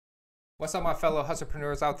What's up, my fellow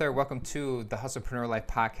hustlepreneurs out there? Welcome to the Hustlepreneur Life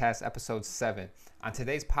podcast, episode 7. On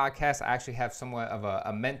today's podcast, I actually have somewhat of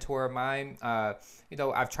a mentor of mine.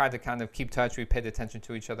 I've tried to kind of keep touch. We paid attention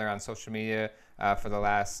to each other on social media for the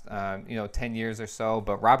last, 10 years or so.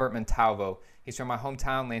 But Robert Montalvo, he's from my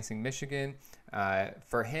hometown, Lansing, Michigan.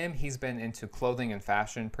 For him, he's been into clothing and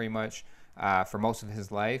fashion pretty much for most of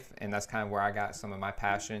his life, and that's kind of where I got some of my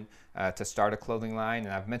passion to start a clothing line.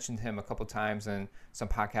 And I've mentioned him a couple times in some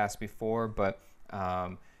podcasts before, but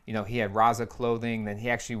he had Raza Clothing. Then he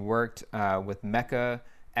actually worked with Mecca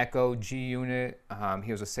Echo G Unit.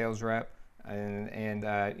 He was a sales rep,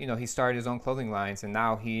 and he started his own clothing lines, and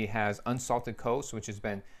now he has Unsalted Coast, which has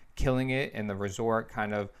been killing it in the resort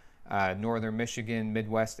kind of northern Michigan,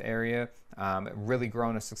 Midwest area. Really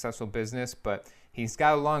grown a successful business, but he's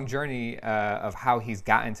got a long journey of how he's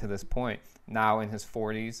gotten to this point now in his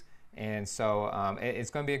 40s. And so it's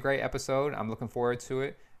going to be a great episode. I'm looking forward to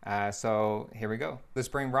it. So here we go. Let's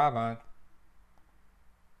bring Rob on.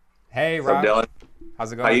 Hey, Rob. What's up, Dylan?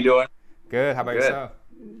 How's it going? How you doing? Good. How about yourself?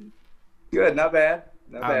 Good. Not bad.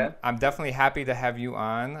 Not bad. I'm definitely happy to have you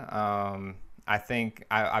on. I think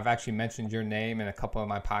I've actually mentioned your name in a couple of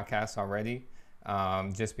my podcasts already,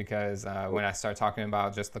 just because when I start talking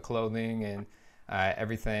about just the clothing and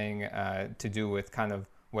everything to do with kind of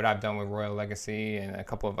what I've done with Royal Legacy and a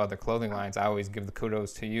couple of other clothing lines, I always give the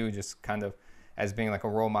kudos to you just kind of as being like a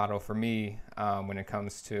role model for me when it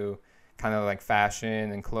comes to kind of like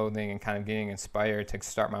fashion and clothing and kind of getting inspired to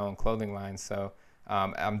start my own clothing line. So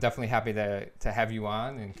I'm definitely happy to have you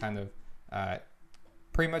on and kind of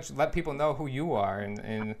pretty much let people know who you are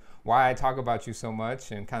and why I talk about you so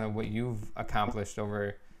much and kind of what you've accomplished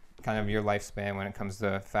over kind of your lifespan when it comes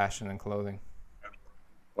to fashion and clothing.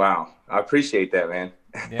 Wow. I appreciate that, man.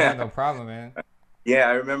 Yeah, no problem, man. Yeah,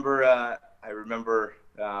 I remember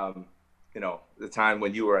the time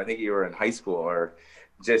when I think you were in high school or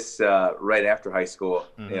just right after high school,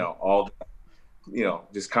 Mm-hmm.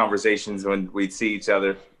 just conversations when we'd see each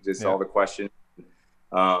other, just all the questions.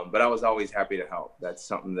 But I was always happy to help. That's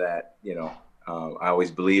something that, I always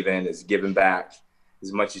believe in is giving back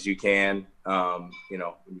as much as you can. When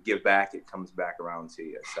you give back, it comes back around to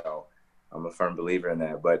you. So I'm a firm believer in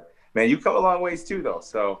that. But man, you've come a long ways too, though.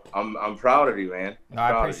 So I'm proud of you, man. No,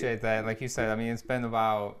 I appreciate that. Like you said, I mean, it's been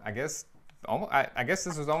about, I guess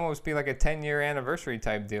this was almost be like a 10-year anniversary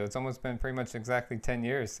type deal. It's almost been pretty much exactly 10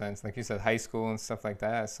 years since, like you said, high school and stuff like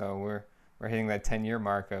that. So we're hitting that 10-year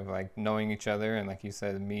mark of like knowing each other. And like you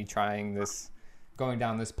said, me going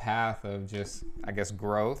down this path of just, I guess,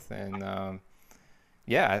 growth. And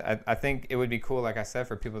I think it would be cool, like I said,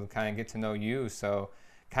 for people to kind of get to know you. So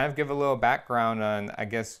kind of give a little background on, I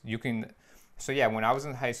guess you can. So yeah, when I was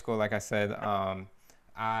in high school, like I said,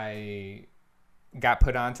 I got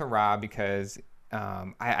put on to Rob because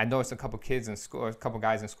I noticed a couple kids in school, a couple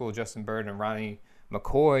guys in school, Justin Bird and Ronnie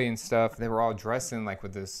McCoy and stuff. They were all dressing like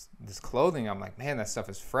with this clothing. I'm like, man, that stuff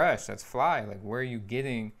is fresh. That's fly. Like, where are you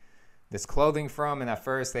getting this clothing from? And at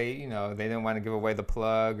first they didn't want to give away the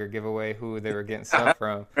plug or give away who they were getting stuff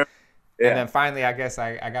from. Yeah. And then finally, I guess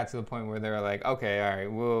I got to the point where they were like, okay, all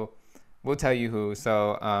right, we'll tell you who.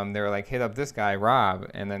 So they were like, hit up this guy,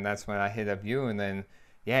 Rob. And then that's when I hit up you. And then,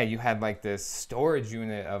 yeah, you had like this storage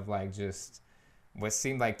unit of like just what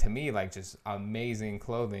seemed like to me like just amazing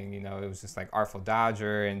clothing. It was just like Artful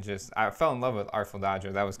Dodger, and just I fell in love with Artful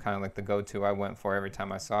Dodger. That was kind of like the go-to I went for every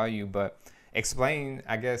time I saw you. But explain,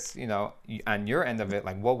 I guess, on your end of it,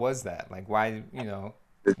 like what was that? Like why,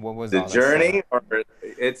 what was the all journey? Or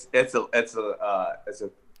it's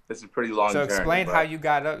a pretty long journey. So explain how you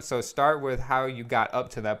got up. So start with how you got up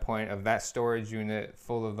to that point of that storage unit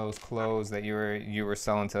full of those clothes that you were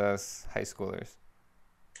selling to us high schoolers.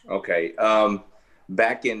 Okay.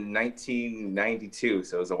 Back in 1992,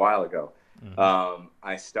 so it was a while ago. Mm-hmm.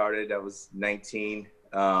 I was 19,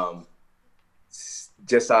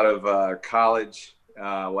 just out of college.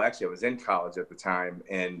 Well, actually, I was in college at the time,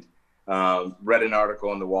 and read an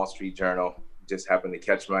article in the Wall Street Journal. Just happened to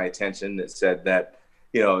catch my attention. That said that,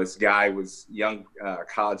 this guy was young,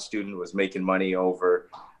 college student, was making money over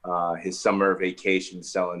his summer vacation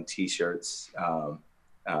selling T-shirts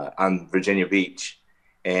on Virginia Beach.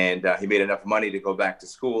 And he made enough money to go back to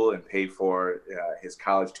school and pay for his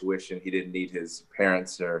college tuition. He didn't need his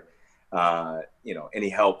parents or, any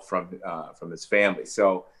help from his family.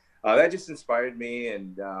 So that just inspired me.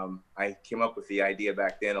 And I came up with the idea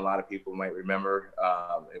back then. A lot of people might remember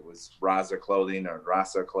it was Raza Clothing or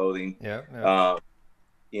Rasa Clothing. Yeah.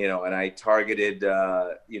 And I targeted,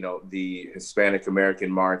 the Hispanic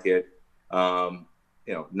American market.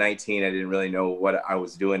 19, I didn't really know what I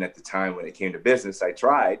was doing at the time when it came to business. I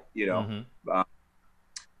tried,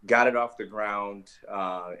 got got it off the ground,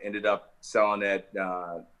 ended up selling at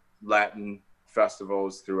Latin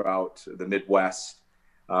festivals throughout the Midwest,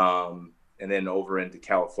 and then over into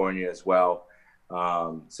California as well.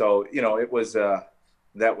 So, you know,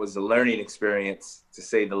 that was a learning experience, to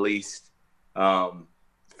say the least.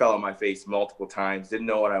 Fell on my face multiple times, didn't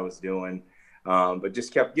know what I was doing, but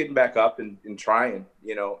just kept getting back up and trying,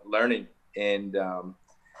 you know, learning and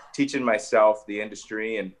teaching myself the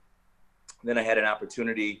industry. And then I had an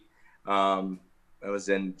opportunity. I was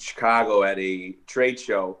in Chicago at a trade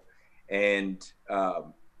show, and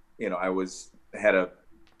you know, had a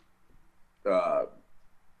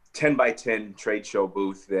 10 by 10 trade show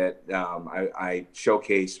booth that I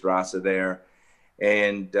showcased Rasa there.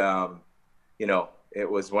 And you know, it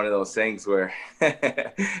was one of those things where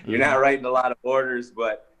you're not writing a lot of orders,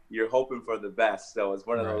 but you're hoping for the best. So it's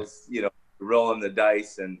one of those, you know, rolling the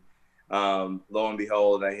dice. And lo and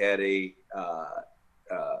behold, I had a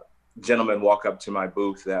gentleman walk up to my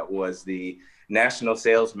booth that was the national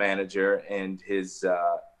sales manager, and his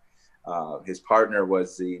partner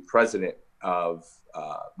was the president of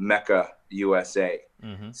Mecca USA.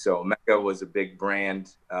 So Mecca was a big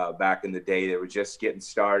brand back in the day. They were just getting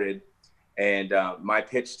started. And my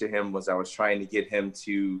pitch to him was I was trying to get him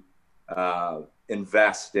to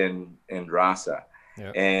invest in Rasa.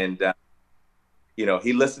 Yep. And, you know,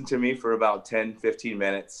 he listened to me for about 10, 15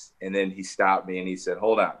 minutes. And then he stopped me and he said,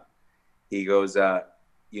 hold on. He goes,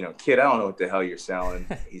 you know, kid, I don't know what the hell you're selling.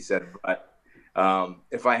 He said, but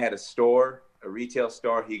if I had a retail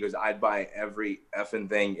store, he goes, I'd buy every effing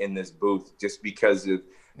thing in this booth just because of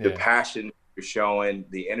the passion you're showing,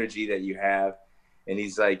 the energy that you have. And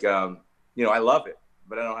he's like, you know, I love it,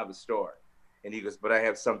 but I don't have a store. And he goes, but I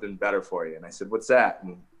have something better for you. And I said, what's that?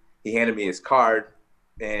 And he handed me his card,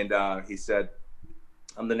 and he said,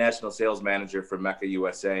 I'm the national sales manager for Mecca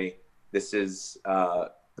USA. This is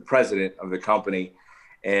the president of the company.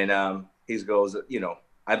 And he goes, you know,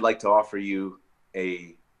 I'd like to offer you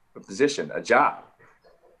a position, a job.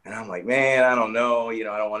 And I'm like, man, I don't know. You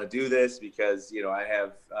know, I don't want to do this because, you know, I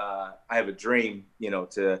have a dream, you know,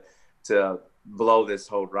 to blow this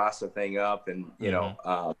whole Rasa thing up. And, you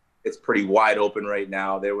know, it's pretty wide open right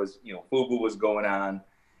now. There was, you know, FUBU was going on.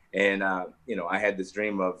 And, you know, I had this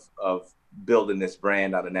dream of building this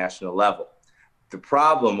brand on a national level. The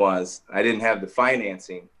problem was I didn't have the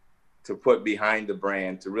financing to put behind the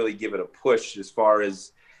brand to really give it a push as far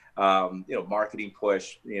as, you know, marketing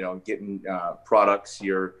push, you know, getting products,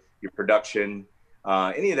 your production,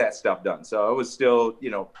 any of that stuff done. So I was still, you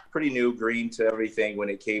know, pretty new, green to everything when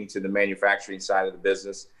it came to the manufacturing side of the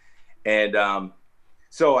business. And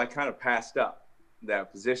so I kind of passed up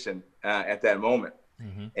that position at that moment.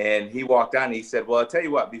 And he walked on and he said, well, I'll tell you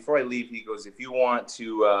what, before I leave, he goes, if you want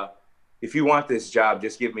this job,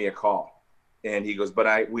 just give me a call. And he goes,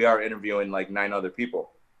 but we are interviewing like 9 other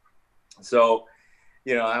people. So,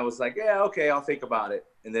 you know, I was like, yeah, okay, I'll think about it.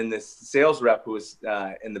 And then this sales rep who was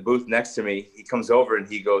in the booth next to me, he comes over and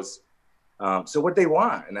he goes, so what they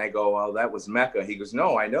want? And I go, well, that was Mecca. He goes,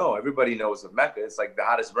 no, I know. Everybody knows of Mecca. It's like the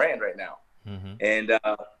hottest brand right now. And,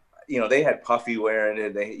 you know, they had Puffy wearing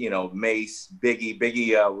it. They, you know, Mace,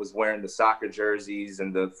 Biggie was wearing the soccer jerseys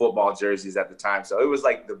and the football jerseys at the time. So it was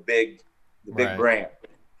like the big brand.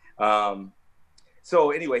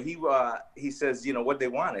 So anyway, he says, you know, what they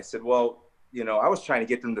want. I said, well, you know, I was trying to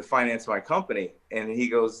get them to finance my company. And he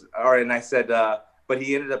goes, all right. And I said, but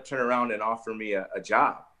he ended up turning around and offering me a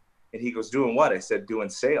job. And he goes, doing what? I said, doing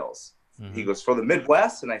sales. He goes, for the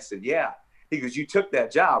Midwest? And I said, yeah. He goes, you took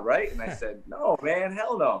that job, right? And I said, no, man,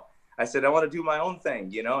 hell no. I said, I want to do my own thing,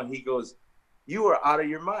 you know? And he goes, you are out of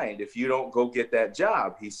your mind if you don't go get that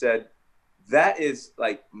job. He said, that is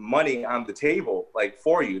like money on the table, like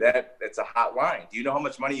for you. That's a hot line. Do you know how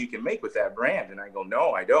much money you can make with that brand? And I go,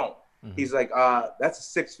 no, I don't. He's like,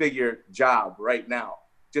 that's a 6-figure job right now,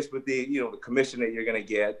 just with the, you know, the commission that you're going to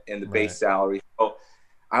get and the base salary. So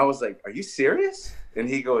I was like, are you serious? And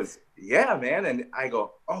he goes, yeah, man. And I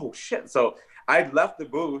go, oh shit. So I left the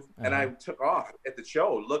booth and I took off at the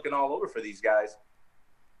show looking all over for these guys.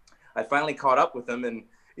 I finally caught up with him and,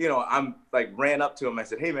 you know, I'm like, ran up to him. I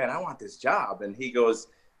said, hey man, I want this job. And he goes,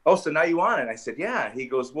 oh, so now you want it? I said, yeah. He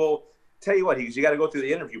goes, well, tell you what, he goes, you got to go through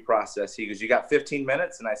the interview process. He goes, you got 15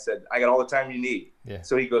 minutes? And I said, I got all the time you need. Yeah.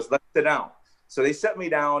 So he goes, let's sit down. So they set me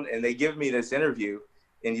down and they give me this interview.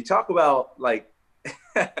 And you talk about like,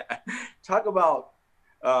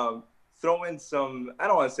 throwing some, I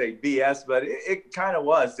don't want to say BS, but it kind of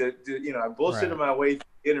was. You know, I bullshitted my way through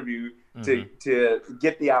the interview to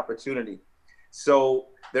get the opportunity. So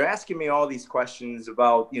they're asking me all these questions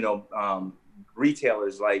about, you know,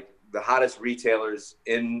 retailers, like the hottest retailers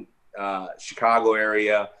in Chicago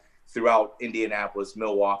area, throughout Indianapolis,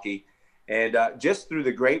 Milwaukee, and just through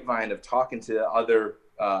the grapevine of talking to other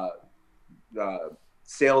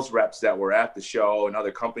sales reps that were at the show and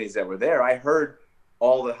other companies that were there, I heard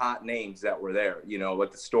all the hot names that were there, you know,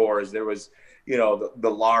 at the stores. There was, you know, the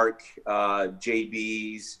Lark,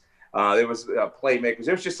 JB's, there was Playmakers.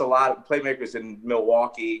 There's just a lot of Playmakers in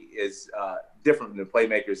Milwaukee is different than the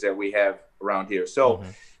Playmakers that we have around here. So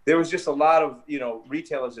there was just a lot of, you know,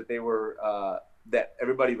 retailers that they were, that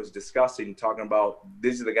everybody was discussing, talking about,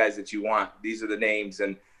 these are the guys that you want. These are the names.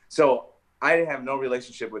 And so I have no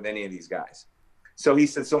relationship with any of these guys. So he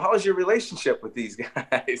said, so how is your relationship with these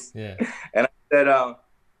guys? Yeah. And I said,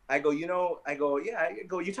 I go, yeah. I go,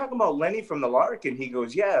 you talking about Lenny from the Lark? And he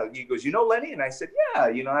goes, yeah. He goes, you know Lenny? And I said, yeah,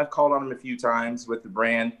 you know, I've called on him a few times with the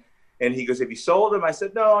brand. And he goes, have you sold him? I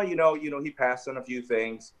said, no, you know, he passed on a few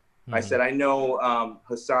things. I said, I know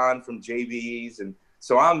Hassan from JB's. And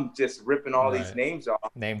so I'm just ripping all these names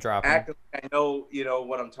off. Name dropping. Acting like I know, you know,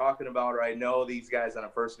 what I'm talking about, or I know these guys on a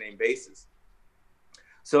first name basis.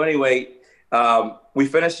 So anyway, we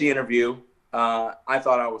finished the interview. I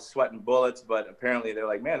thought I was sweating bullets, but apparently they're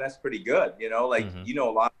like, man, that's pretty good. You know, like, you know,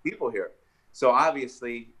 a lot of people here. So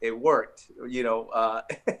obviously it worked, you know,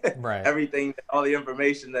 everything, all the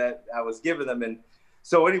information that I was giving them. And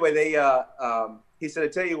so anyway, they, he said, I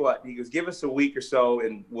tell you what, he goes, give us a week or so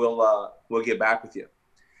and we'll get back with you.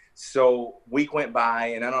 So week went by,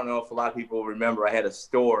 and I don't know if a lot of people remember, I had a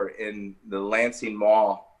store in the Lansing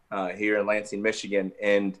Mall here in Lansing, Michigan.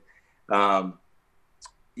 And,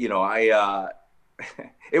 you know,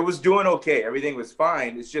 it was doing okay. Everything was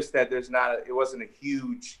fine. It's just that it wasn't a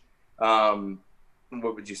huge, what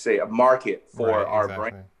would you say, a market for our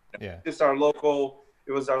brand. Yeah. Just our local,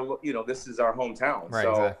 it was our, you know, this is our hometown. Right,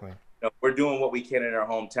 so, exactly. you know, we're doing what we can in our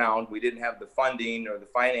hometown. We didn't have the funding or the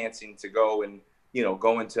financing to go and, you know,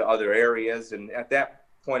 go into other areas. And at that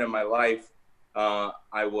point in my life, I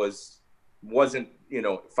wasn't, you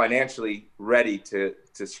know, financially ready to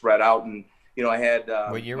spread out. And, you know, I had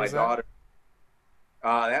what year my was daughter.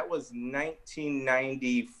 That was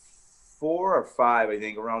 1994 or 5, I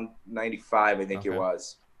think, around 95, I think it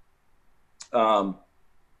was. No,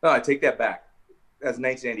 I take that back. That's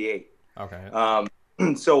 1998. Okay.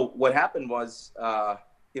 So what happened was,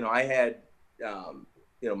 you know, I had,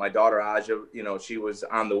 you know, my daughter Aja, you know, she was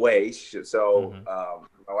on the way. So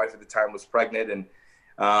my wife at the time was pregnant, and,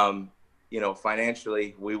 you know,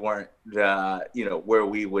 financially we weren't, you know, where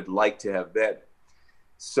we would like to have been.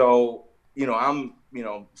 So, you know, I'm, you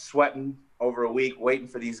know, sweating over a week, waiting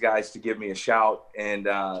for these guys to give me a shout, and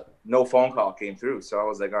no phone call came through. So I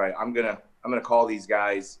was like, all right, I'm gonna call these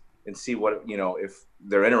guys and see what, you know, if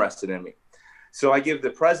they're interested in me. So I give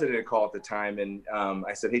the president a call at the time, and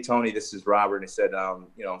I said, hey, Tony, this is Robert. And I said,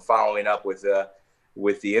 you know, I'm following up with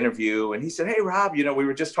the interview. And he said, hey, Rob, you know, we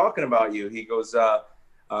were just talking about you. He goes,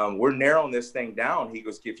 we're narrowing this thing down. He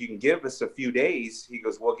goes, if you can give us a few days, he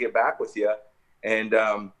goes, we'll get back with you. And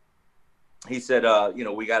he said, you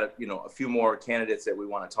know, we got, you know, a few more candidates that we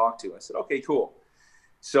want to talk to. I said, okay, cool.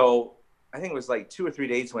 So I think it was like 2 or 3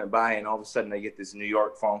 days went by, and all of a sudden I get this New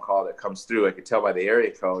York phone call that comes through. I could tell by the area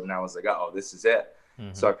code, and I was like, oh, this is it.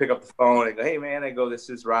 So I pick up the phone and go, hey, man, I go, this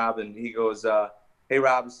is Rob. And he goes, hey,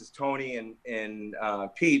 Rob, this is Tony and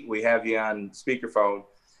Pete. We have you on speakerphone.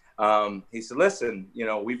 He said, listen, you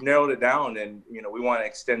know, we've narrowed it down, and, you know, we want to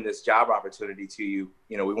extend this job opportunity to you.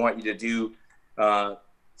 You know, we want you to do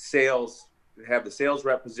sales, have the sales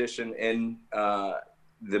rep position in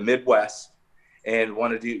the Midwest, and we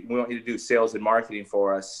want you to do sales and marketing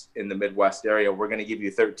for us in the Midwest area. We're going to give you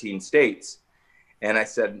 13 states. And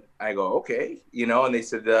I go, okay, you know, and they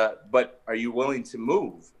said, but are you willing to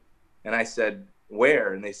move? And I said,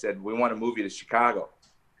 where? And they said, we want to move you to Chicago.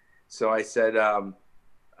 So I said,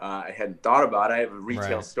 I hadn't thought about it. I have a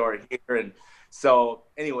retail store here. And so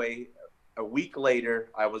anyway, a week later,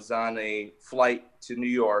 I was on a flight to New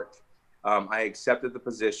York. I accepted the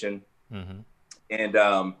position, and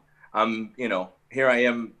I'm, you know, here I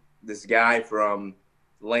am, this guy from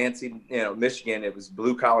Lansing, you know, Michigan. It was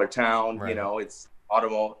blue collar town, you know, it's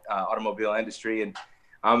automobile industry. And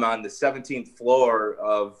I'm on the 17th floor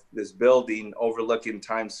of this building overlooking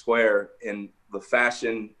Times Square in the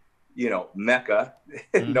fashion, you know, Mecca,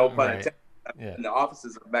 no pun intended, in the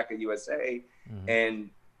offices of Mecca, USA.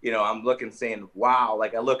 And, you know, I'm looking saying, wow,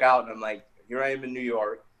 like I look out and I'm like, here I am in New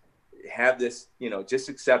York, have this, you know, just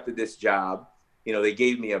accepted this job. You know, they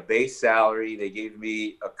gave me a base salary. They gave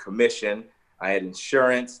me a commission. I had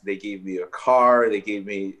insurance. They gave me a car. They gave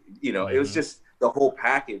me, you know, it was just the whole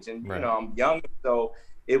package. And, you know, I'm young, so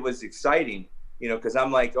it was exciting, you know, because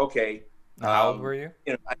I'm like, okay. How old were you?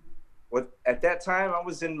 You know, at that time, I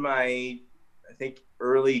was in my, I think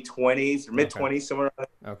early 20s or mid Okay. 20s, somewhere around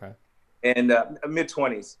Okay. there, and mid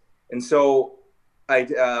 20s. And so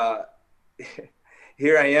I,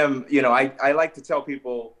 here I am, I like to tell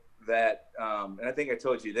people that, and I think I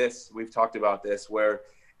told you this, we've talked about this, where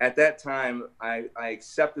at that time I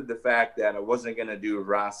accepted the fact that I wasn't going to do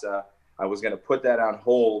Rasa. I was going to put that on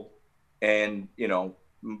hold and,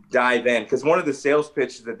 dive in. Because one of the sales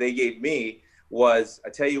pitches that they gave me was, I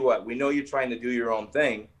tell you what, we know you're trying to do your own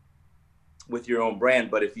thing with your own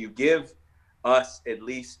brand, but if you give us at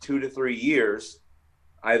least 2 to 3 years,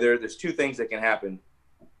 either there's two things that can happen.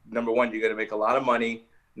 Number one, you're going to make a lot of money.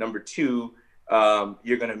 Number two,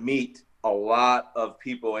 you're going to meet a lot of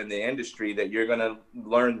people in the industry that you're going to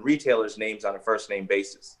learn retailers' names on a first name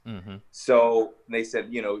basis. Mm-hmm. So they said,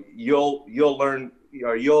 you'll learn,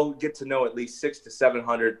 or you'll get to know at least 600 to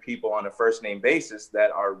 700 people on a first name basis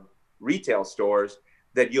that are retail stores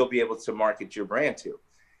that you'll be able to market your brand to.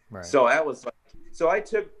 Right. So that was like, so I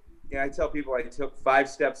took, I tell people I took 5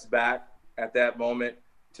 steps back at that moment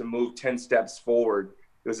to move 10 steps forward.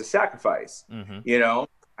 It was a sacrifice. Mm-hmm.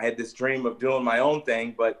 I had this dream of doing my own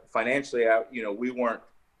thing, but financially, we weren't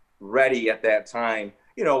ready at that time.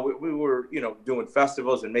 We were, doing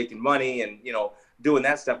festivals and making money and, doing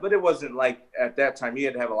that stuff. But it wasn't like at that time you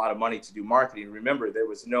had to have a lot of money to do marketing. Remember, there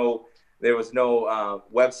was no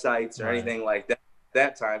websites or anything like that. At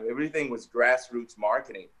that time, everything was grassroots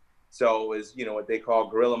marketing. So it was, what they call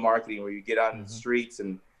guerrilla marketing, where you get out in the streets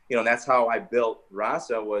and, that's how I built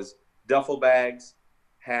Rasa, was duffel bags,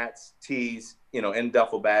 hats, tees, in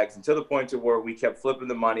duffel bags, and to the point to where we kept flipping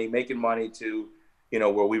the money, making money to,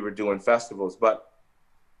 where we were doing festivals. But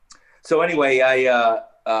so anyway,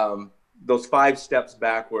 those 5 steps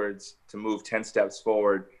backwards to move 10 steps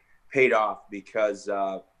forward paid off, because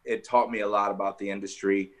it taught me a lot about the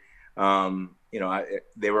industry. They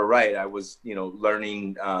were right. I was,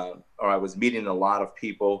 learning, or I was meeting a lot of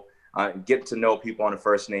people, getting to know people on a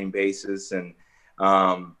first name basis. And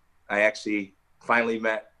I actually finally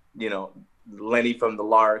met, Lenny from the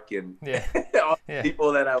Lark and all the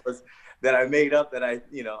people that I made up that I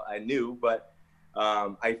knew, but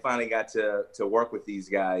I finally got to work with these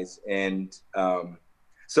guys. And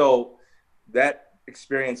so that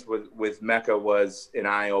experience with Mecca was an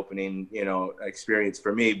eye-opening, experience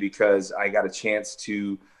for me, because I got a chance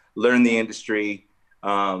to learn the industry,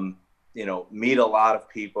 meet a lot of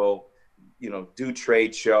people, do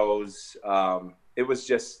trade shows.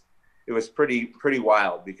 It was pretty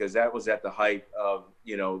wild, because that was at the height of,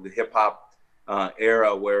 the hip hop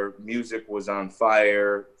era, where music was on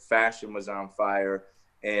fire, fashion was on fire,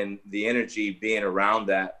 and the energy being around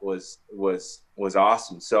that was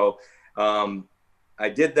awesome. So I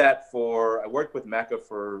did that I worked with Mecca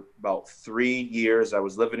for about 3 years. I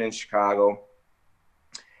was living in Chicago,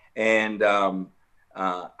 and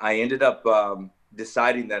I ended up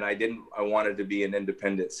deciding that I wanted to be an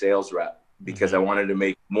independent sales rep, because I wanted to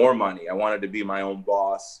make more money. I wanted to be my own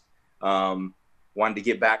boss. Wanted to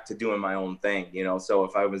get back to doing my own thing, So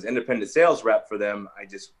if I was independent sales rep for them, I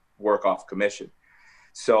just work off commission.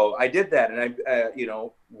 So I did that, and I,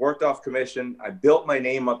 worked off commission. I built my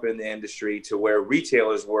name up in the industry to where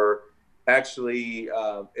retailers were actually,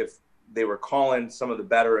 if they were calling some of the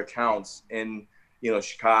better accounts in,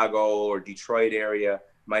 Chicago or Detroit area,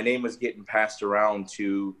 my name was getting passed around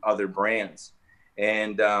to other brands.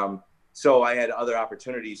 And so I had other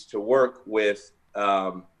opportunities to work with,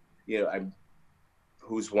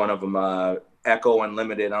 who's one of them, Echo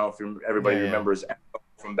Unlimited. I don't know if everybody remembers Echo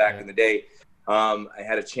from back in the day. I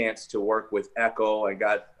had a chance to work with Echo. I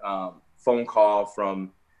got phone call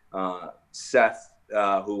from Seth,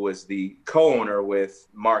 who was the co-owner with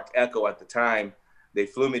Mark Echo at the time. They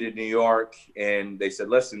flew me to New York, and they said,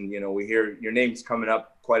 listen, we hear your name's coming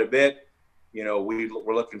up quite a bit.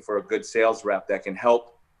 We're looking for a good sales rep that can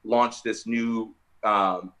help launch this new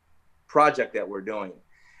project that we're doing.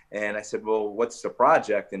 And I said, well, what's the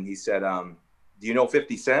project? And he said, do you know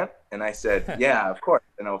 50 Cent? And I said, yeah, of course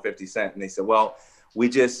I know 50 Cent. And they said, well, we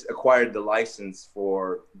just acquired the license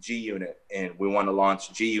for G Unit, and we want to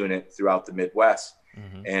launch G Unit throughout the Midwest.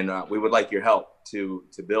 Mm-hmm. And we would like your help to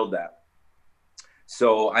build that.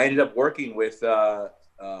 So I ended up working with, I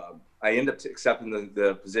ended up accepting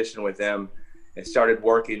the position with them, and started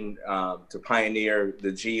working to pioneer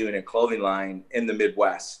the G Unit clothing line in the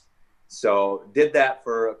Midwest. So did that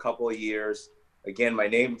for a couple of years. Again, my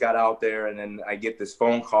name got out there, and then I get this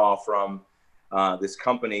phone call from this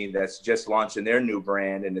company that's just launching their new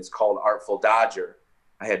brand, and it's called Artful Dodger.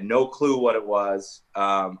 I had no clue what it was.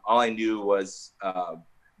 All I knew was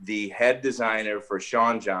the head designer for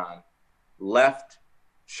Sean John left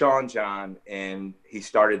Sean John, and he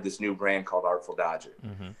started this new brand called Artful Dodger.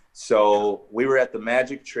 Mm-hmm. So we were at the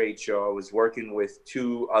Magic Trade Show. I was working with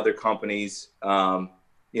two other companies,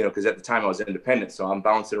 because at the time I was independent. So I'm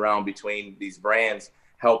bouncing around between these brands,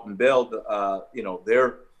 helping build,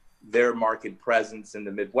 their market presence in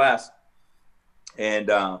the Midwest. And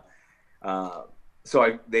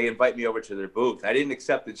they invite me over to their booth. I didn't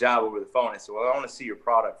accept the job over the phone. I said, well, I want to see your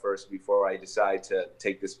product first before I decide to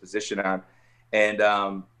take this position on.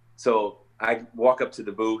 And so I walk up to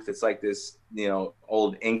the booth. It's like this,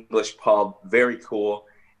 old English pub, very cool.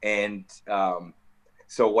 And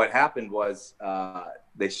so what happened was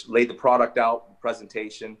they laid the product out,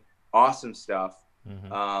 presentation, awesome stuff.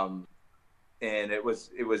 Mm-hmm. And it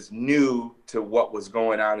was new to what was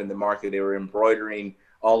going on in the market. They were embroidering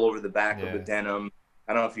all over the back of the denim.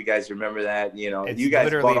 I don't know if you guys remember that. It's you guys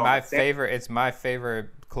literally my favorite. It's my favorite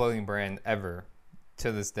clothing brand ever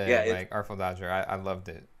to this day. Yeah, like Artful Dodger. I loved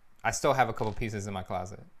it. I still have a couple pieces in my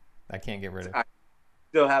closet I can't get rid of. I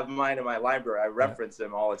still have mine in my library. I reference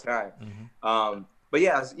them all the time. Mm-hmm. But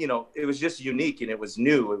yeah, it was just unique and it was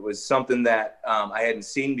new. It was something that I hadn't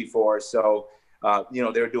seen before. So, they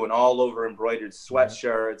were doing all over embroidered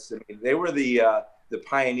sweatshirts. I mean, they were the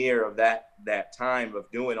pioneer of that time of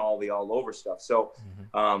doing all the all over stuff. So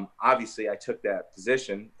obviously I took that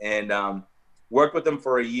position and worked with them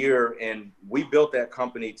for a year, and we built that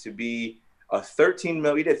company to be we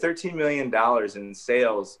did $13 million in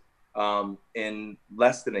sales in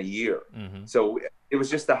less than a year. Mm-hmm. So it was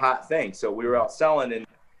just a hot thing. So we were out selling, and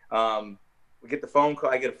I get a phone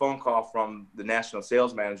call from the national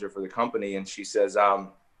sales manager for the company, and she says,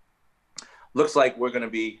 looks like we're going to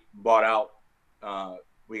be bought out.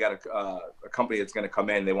 We got a company that's going to come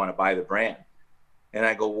in. They want to buy the brand. And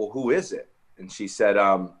I go, well, who is it? And she said,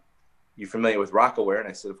 you familiar with Rockaware? And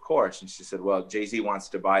I said, of course. And she said, well, Jay-Z wants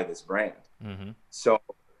to buy this brand. Mm-hmm. So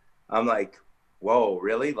I'm like, whoa,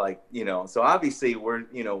 really? Like, so obviously we're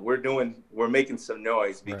making some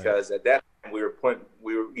noise, because at that time we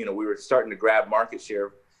were starting to grab market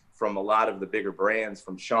share from a lot of the bigger brands,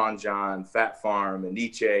 from Sean John, Fat Farm, and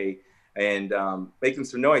Nietzsche, and making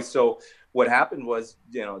some noise. So what happened was,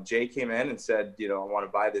 Jay came in and said, I want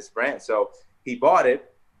to buy this brand. So he bought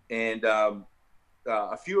it, and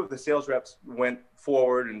a few of the sales reps went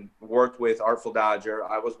forward and worked with Artful Dodger.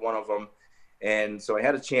 I was one of them. And so I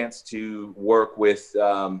had a chance to work with,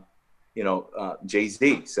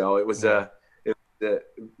 Jay-Z. So it was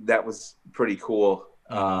that was pretty cool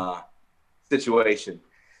situation.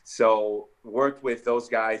 So worked with those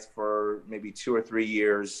guys for maybe 2 or 3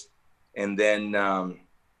 years. And then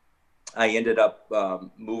I ended up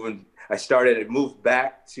moving. I moved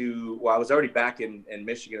back to, I was already back in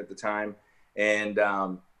Michigan at the time. And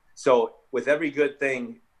so with every good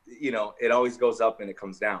thing, it always goes up and it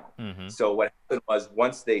comes down. Mm-hmm. So what happened was,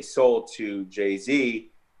 once they sold to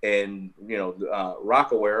Jay-Z and,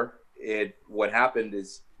 Rockaware, what happened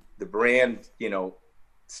is the brand,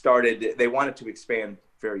 they wanted to expand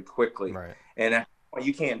very quickly. Right. And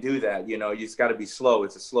you can't do that. You just got to be slow.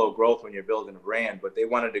 It's a slow growth when you're building a brand, but they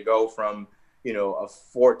wanted to go from, a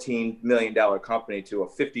 $14 million company to a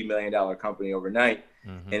 $50 million company overnight.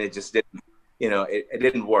 Mm-hmm. And it just didn't. It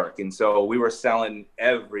didn't work. And so we were selling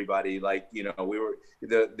everybody, we were,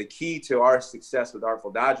 the key to our success with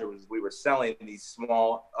Artful Dodger was we were selling these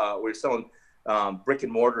small, brick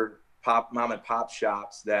and mortar mom and pop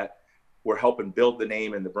shops that were helping build the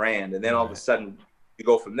name and the brand. And then all of a sudden you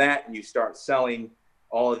go from that and you start selling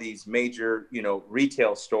all of these major,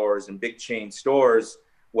 retail stores and big chain stores.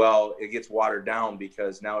 Well, it gets watered down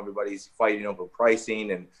because now everybody's fighting over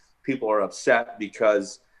pricing, and people are upset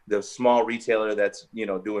because the small retailer that's,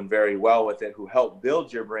 doing very well with it, who helped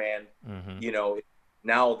build your brand, mm-hmm.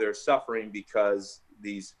 Now they're suffering because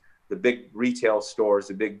the big retail stores,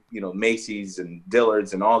 the big, Macy's and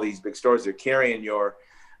Dillard's and all these big stores are carrying your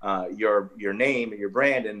name and your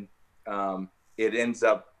brand. And it ends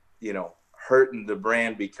up, hurting the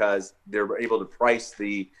brand because they're able to price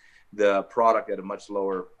the product at a much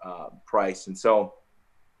lower price. And so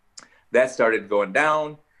that started going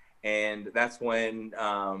down. And that's when,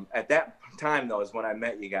 at that time, though, is when I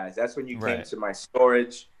met you guys. That's when you came to my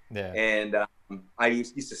storage. Yeah. And I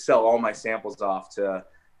used to sell all my samples off to,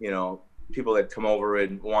 people that come over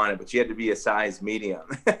and want it, but you had to be a size medium.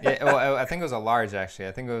 Yeah, well, I think it was a large, actually.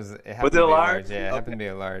 I think it happened to be a large? Yeah, it happened to be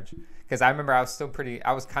a large. Because I remember I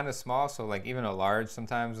was kind of small, so like even a large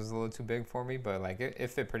sometimes was a little too big for me, but like it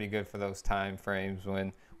fit pretty good for those time frames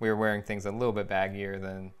when we were wearing things a little bit baggier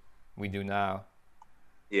than we do now.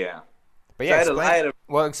 Yeah. But yeah,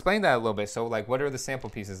 explain that a little bit. So like, what are the sample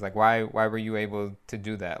pieces? Like, why were you able to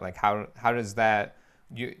do that? Like, how does that,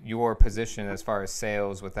 your position as far as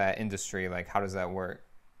sales with that industry, like, how does that work?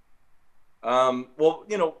 Well,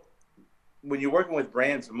 when you're working with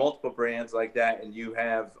brands, multiple brands like that, and you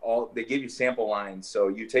have they give you sample lines. So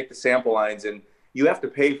you take the sample lines and you have to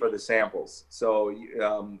pay for the samples. So,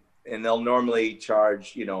 and they'll normally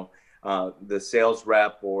charge, the sales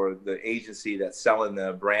rep or the agency that's selling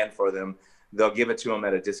the brand for them, they'll give it to them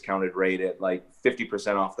at a discounted rate at like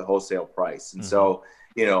 50% off the wholesale price. And so,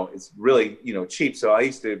 it's really, cheap. So I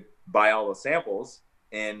used to buy all the samples,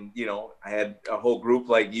 and, I had a whole group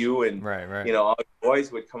like you, and, Right. all the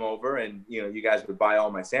boys would come over, and, you guys would buy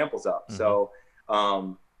all my samples up. So,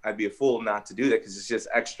 I'd be a fool not to do that, because it's just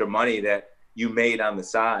extra money that you made on the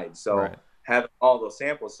side. So having all those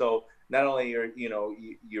samples. So not only are,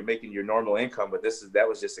 you're making your normal income, but that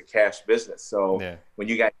was just a cash business. So when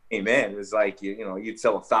you guys came in, it was like, you'd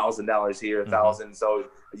sell $1,000 here, 1,000. So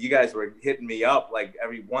you guys were hitting me up like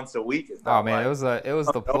every once a week. Oh man, like, it was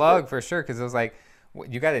the plug for sure. Cause it was like,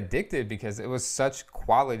 you got addicted because it was such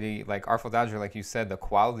quality, like Artful Dodger, like you said, the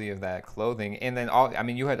quality of that clothing. And then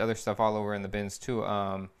you had other stuff all over in the bins too.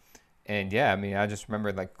 And yeah, I just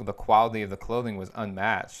remember like the quality of the clothing was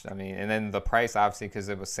unmatched. And then the price, obviously, because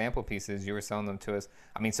it was sample pieces, you were selling them to us.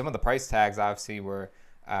 Some of the price tags obviously were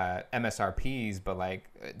MSRPs, but like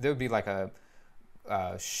there would be like a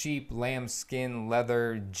sheep lambskin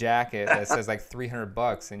leather jacket that says like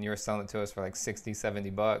 $300, and you're selling it to us for like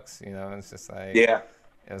 $60-$70. And it's just like, it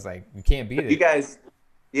was like, you can't beat it. You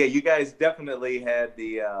guys definitely had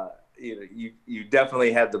the you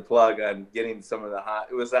definitely had the plug on getting some of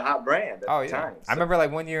it was a hot brand at the time. So. I remember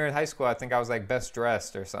like one year in high school, I think I was like best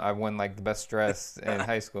dressed or something. I won like the best dressed in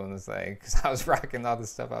high school, and it's like, because I was rocking all the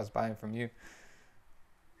stuff I was buying from you.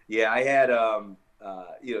 Yeah, I had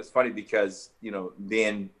it's funny because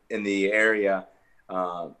being in the area,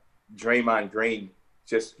 Draymond Green,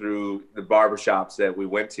 just through the barbershops that we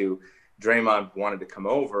went to, Draymond wanted to come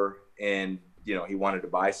over, and he wanted to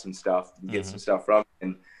buy some stuff and get some stuff from me.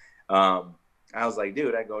 And I was like,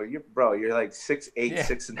 dude, you're like 6'8",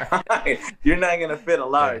 6'9". You're not gonna fit a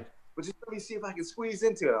large. But just let me see if I can squeeze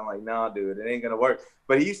into it. I'm like, no, dude, it ain't gonna work.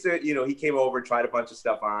 But he used to, he came over, tried a bunch of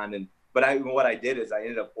stuff on, but what I did is I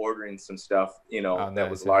ended up ordering some stuff, that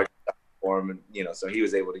was large for him, and so he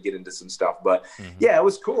was able to get into some stuff. But yeah, it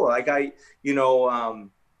was cool. Like I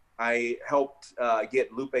helped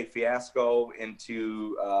get Lupe Fiasco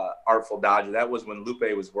into Artful Dodger. That was when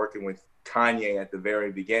Lupe was working with Kanye at the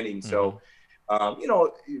very beginning. So,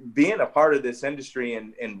 being a part of this industry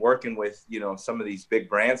and working with, some of these big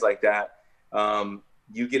brands like that,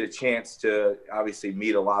 you get a chance to obviously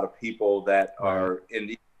meet a lot of people that are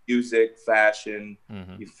in music, fashion,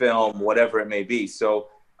 film, whatever it may be. So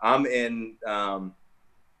I'm in, I'm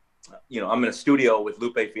in a studio with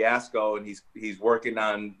Lupe Fiasco, and he's working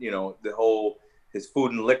on, his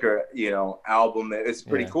Food and Liquor, album. It's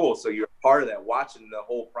pretty cool. So you're a part of that, watching the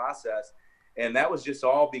whole process. And that was just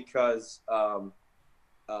all because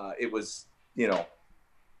it was,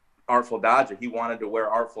 Artful Dodger. He wanted to wear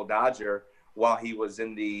Artful Dodger while he was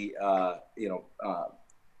in the,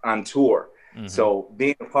 on tour. So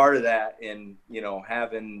being a part of that and,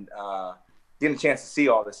 having, getting a chance to see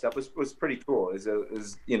all this stuff was pretty cool. It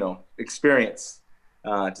was experience,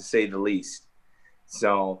 to say the least.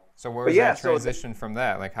 So where was that transition from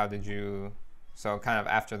that? Like, how did you, so kind of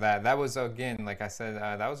after that was, again, like I said,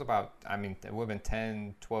 that was about, it would have been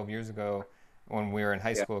 10, 12 years ago when we were in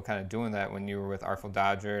high school, kind of doing that when you were with Artful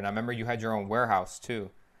Dodger. And I remember you had your own warehouse too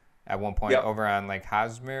at one point over on like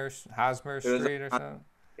Hosmer Street or something.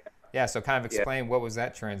 Yeah. So kind of explain what was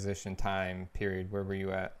that transition time period? Where were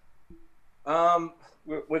you at?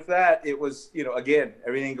 With that, it was, again,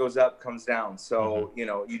 everything goes up, comes down. So,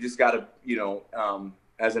 you just got to,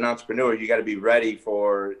 as an entrepreneur, you got to be ready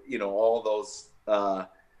for, all those,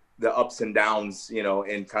 the ups and downs,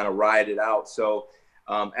 and kind of ride it out. So,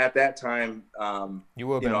 at that time, you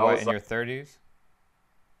would have been in your 30s?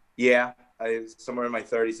 Yeah, I was somewhere in my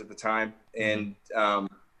 30s at the time. And,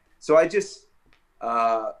 so I just,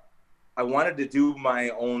 I wanted to do my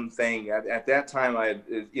own thing. At that time, I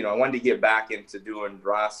wanted to get back into doing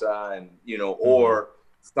Rasa and, or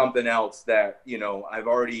something else that, I've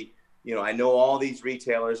already, I know all these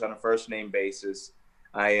retailers on a first name basis.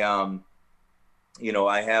 I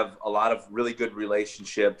have a lot of really good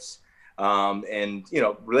relationships, and,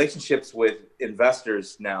 relationships with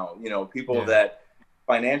investors now, people that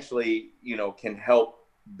financially, can help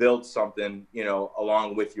build something,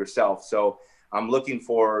 along with yourself. So I'm looking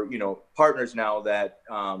for, partners now that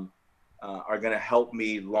are going to help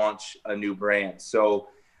me launch a new brand. So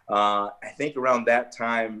I think around that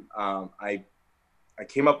time, I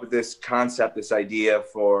came up with this concept, this idea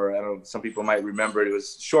for, I don't know, some people might remember it. It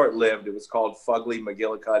was short-lived. It was called Fugly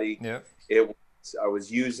McGillicuddy. Yeah. I was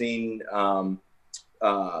using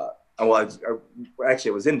a well,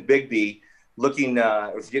 actually, I was in Bigby looking.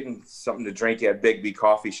 I was getting something to drink at Bigby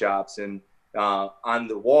coffee shops, and on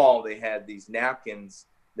the wall they had these napkins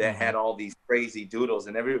that had all these crazy doodles.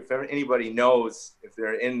 And if anybody knows, if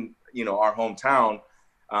they're in our hometown,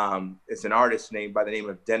 it's an artist named by the name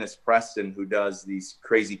of Dennis Preston who does these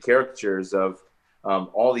crazy caricatures of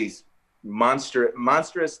all these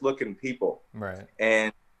monstrous looking people. Right.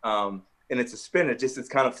 And it's a spin. It's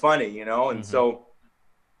kind of funny, And so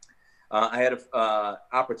I had an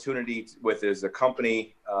opportunity there's a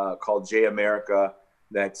company called J America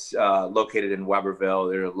that's located in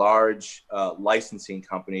Weberville. They're a large licensing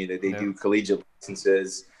company that they do collegiate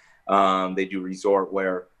licenses. They do resort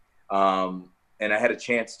wear. And I had a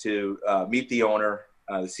chance to meet the owner,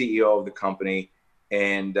 the CEO of the company.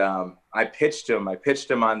 And I pitched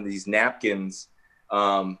him on these napkins,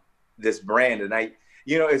 this brand. And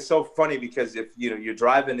it's so funny because if, you're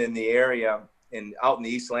driving in the area and out in the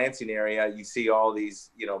East Lansing area, you see all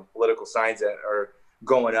these, political signs that are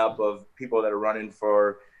going up of people that are running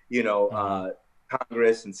for,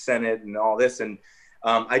 Congress and Senate and all this. And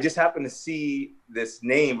I just happened to see this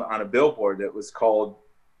name on a billboard that was called,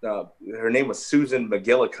 her name was Susan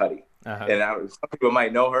McGillicuddy. And some people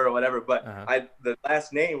might know her or whatever, but the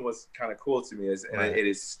last name was kind of cool to me, and it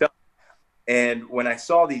is stuck. And when I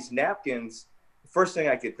saw these napkins, the first thing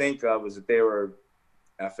I could think of was that they were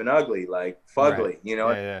effing ugly, like fugly,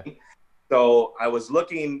 Yeah. So I was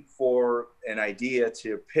looking for an idea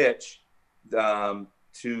to pitch to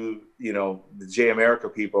the J America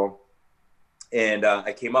people, and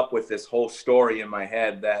I came up with this whole story in my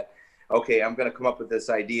head that, okay, I'm going to come up with this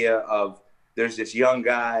idea of there's this young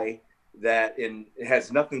guy that it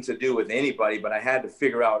has nothing to do with anybody, but I had to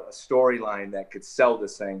figure out a storyline that could sell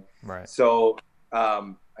this thing. Right. So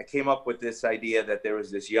I came up with this idea that there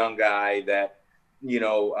was this young guy that,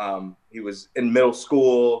 he was in middle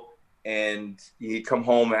school and he'd come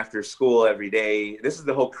home after school every day. This is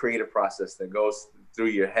the whole creative process that goes through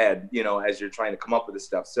your head, as you're trying to come up with this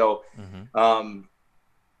stuff. So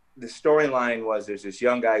the storyline was there's this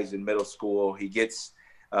young guy who's in middle school. He gets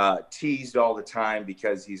teased all the time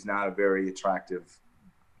because he's not a very attractive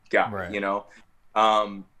guy, right.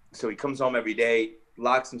 So he comes home every day,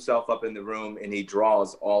 locks himself up in the room, and he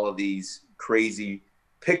draws all of these crazy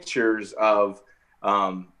pictures of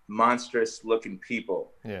monstrous looking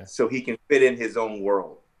people, so he can fit in his own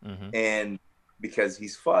world. And because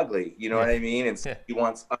he's fugly, you know what I mean? And so he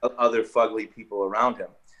wants other fugly people around him.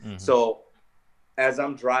 So as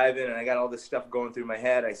I'm driving and I got all this stuff going through my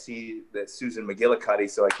head, I see that Susan McGillicuddy.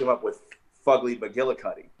 So I came up with Fugly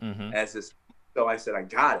McGillicuddy as this. So I said, I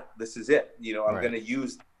got it. This is it. I'm going to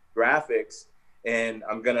use graphics, and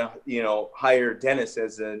I'm going to, hire Dennis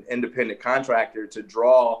as an independent contractor to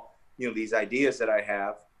draw, these ideas that I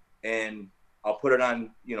have, and I'll put it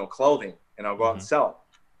on, clothing, and I'll go out and sell it.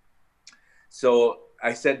 So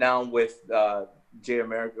I sat down with J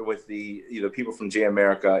America, with the people from J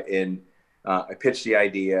America, and I pitched the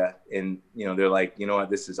idea, and they're like, what,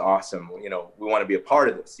 this is awesome. We want to be a part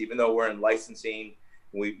of this, even though we're in licensing.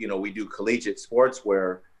 We do collegiate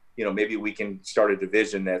sportswear. Maybe we can start a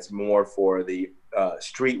division that's more for the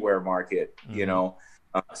streetwear market.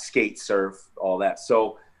 Skate, surf, all that.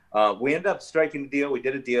 So we ended up striking a deal. We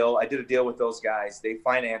did a deal. I did a deal with those guys. They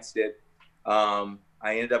financed it. I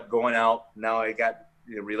ended up going out. Now I got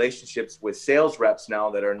relationships with sales reps now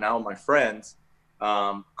that are now my friends.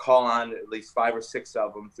 Call on at least 5 or 6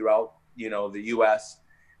 of them throughout, the U.S.,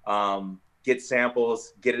 get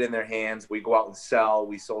samples, get it in their hands. We go out and sell.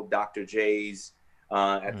 We sold Dr. J's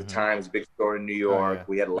at the time. It was a big store in New York.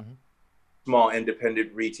 We had a lot of small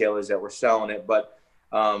independent retailers that were selling it. But,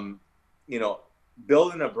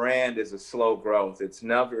 building a brand is a slow growth. It's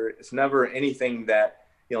never anything that,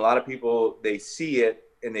 a lot of people, they see it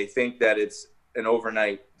and they think that it's an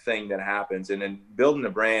overnight thing that happens. And then building a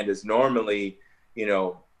brand is normally,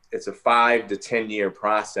 it's a 5 to 10 year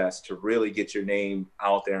process to really get your name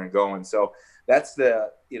out there and going. So that's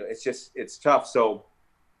it's tough. So,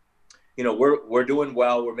 we're doing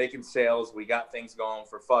well. We're making sales. We got things going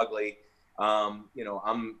for Fugly.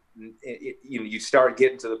 You start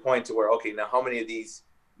getting to the point to where, okay, now how many of these,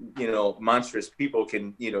 monstrous people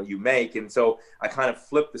can, you make? And so I kind of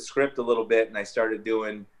flipped the script a little bit, and I started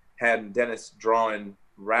had Dennis drawing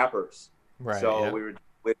rappers. Right. So we were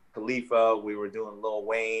with Khalifa, we were doing Lil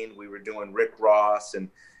Wayne, we were doing Rick Ross, and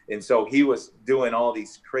so he was doing all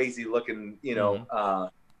these crazy looking,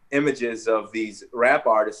 images of these rap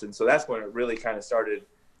artists, and so that's when it really kind of started.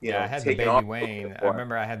 I had the Baby Wayne. I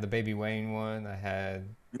remember I had the Baby Wayne one. I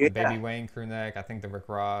had the Baby Wayne crew neck. I think the Rick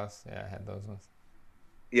Ross. Yeah, I had those ones.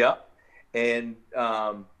 Yeah, and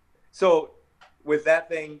so with that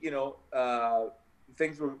thing,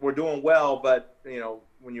 things were doing well, but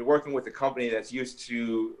when you're working with a company that's used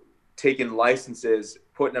to taking licenses,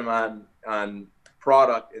 putting them on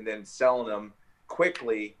product, and then selling them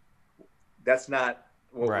quickly, that's not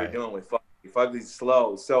what we're Right. doing with Fugly. Fugly's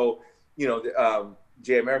slow. So,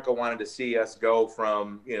 J America wanted to see us go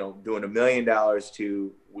from, doing $1 million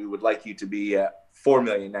to, we would like you to be at 4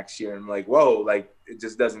 million next year. And I'm like, whoa, like it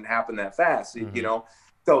just doesn't happen that fast,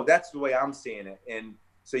 So that's the way I'm seeing it. And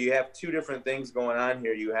so you have two different things going on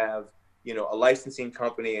here. You have, a licensing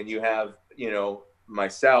company, and you have,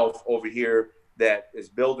 myself over here that is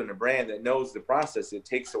building a brand that knows the process. It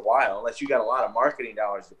takes a while, unless you got a lot of marketing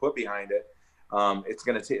dollars to put behind it. It's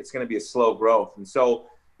going to be a slow growth. And so,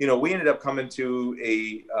 we ended up coming to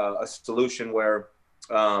a solution where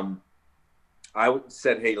I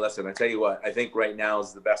said, hey, listen, I tell you what, I think right now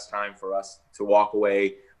is the best time for us to walk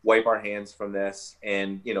away, wipe our hands from this,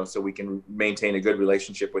 and, so we can maintain a good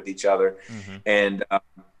relationship with each other. And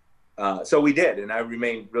so we did, and I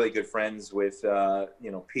remained really good friends with,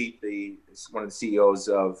 Pete, one of the CEOs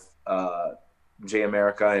of J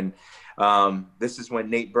America. And this is when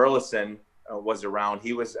Nate Burleson was around.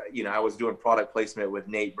 He was, I was doing product placement with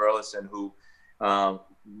Nate Burleson, who a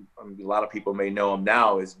lot of people may know him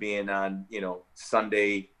now as being on,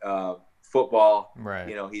 Sunday football. Right.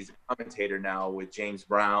 He's a commentator now with James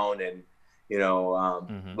Brown, and, a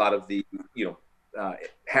lot of the,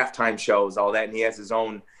 halftime shows, all that. And he has his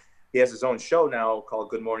own show now called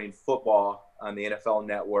Good Morning Football on the NFL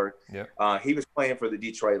Network. Yep. He was playing for the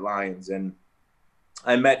Detroit Lions, and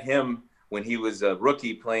I met him when he was a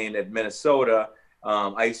rookie playing at Minnesota.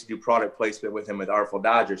 I used to do product placement with him with Artful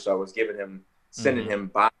Dodger, so I was sending him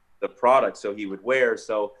by the product so he would wear.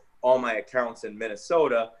 So all my accounts in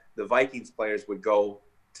Minnesota, the Vikings players would go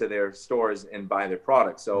to their stores and buy their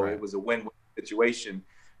product. So It was a win-win situation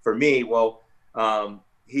for me. Well,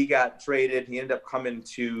 he got traded. He ended up coming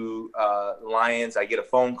to Lions. I get a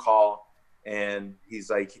phone call, and he's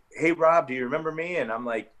like, hey, Rob, do you remember me? And I'm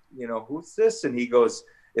like, who's this? And he goes,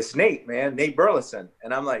 it's Nate, man, Nate Burleson.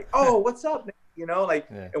 And I'm like, oh, what's up, Nate?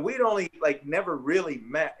 And we'd only never really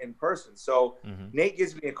met in person. So Nate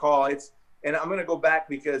gives me a call. And I'm going to go back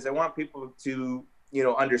because I want people to,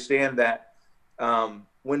 understand that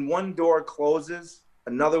when one door closes,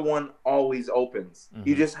 another one always opens.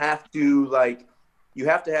 You just have to you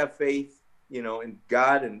have to have faith, in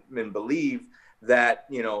God, and believe that,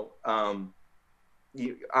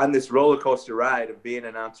 on this roller coaster ride of being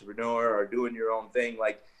an entrepreneur or doing your own thing,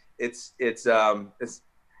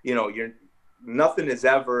 nothing is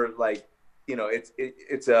ever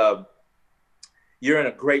you're in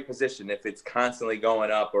a great position if it's constantly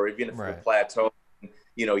going up, or even if it's a plateau,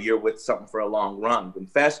 you're with something for a long run. In the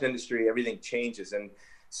fashion industry, everything changes. And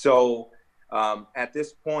so at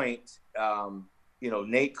this point,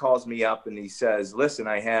 Nate calls me up and he says, listen,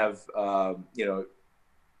 I have, I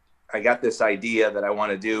got this idea that I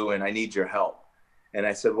want to do, and I need your help. And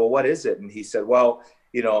I said, well, what is it? And he said, well,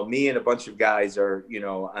 me and a bunch of guys are,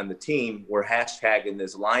 on the team, we're hashtagging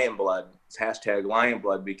this lion blood. It's hashtag lion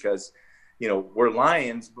blood because, we're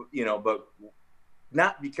Lions, but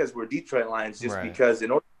not because we're Detroit Lions, just because in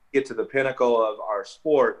order to get to the pinnacle of our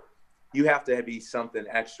sport, you have to be something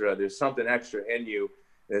extra. There's something extra in you.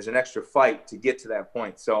 There's an extra fight to get to that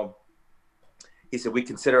point. So he said, we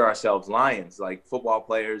consider ourselves Lions, like football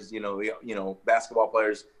players, basketball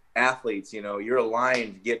players, athletes, you're a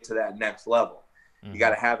lion to get to that next level. You got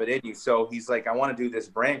to have it in you. So he's like, I want to do this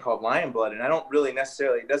brand called Lion Blood. And I don't really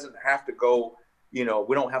necessarily, it doesn't have to go, we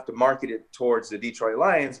don't have to market it towards the Detroit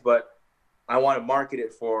Lions, but I want to market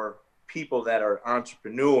it for people that are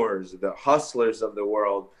entrepreneurs, the hustlers of the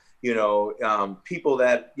world, people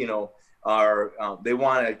that, are, they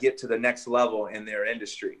want to get to the next level in their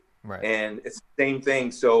industry. And it's the same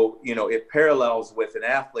thing. So, it parallels with an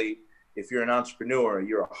athlete. If you're an entrepreneur,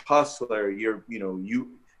 you're a hustler, you're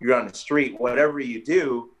on the street, whatever you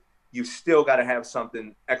do, you still got to have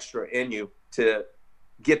something extra in you to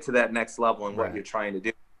get to that next level in what you're trying to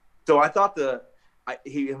do. So I thought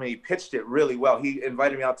he pitched it really well. He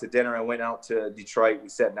invited me out to dinner. I went out to Detroit. We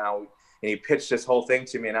sat down, and he pitched this whole thing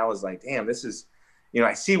to me. And I was like, damn, this is,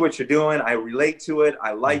 I see what you're doing. I relate to it.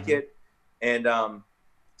 I like it. And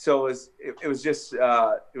so it was just,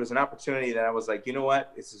 it was an opportunity that I was like, you know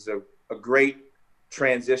what? This is a great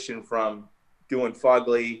transition from doing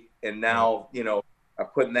Fugly, and now, I'm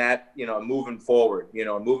putting that, moving forward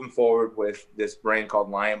with this brand called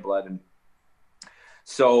Lion Blood. And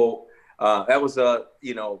so that was a,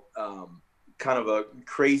 kind of a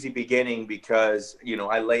crazy beginning because,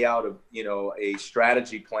 I lay out a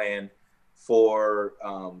strategy plan for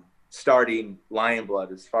starting Lion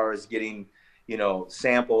Blood as far as getting,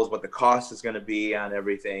 samples, what the cost is going to be on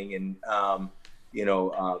everything. And,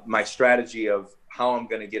 my strategy of how I'm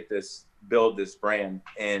going to build this brand.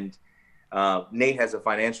 And Nate has a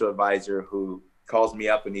financial advisor who calls me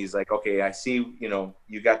up and he's like, okay, I see,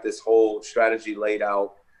 you got this whole strategy laid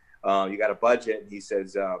out. You got a budget. And he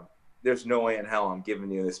says, there's no way in hell I'm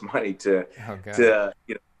giving you this money to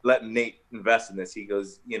let Nate invest in this. He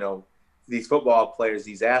goes, these football players,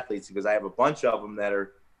 these athletes, because I have a bunch of them that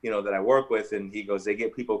are, that I work with. And he goes, they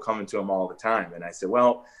get people coming to them all the time. And I said,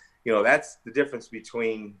 well, that's the difference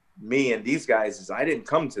between me and these guys is I didn't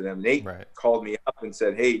come to them. Nate called me up and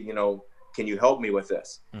said, hey, can you help me with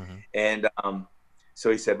this? Mm-hmm. And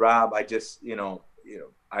so he said, Rob, I just,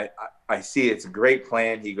 I see it's a great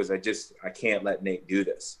plan. He goes, I can't let Nate do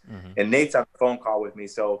this. Mm-hmm. And Nate's on the phone call with me.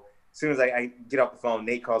 So as soon as I get off the phone,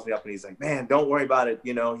 Nate calls me up and he's like, man, don't worry about it.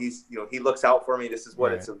 He's, he looks out for me. This is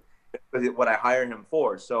what what I hire him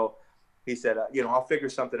for. So he said, I'll figure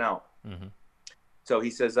something out. Mm-hmm. So he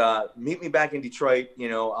says, meet me back in Detroit.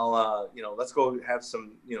 I'll, let's go have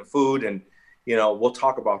some, food and, we'll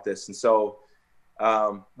talk about this. And so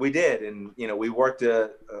we did. And, we worked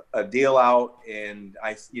a deal out. And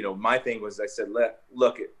my thing was, I said,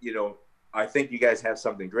 look, I think you guys have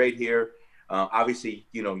something great here. Obviously,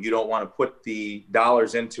 you don't want to put the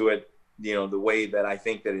dollars into it, the way that I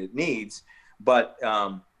think that it needs. But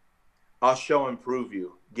I'll show and prove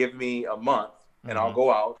you. Give me a month and I'll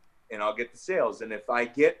go out and I'll get the sales. And if I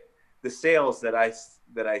get the sales that I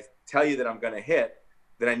tell you that I'm going to hit,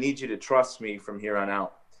 then I need you to trust me from here on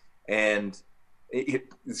out. And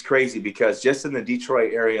it's crazy because just in the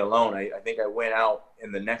Detroit area alone, I think I went out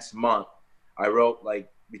in the next month, I wrote like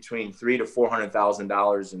between $300,000 to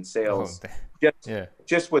 $400,000 in sales,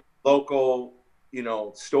 just with local,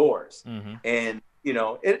 stores. Mm-hmm. And,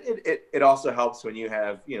 it also helps when you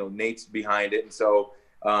have, Nate's behind it. And so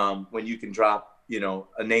when you can drop,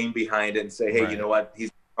 a name behind it and say, hey, you know what,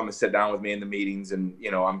 he's come to sit down with me in the meetings and,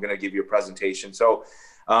 I'm going to give you a presentation. So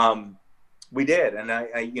we did. And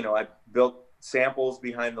I built samples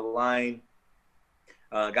behind the line,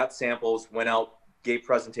 got samples, went out, gave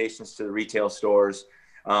presentations to the retail stores,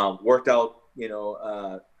 worked out,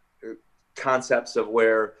 concepts of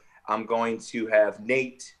where I'm going to have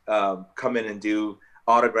Nate come in and do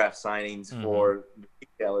autograph signings for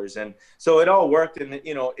retailers. And so it all worked. And,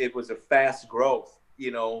 it was a fast growth,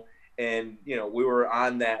 and, we were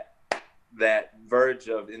on that verge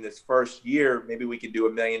of in this first year, maybe we could do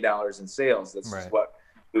 $1 million in sales. That's just what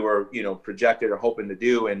we were, projected or hoping to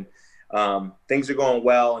do. And things are going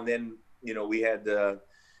well. And then, we had the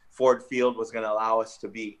Ford Field was going to allow us to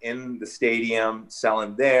be in the stadium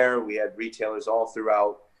selling there. We had retailers all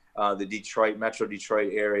throughout the Metro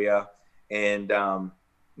Detroit area. And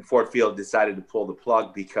Ford Field decided to pull the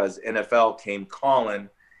plug because NFL came calling,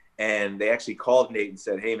 and they actually called Nate and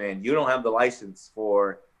said, hey, man, you don't have the license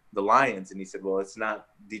for the Lions. And he said, well, it's not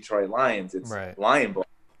Detroit Lions, it's Lion Blood.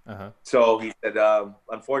 Uh-huh. So he said,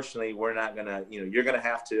 unfortunately, we're not going to, you're going to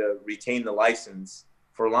have to retain the license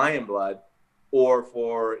for Lion Blood or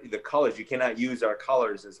for the colors. You cannot use our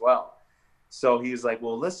colors as well. So he was like,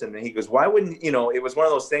 well, listen. And he goes, why wouldn't, it was one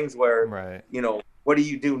of those things where, what do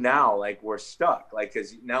you do now? Like, we're stuck, like,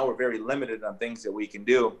 because now we're very limited on things that we can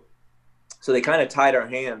do. So they kind of tied our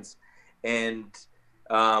hands, and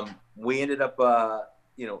we ended up,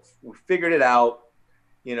 we figured it out.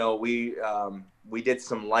 We did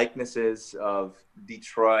some likenesses of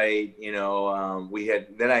Detroit.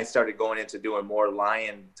 Then I started going into doing more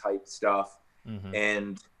lion type stuff. Mm-hmm.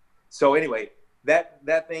 And so anyway,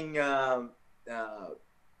 that thing,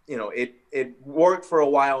 it worked for a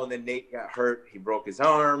while, and then Nate got hurt. He broke his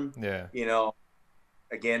arm. Yeah.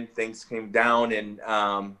 Again, things came down, and,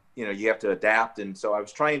 you have to adapt. And so I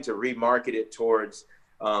was trying to remarket it towards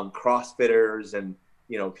CrossFitters and,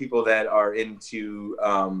 people that are into,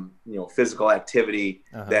 physical activity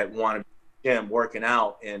that want to be in the gym working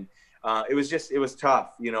out. And it was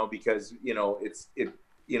tough, because,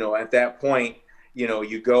 at that point,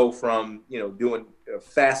 you go from, doing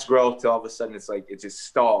fast growth to all of a sudden it's like, it just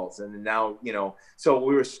stalls. And now, so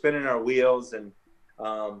we were spinning our wheels. And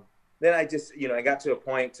then I just, I got to a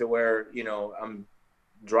point to where, I'm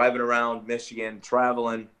driving around Michigan,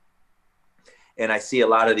 traveling, and I see a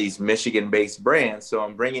lot of these Michigan-based brands. So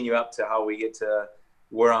I'm bringing you up to how we get to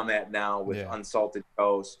where I'm at now with Unsalted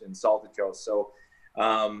Coast and Salted Coast. So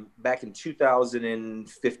back in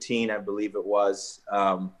 2015, I believe it was,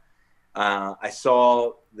 I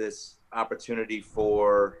saw this opportunity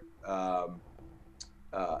for a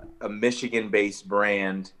Michigan-based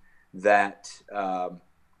brand that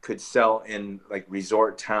could sell in like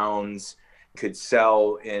resort towns, could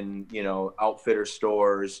sell in, outfitter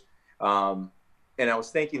stores. and I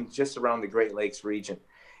was thinking just around the Great Lakes region.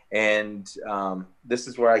 And this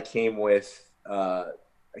is where I came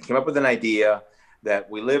up with an idea that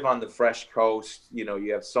we live on the fresh coast. You know,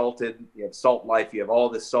 you have salt life, you have all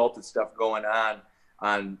this salted stuff going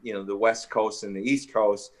on, you know, the West Coast and the East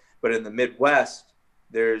Coast. But in the Midwest,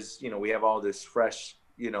 there's, you know, we have all this fresh,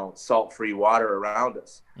 you know, salt-free water around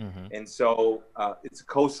us. Mm-hmm. And so it's a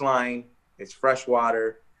coastline, it's fresh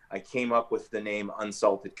water. I came up with the name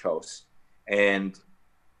Unsalted Coast. And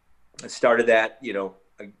I started that, you know,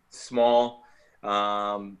 small,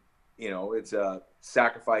 you know, it's a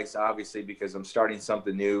sacrifice, obviously, because I'm starting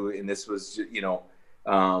something new. And this was, you know,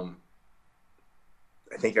 I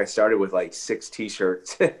think I started with like 6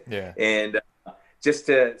 t-shirts Yeah. and just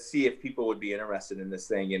to see if people would be interested in this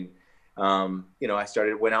thing. And, you know,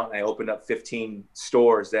 went out and I opened up 15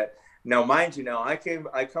 stores that now, mind you, now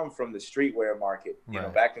I come from the streetwear market, you know,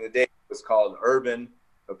 back in the day, it was called urban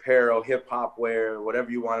apparel, hip hop wear, whatever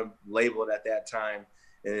you want to label it at that time.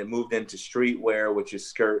 And it moved into streetwear, which is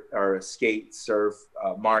skate, surf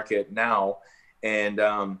market now. And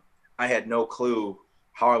I had no clue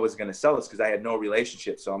how I was going to sell this because I had no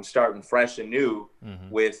relationship. So I'm starting fresh and new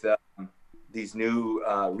with these new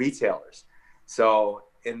retailers. So,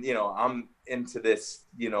 and, you know, I'm into this,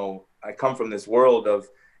 you know, I come from this world of,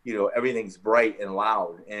 you know, everything's bright and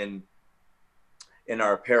loud and in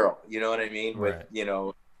our apparel, you know what I mean? With, you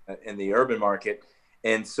know, in the urban market.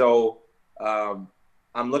 And so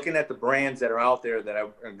I'm looking at the brands that are out there that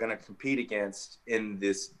I'm going to compete against in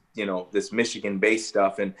this, you know, this Michigan based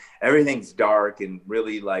stuff, and everything's dark and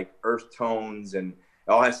really like earth tones, and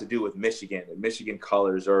it all has to do with Michigan and Michigan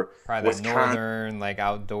colors, or probably Wisconsin. Northern, like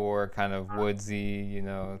outdoor kind of woodsy, you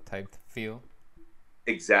know, type feel.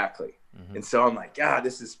 Exactly. And so I'm like, God,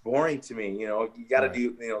 this is boring to me. You know, you got to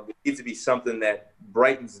do, you know, it needs to be something that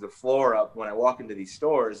brightens the floor up when I walk into these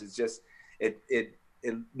stores. It's just, it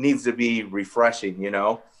needs to be refreshing, you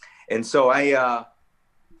know? And so I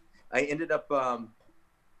ended up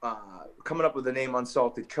coming up with the name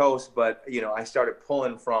Unsalted Coast, but, you know, I started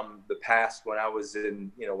pulling from the past when I was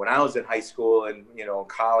in high school and, you know,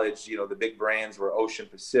 college. You know, the big brands were Ocean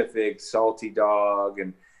Pacific, Salty Dog,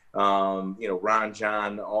 and, you know, Ron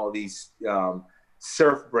John, all these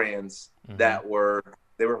surf brands that were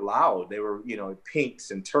loud. They were, you know,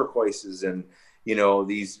 pinks and turquoises and, you know,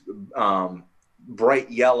 these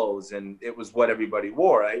bright yellows, and it was what everybody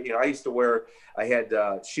wore. I used to wear, I had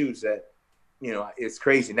shoes that, you know, it's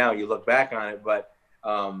crazy now you look back on it, but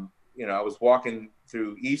you know, I was walking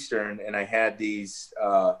through Eastern and I had these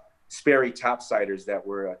Sperry topsiders that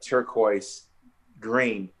were turquoise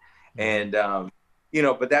green, and you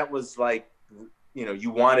know, but that was like, you know,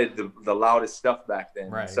 you wanted the loudest stuff back then.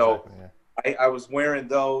 Right. So exactly, I was wearing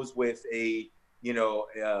those with a, you know,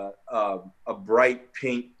 a bright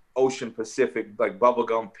pink Ocean Pacific, like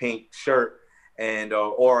bubblegum pink shirt. And,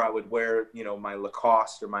 or I would wear, you know, my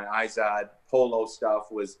Lacoste or my Izod polo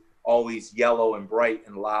stuff was always yellow and bright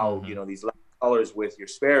and loud, you know, these loud colors with your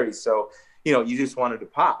Sperry's. So, you know, you just wanted to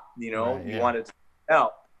pop, you know, you wanted to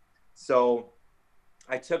out. So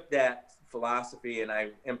I took that philosophy and I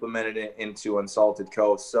implemented it into Unsalted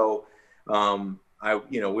Coast. So,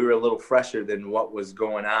 you know, we were a little fresher than what was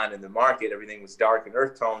going on in the market. Everything was dark and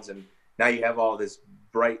earth tones, and now you have all this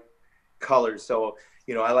bright colors. So,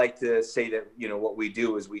 you know, I like to say that, you know, what we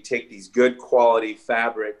do is we take these good quality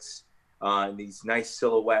fabrics, these nice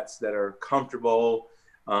silhouettes that are comfortable,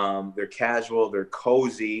 they're casual, they're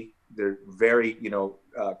cozy, they're very, you know,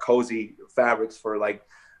 cozy fabrics for like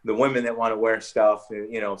the women that want to wear stuff,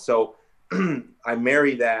 you know. So I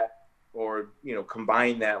marry that, or, you know,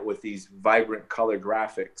 combine that with these vibrant color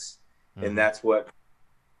graphics, and that's what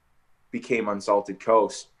became Unsalted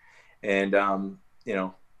Coast. And you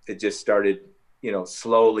know, it just started, you know,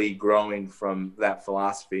 slowly growing from that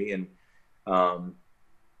philosophy. And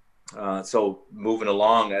so moving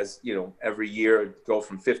along, as you know, every year go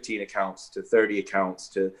from 15 accounts to 30 accounts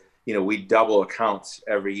to, you know, we double accounts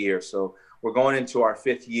every year. So we're going into our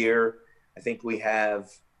 5th year. I think we have,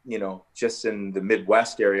 you know, just in the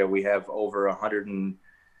Midwest area, we have over 130,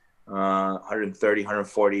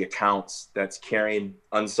 140 accounts that's carrying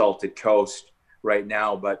Unsalted Coast right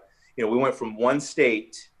now. But, you know, we went from one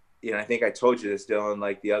state, you know, I think I told you this, Dylan,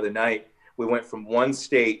 like the other night, we went from one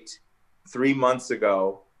state 3 months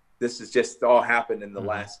ago. This has just all happened in the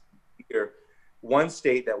last year. One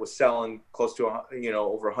state that was selling close to, you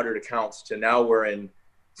know, over 100 accounts, to now we're in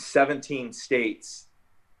 17 states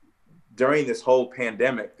during this whole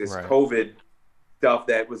pandemic, this COVID stuff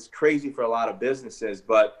that was crazy for a lot of businesses.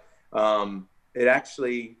 But it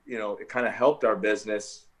actually, you know, it kind of helped our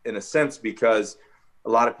business in a sense, because a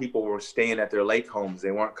lot of people were staying at their lake homes.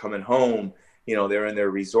 They weren't coming home. they're in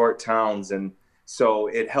their resort towns. And so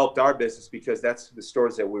it helped our business because that's the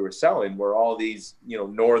stores that we were selling were all these,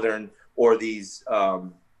 northern or these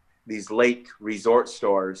lake resort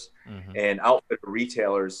stores and outfit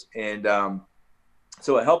retailers. And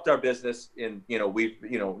so it helped our business. And,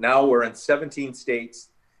 now we're in 17 states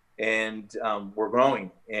and we're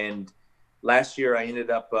growing. And last year I ended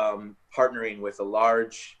up partnering with a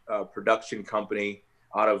large production company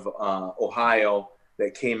out of Ohio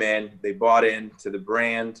that came in. They bought into the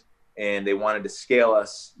brand and they wanted to scale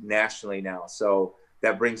us nationally now. So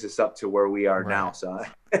that brings us up to where we are now. So,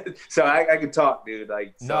 so I can talk, dude.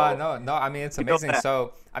 Like, no, I mean, it's amazing.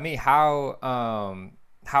 So, I mean,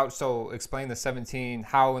 so explain the 17,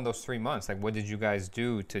 how in those 3 months, like what did you guys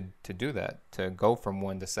do to do that, to go from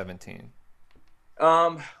 1 to 17?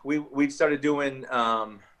 We started doing,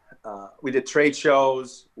 we did trade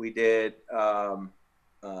shows. We did,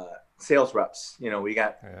 sales reps.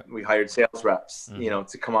 We hired sales reps,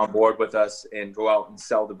 to come on board with us and go out and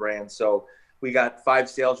sell the brand. So we got 5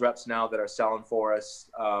 sales reps now that are selling for us.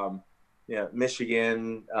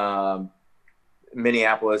 Michigan,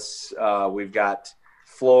 Minneapolis, we've got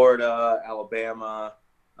Florida, Alabama,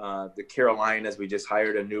 the Carolinas. We just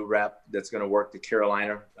hired a new rep that's going to work the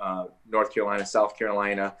Carolina, North Carolina, South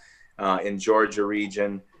Carolina, in Georgia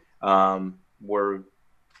region. We're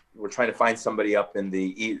trying to find somebody up in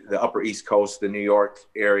the upper East Coast, the New York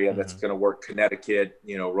area, that's going to work Connecticut,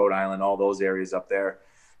 Rhode Island, all those areas up there.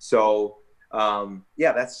 So,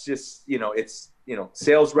 that's just, it's,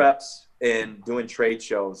 sales reps and doing trade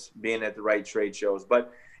shows, being at the right trade shows.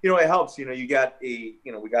 But, it helps, we got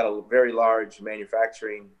a very large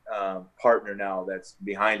manufacturing partner now that's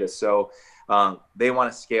behind us. So they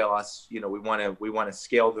want to scale us. We want to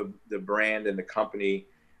scale the brand and the company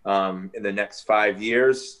in the next 5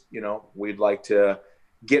 years. We'd like to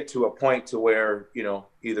get to a point to where,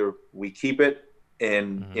 either we keep it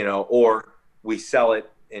and, or we sell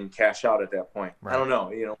it and cash out at that point. Right. I don't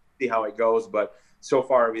know, see how it goes, but so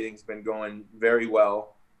far everything's been going very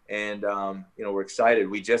well. And, we're excited.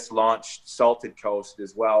 We just launched Salted Coast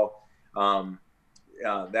as well.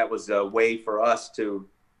 That was a way for us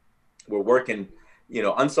we're working,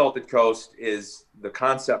 Unsalted Coast is the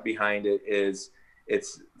concept behind it is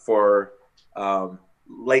it's for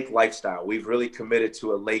lake lifestyle. We've really committed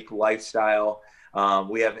to a lake lifestyle.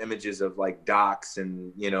 We have images of like docks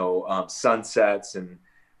and, sunsets and,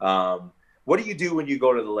 what do you do when you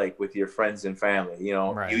go to the lake with your friends and family?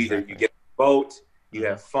 Right, you get a boat, you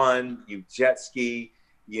have fun, you jet ski,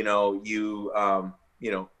 you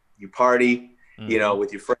party,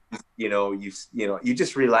 with your friends, you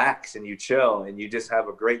just relax and you chill and you just have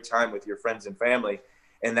a great time with your friends and family.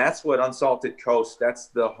 And that's what Unsalted Coast, that's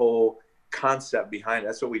the whole concept behind it.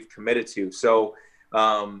 That's what we've committed to. So,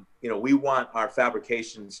 we want our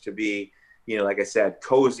fabrications to be, like I said,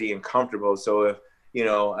 cozy and comfortable. So if,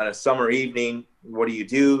 on a summer evening, what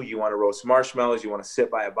do? You want to roast marshmallows, you want to sit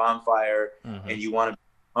by a bonfire, and you want to be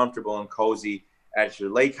comfortable and cozy at your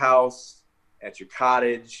lake house, at your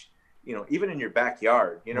cottage, even in your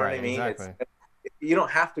backyard. You know what I mean? Exactly. You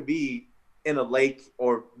don't have to be in a lake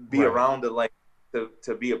or be around a lake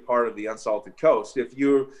to be a part of the Unsalted Coast. If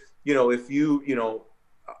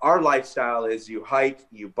our lifestyle is you hike,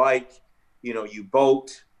 you bike, you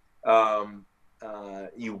boat,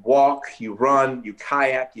 you walk, you run, you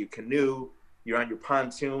kayak, you canoe, you're on your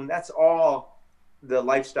pontoon. That's all the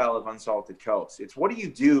lifestyle of Unsalted Coast. It's what do you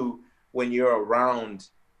do when you're around,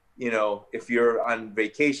 if you're on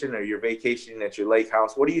vacation or you're vacationing at your lake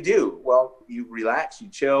house, what do? Well, you relax, you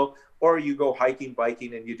chill, or you go hiking,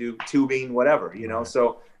 biking, and you do tubing, whatever,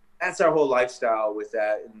 So that's our whole lifestyle with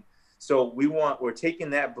that. And so we're taking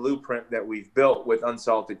that blueprint that we've built with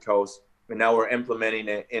Unsalted Coast, and now we're implementing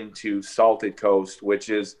it into Salted Coast, which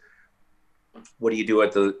is what do you do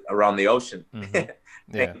around the ocean?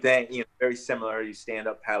 Yeah. Very similar. You stand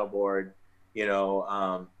up paddleboard,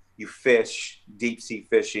 you fish, deep sea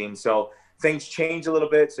fishing. So things change a little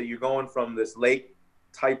bit. So you're going from this lake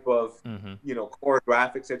type of, core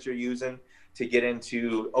graphics that you're using to get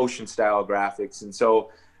into ocean style graphics. And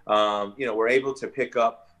so, we're able to pick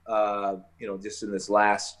up, just in this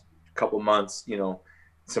last couple months,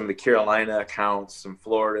 some of the Carolina accounts, some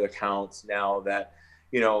Florida accounts now that,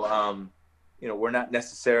 we're not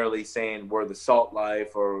necessarily saying we're the Salt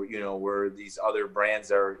Life or, we're these other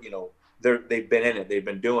brands are, they've been in it, they've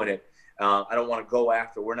been doing it. I don't want to go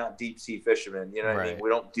after, we're not deep sea fishermen, what I mean? We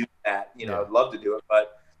don't do that, I'd love to do it,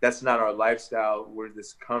 but that's not our lifestyle. We're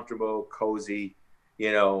this comfortable, cozy,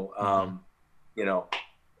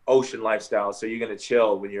 ocean lifestyle. So you're going to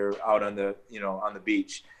chill when you're out on the, on the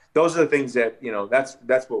beach. Those are the things that,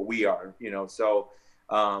 that's what we are, So,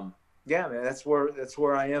 yeah, man, that's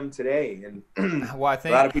where I am today. And Well, I a lot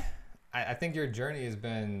think of people. I think your journey has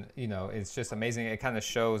been, it's just amazing. It kind of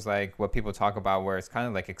shows like what people talk about, where it's kind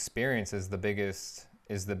of like experience is the biggest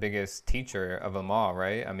teacher of them all,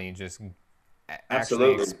 right? I mean, just actually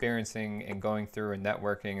Absolutely. experiencing and going through and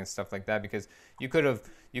networking and stuff like that, because you could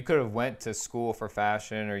have went to school for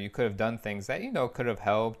fashion, or you could have done things that could have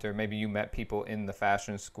helped, or maybe you met people in the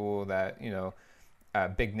fashion school that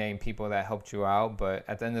big name people that helped you out. But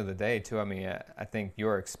at the end of the day, too, I mean, I think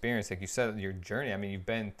your experience, like you said, your journey, I mean, you've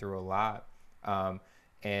been through a lot,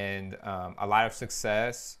 and a lot of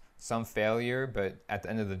success, some failure, but at the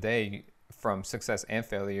end of the day, from success and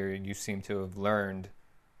failure, you seem to have learned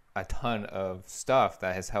a ton of stuff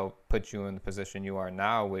that has helped put you in the position you are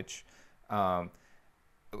now, which um,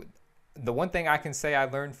 the one thing I can say I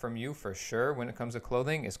learned from you for sure when it comes to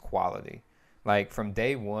clothing is quality. Like from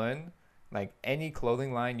day one, like any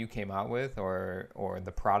clothing line you came out with, or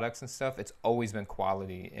the products and stuff, it's always been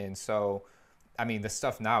quality. And so, I mean, the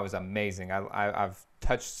stuff now is amazing. I've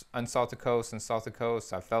touched Unsalted Coast and Salted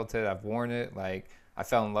Coast. I felt it. I've worn it. Like I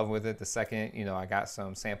fell in love with it the second I got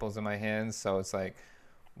some samples in my hands. So it's like,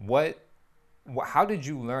 what, how did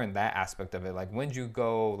you learn that aspect of it? Like when did you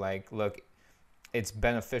go like, look, it's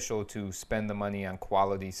beneficial to spend the money on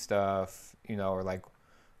quality stuff, or like,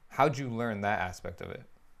 how'd you learn that aspect of it?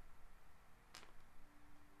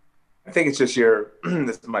 I think it's just your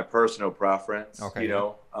this is my personal preference, Okay,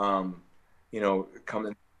 yeah.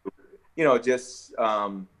 coming, just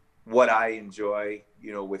what I enjoy,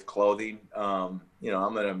 with clothing.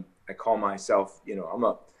 I call myself,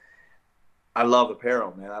 I love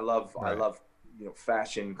apparel, man. I Right. love,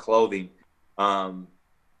 fashion clothing. Um,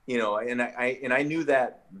 and I knew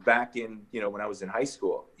that back in, when I was in high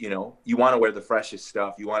school. You want to wear the freshest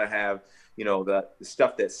stuff. You want to have, the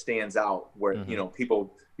stuff that stands out, where, Mm-hmm.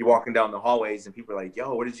 people, you're walking down the hallways and people are like,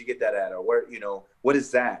 yo, where did you get that at? Or where, what is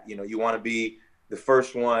that? You want to be the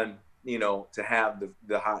first one, to have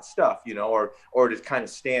the hot stuff, or to kind of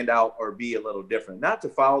stand out or be a little different, not to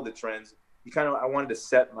follow the trends. I wanted to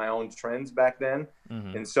set my own trends back then.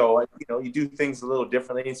 Mm-hmm. And so, you do things a little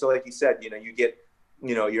differently. And so, like you said, you get,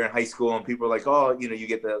 you're in high school and people are like, oh, you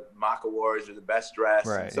get the mock awards or the best dress.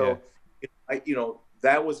 And Right. Yeah. so,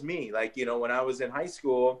 that was me. Like, when I was in high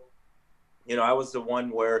school, I was the one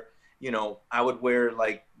where, I would wear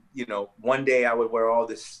like, one day I would wear all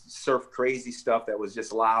this surf crazy stuff that was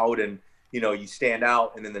just loud and, you stand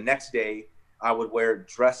out. And then the next day I would wear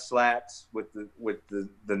dress slacks with the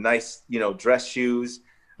nice, dress shoes,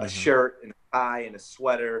 a Mm-hmm. shirt and a tie and a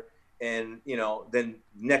sweater. And, then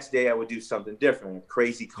next day I would do something different, a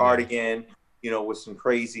crazy Yeah. cardigan, with some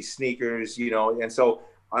crazy sneakers, and so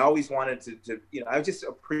I always wanted to, I just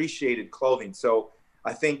appreciated clothing. So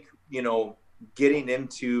I think, getting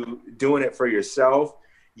into doing it for yourself,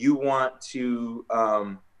 you want to,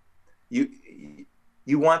 you,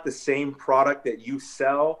 you want the same product that you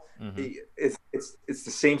sell. Mm-hmm. It's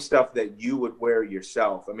the same stuff that you would wear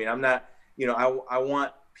yourself. I mean, I'm not, I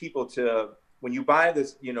want people to, when you buy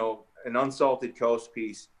this, an Unsalted Coast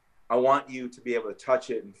piece, I want you to be able to touch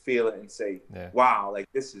it and feel it and say, Yeah. wow, like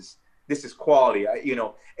this is quality.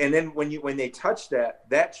 And then when they touch that,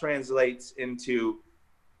 that translates into,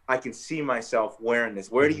 I can see myself wearing this.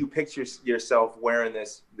 Where do Mm-hmm. you picture yourself wearing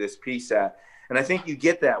this piece at? And I think you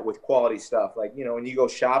get that with quality stuff. Like, when you go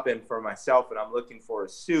shopping for myself and I'm looking for a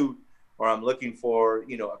suit or I'm looking for,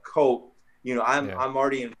 a coat, Yeah. I'm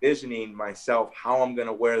already envisioning myself how I'm going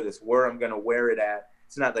to wear this, where I'm going to wear it at.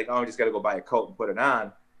 It's not like, oh, I just got to go buy a coat and put it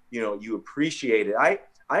on. You appreciate it.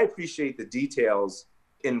 I appreciate the details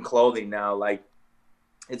in clothing now. Like,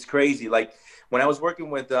 it's crazy. Like when I was working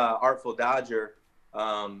with Artful Dodger,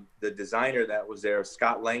 the designer that was there,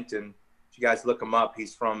 Scott Langton, if you guys look him up,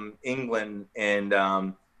 he's from England, and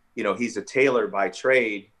he's a tailor by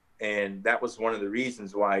trade. And that was one of the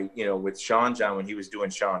reasons why, with Sean John, when he was doing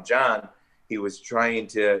Sean John, he was trying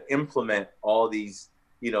to implement all these,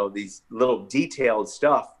 these little detailed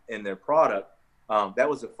stuff in their product. That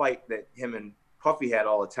was a fight that him and Puffy had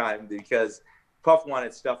all the time, because Puff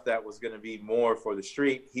wanted stuff that was going to be more for the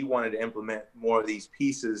street. He wanted to implement more of these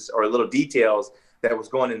pieces or little details that was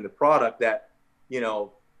going in the product that,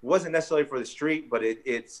 wasn't necessarily for the street, but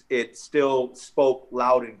it still spoke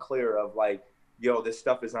loud and clear of like, yo, this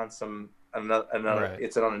stuff is on another, Right.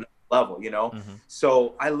 it's on another level. Mm-hmm.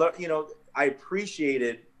 So I learned, I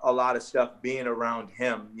appreciated a lot of stuff being around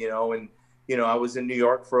him, and, I was in New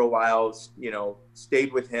York for a while,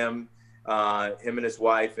 stayed with him, him and his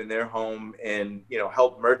wife in their home, and,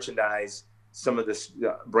 helped merchandise some of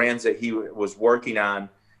the brands that he was working on.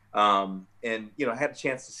 And, I had a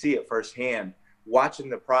chance to see it firsthand, watching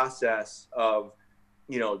the process of,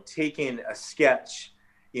 taking a sketch,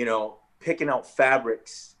 picking out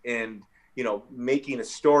fabrics and, making a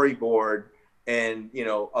storyboard and,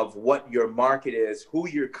 of what your market is, who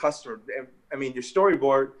your customer, I mean, your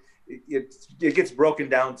storyboard, it gets broken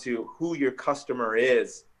down to who your customer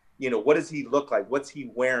is. What does he look like? What's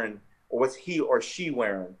he wearing? Or what's he or she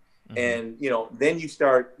wearing? And, then you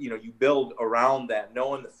start, you build around that,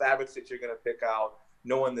 knowing the fabrics that you're going to pick out,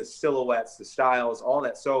 knowing the silhouettes, the styles, all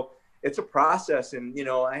that. So it's a process. And,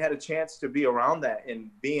 I had a chance to be around that and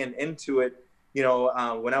being into it,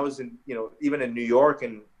 when I was in, even in New York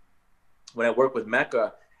and when I worked with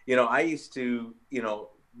Mecca, I used to,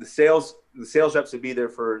 the sales reps would be there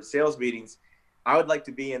for sales meetings. I would like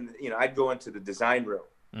to be in, I'd go into the design room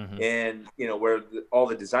and, where all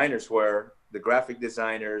the designers were, the graphic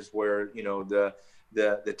designers were,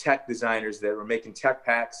 the tech designers that were making tech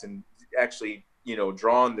packs and actually,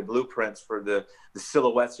 drawing the blueprints for the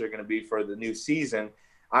silhouettes that are going to be for the new season.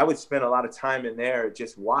 I would spend a lot of time in there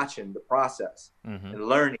just watching the process and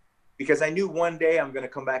learning, because I knew one day I'm going to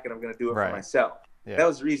come back and I'm going to do it for myself. Yeah. That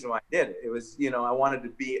was the reason why I did it. It was, I wanted to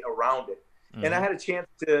be around it. And I had a chance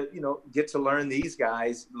to, get to learn these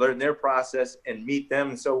guys, learn their process and meet them.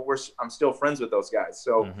 And so I'm still friends with those guys.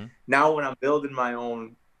 So now when I'm building my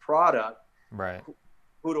own product,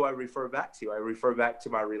 who do I refer back to? I refer back to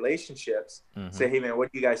my relationships, say, hey man,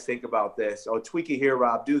 what do you guys think about this? Oh, tweak it here,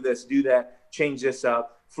 Rob, do this, do that, change this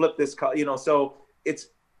up, flip this, so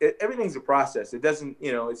everything's a process. It doesn't,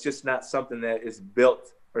 it's just not something that is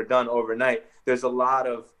built or done overnight. There's a lot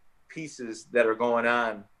of pieces that are going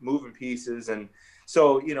on, moving pieces. And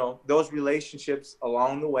so, those relationships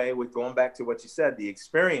along the way, with going back to what you said, the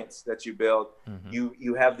experience that you build,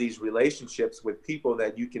 you have these relationships with people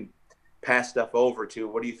that you can pass stuff over to.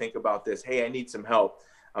 What do you think about this? Hey, I need some help.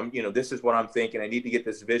 This is what I'm thinking. I need to get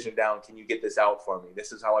this vision down. Can you get this out for me?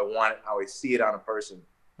 This is how I want it, how I see it on a person.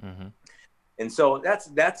 And so that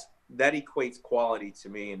equates quality to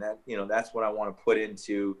me. And that, that's what I want to put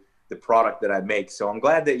into the product that I make. So I'm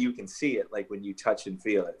glad that you can see it, like when you touch and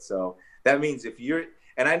feel it. So that means if you're,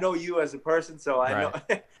 and I know you as a person, so I know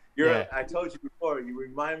I told you before, you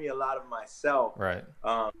remind me a lot of myself.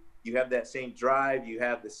 You have that same drive, you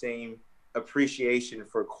have the same appreciation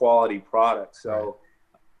for quality products. So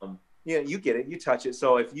you get it, you touch it.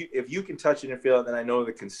 So if you can touch it and feel it, then I know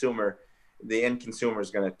the end consumer is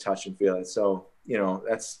going to touch and feel it. So,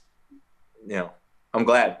 that's, I'm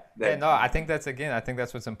glad. I think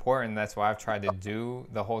that's what's important. That's why I've tried to do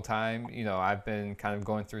the whole time. I've been kind of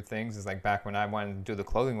going through things. It's like back when I wanted to do the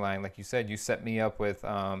clothing line, like you said, you set me up with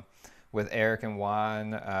Eric and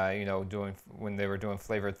Juan, when they were doing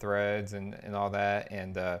flavored threads and all that.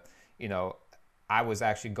 And, I was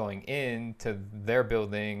actually going into their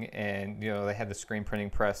building and, they had the screen printing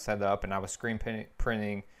press set up and I was screen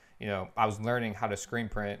printing. I was learning how to screen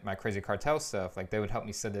print my Crazy Cartel stuff. Like they would help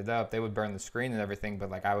me set it up. They would burn the screen and everything,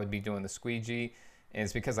 but like I would be doing the squeegee. And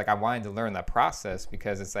it's because like I wanted to learn that process,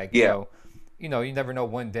 because it's like, you never know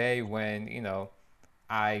one day when,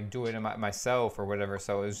 I do it myself or whatever.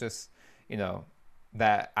 So it was just,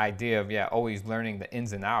 that idea of, always learning the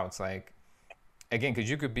ins and outs. Like, again, because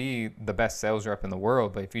you could be the best sales rep in the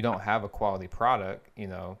world, but if you don't have a quality product,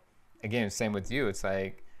 again, same with you. It's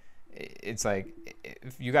like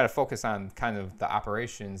you got to focus on kind of the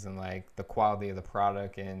operations and like the quality of the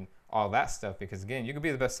product and all that stuff, because again, you could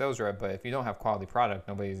be the best sales rep, but if you don't have quality product,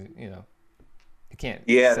 nobody's, you can't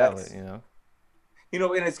sell it, and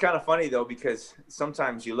it's kind of funny though, because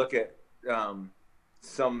sometimes you look at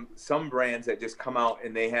some brands that just come out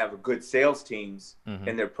and they have good sales teams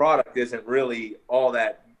and their product isn't really all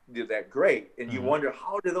that great, and you wonder,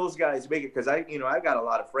 how do those guys make it? Because I got a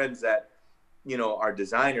lot of friends that are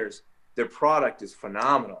designers. Their product is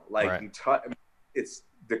phenomenal. Like it's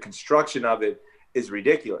the construction of it is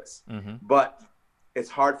ridiculous, but it's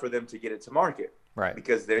hard for them to get it to market.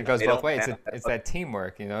 Because it goes both ways. It's that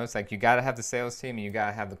teamwork, it's like you got to have the sales team and you got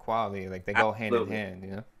to have the quality. Like they go hand in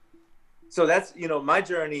hand, So that's, my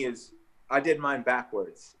journey is, I did mine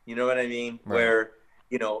backwards. You know what I mean? Where,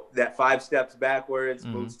 that 5 steps backwards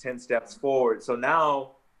moves 10 steps forward. So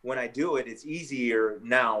now when I do it, it's easier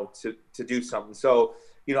now to do something. So,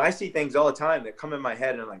 I see things all the time that come in my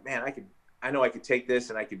head and I'm like, man, I know I could take this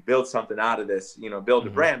and I could build something out of this, build a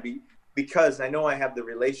brand, because I know I have the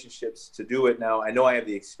relationships to do it now. I know I have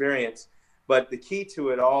the experience, but the key to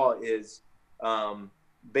it all is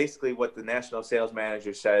basically what the national sales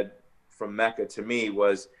manager said from Mecca to me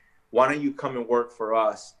was, why don't you come and work for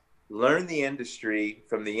us, learn the industry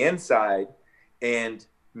from the inside and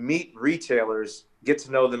meet retailers, get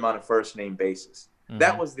to know them on a first name basis.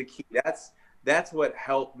 That was the key. That's what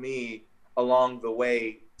helped me along the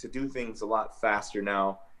way to do things a lot faster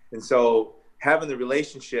now. And so having the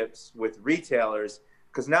relationships with retailers,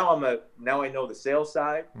 because now I know the sales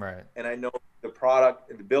side, Right. and I know the product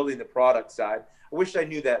and the building the product side. I wish I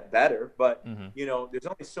knew that better, but you know, there's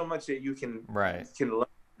only so much that you can learn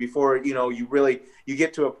before, you know, you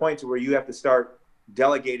get to a point to where you have to start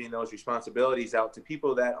delegating those responsibilities out to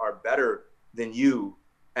people that are better than you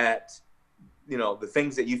at, you know, the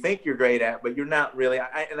things that you think you're great at, but you're not really.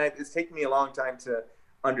 It's taken me a long time to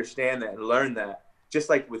understand that and learn that. Just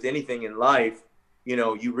like with anything in life, you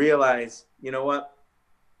know, you realize, you know what,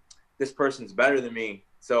 this person's better than me.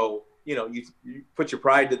 So, you know, you put your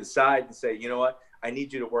pride to the side and say, you know what, I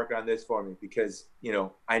need you to work on this for me because, you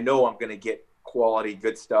know I'm going to get quality,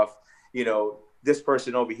 good stuff. You know, this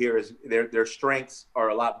person over here is their strengths are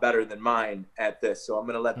a lot better than mine at this. So I'm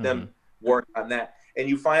going to let them work on that. And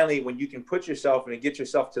you finally, when you can put yourself and get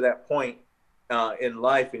yourself to that point in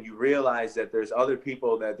life, and you realize that there's other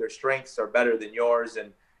people that their strengths are better than yours,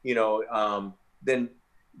 and you know, then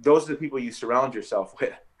those are the people you surround yourself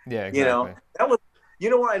with. Yeah, exactly. You know, that was, you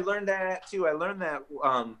know, where I learned that too. I learned that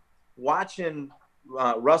watching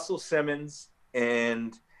Russell Simmons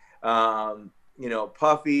and you know,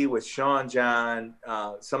 Puffy with Sean John,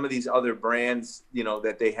 some of these other brands, you know,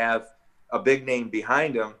 that they have a big name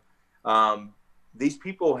behind them. These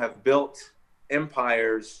people have built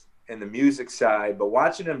empires in the music side, but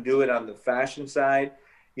watching them do it on the fashion side,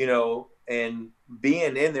 you know, and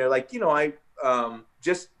being in there, like, you know, I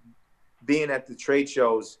just being at the trade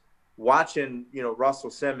shows, watching, you know, Russell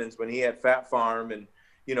Simmons when he had Fat Farm, and,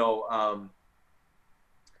 you know,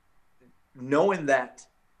 knowing that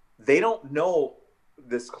they don't know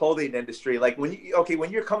this clothing industry. Like when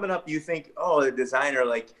you're coming up, you think, oh, a designer,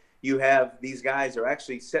 like you have these guys are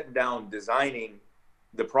actually sitting down designing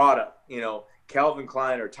the product, you know, Calvin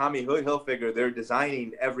Klein or Tommy Hilfiger, they're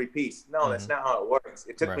designing every piece. No, that's not how it works.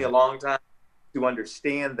 It took me a long time to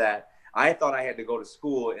understand that. I thought I had to go to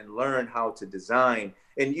school and learn how to design,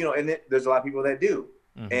 and, you know, and there's a lot of people that do.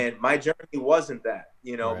 And my journey wasn't that,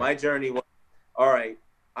 you know, my journey was, all right,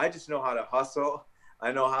 I just know how to hustle.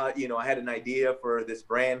 I know how, you know, I had an idea for this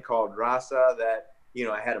brand called Rasa that, you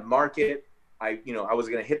know, I had a market. I was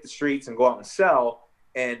going to hit the streets and go out and sell.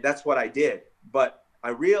 And that's what I did. But I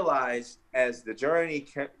realized as the journey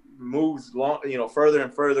moves long, you know, further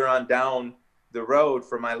and further on down the road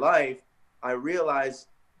for my life, I realized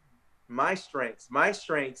my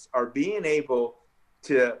strengths are being able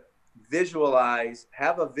to visualize,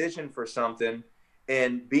 have a vision for something,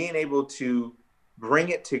 and being able to bring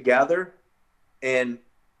it together and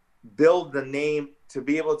build the name to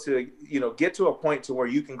be able to, you know, get to a point to where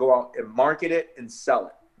you can go out and market it and sell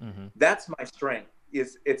it. That's my strength.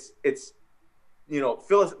 It's you know,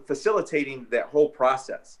 facilitating that whole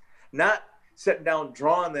process, not sitting down,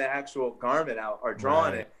 drawing the actual garment out or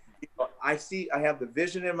drawing it. You know, I have the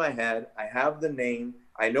vision in my head. I have the name.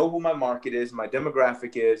 I know who my market is, my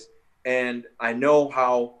demographic is, and I know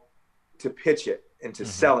how to pitch it and to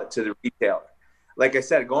sell it to the retailer. Like I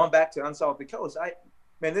said, going back to Unsolved the Coast,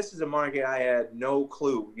 this is a market I had no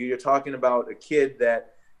clue. You're talking about a kid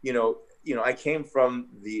that, you know, I came from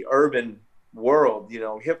the urban world, you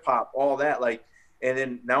know, hip hop, all that, like, and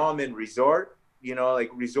then now I'm in resort, you know,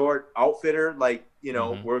 like resort outfitter, like, you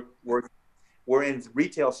know, we're in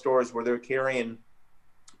retail stores where they're carrying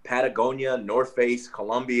Patagonia, North Face,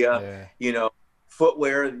 Columbia, you know,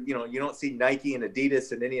 footwear. You know, you don't see Nike and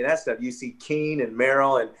Adidas and any of that stuff. You see Keen and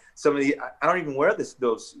Merrell and some of the. I don't even wear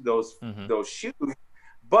those shoes,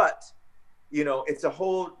 but you know, it's a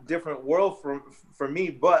whole different world for me.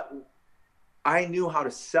 But I knew how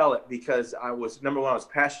to sell it because I was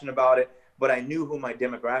passionate about it. But I knew who my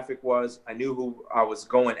demographic was. I knew who I was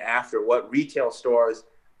going after, what retail stores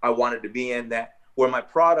I wanted to be in, that where my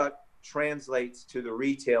product translates to the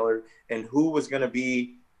retailer, and who was going to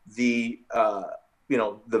be the you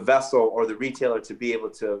know, the vessel or the retailer to be able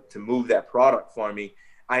to move that product for me.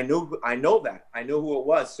 I know that. I knew who it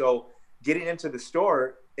was. So getting into the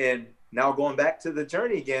store and now going back to the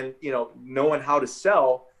journey again, you know, knowing how to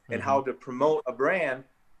sell and how to promote a brand.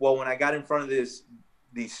 Well, when I got in front of these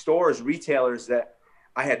stores, retailers that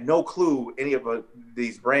I had no clue any of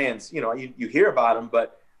these brands, you know, you hear about them,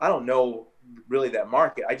 but I don't know really that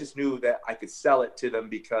market. I just knew that I could sell it to them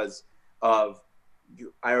because of,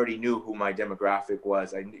 I already knew who my demographic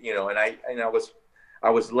was. I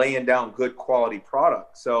was laying down good quality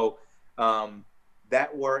product. So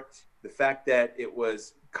that worked. The fact that it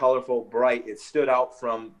was colorful, bright, it stood out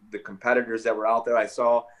from the competitors that were out there. I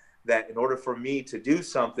saw that in order for me to do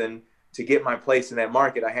something to get my place in that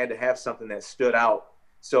market, I had to have something that stood out.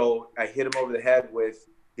 So I hit them over the head with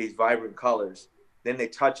these vibrant colors. then they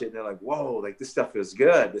touch it and they're like, whoa, like this stuff feels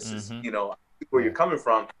good. This is, Mm-hmm. you know, where you're Yeah. coming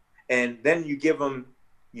from. And then you give them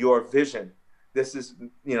your vision. This is,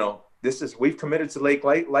 you know, we've committed to lake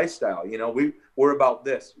lifestyle. You know, we're about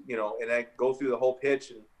this, you know, and I go through the whole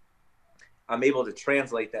pitch and I'm able to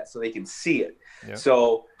translate that so they can see it. Yep.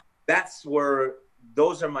 So that's where,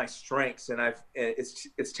 those are my strengths. And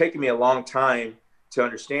it's taken me a long time to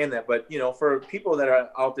understand that. But, you know, for people that are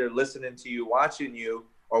out there listening to you,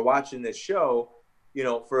 or watching this show, you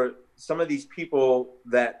know, for some of these people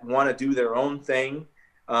that want to do their own thing,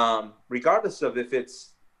 regardless of if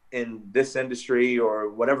it's in this industry or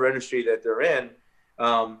whatever industry that they're in,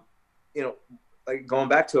 you know, like going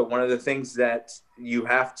back to it, one of the things that you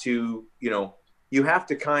have to, you know, you have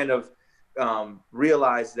to kind of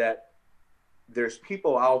realize that there's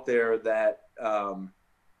people out there that,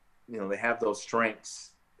 you know, they have those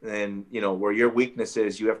strengths, and, you know, where your weakness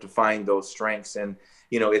is, you have to find those strengths. And,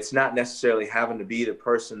 you know, it's not necessarily having to be the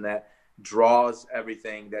person that draws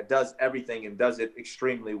everything, that does everything and does it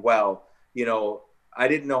extremely well. You know, I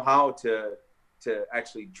didn't know how to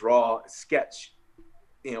actually sketch,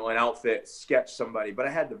 you know, an outfit, sketch somebody, but I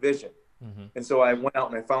had the vision. Mm-hmm. And so I went out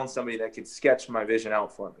and I found somebody that could sketch my vision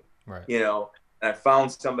out for me. Right. You know, and I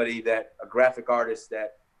found somebody a graphic artist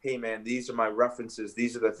that, hey man, these are my references.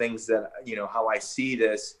 These are the things that, you know, how I see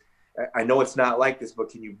this. I know it's not like this, but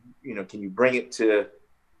can you bring it to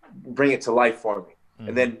life for me?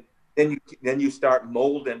 Mm-hmm. And then you start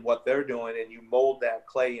molding what they're doing, and you mold that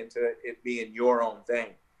clay into it being your own thing.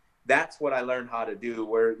 That's what I learned how to do,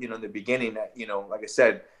 where, you know, in the beginning, that, you know, like I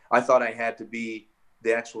said, I thought I had to be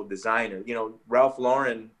the actual designer. You know, Ralph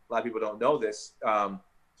Lauren, a lot of people don't know this,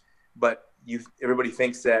 but everybody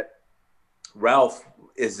thinks that Ralph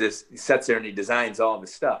he sits there and he designs all of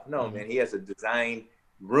his stuff. No, Mm-hmm. man, he has a design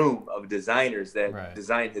room of designers that Right.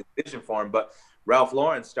 design his vision for him. But Ralph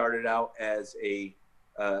Lauren started out as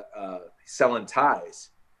selling ties,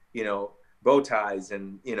 you know, bow ties,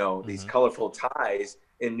 and, you know, Mm-hmm. these colorful ties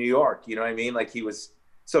in New York. You know what I mean? Like he was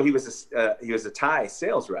a tie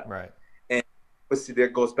sales rep. Right. And but see,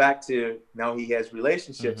 that goes back to, now he has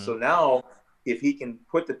relationships. Mm-hmm. So now if he can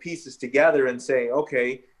put the pieces together and say,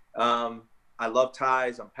 okay, I love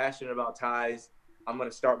ties, I'm passionate about ties, I'm going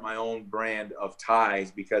to start my own brand of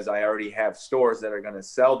ties because I already have stores that are going to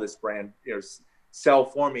sell this brand, you know, sell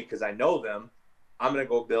for me because I know them. I'm going to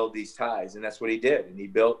go build these ties. And that's what he did. And he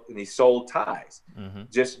built and he sold ties, Mm-hmm.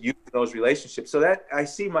 just using those relationships. So that, I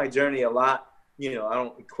see my journey a lot, you know, I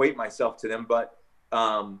don't equate myself to them, but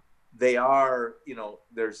they are, you know,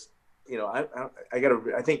 there's, you know,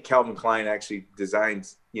 I think Calvin Klein actually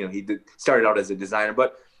designs, you know, started out as a designer,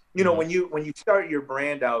 but, you know, Mm-hmm. when you start your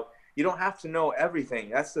brand out, you don't have to know everything.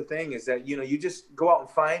 That's the thing, is that, you know, you just go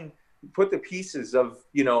out and put the pieces of,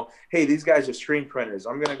 you know, hey, these guys are screen printers.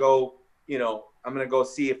 I'm going to go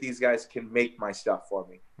see if these guys can make my stuff for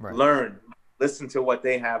me. Right. Learn, listen to what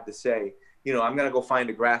they have to say. You know, I'm going to go find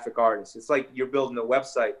a graphic artist. It's like you're building a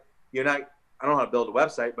website. I don't know how to build a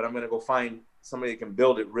website, but I'm going to go find somebody that can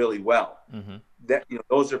build it really well. Mm-hmm. That, you know,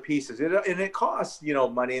 those are pieces. And it costs, you know,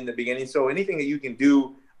 money in the beginning. So anything that you can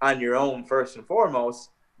do on your own, first and foremost,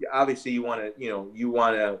 obviously you want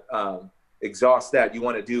to exhaust that. You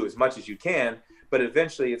want to do as much as you can, but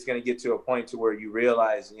eventually it's going to get to a point to where you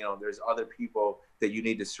realize, you know, there's other people that you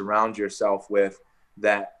need to surround yourself with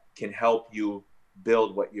that can help you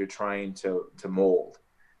build what you're trying to mold.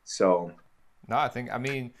 So No, I think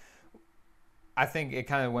it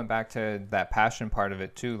kind of went back to that passion part of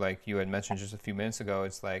it too. Like you had mentioned just a few minutes ago,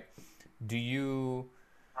 it's like,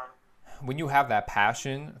 when you have that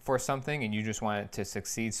passion for something and you just want it to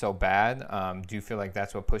succeed so bad, do you feel like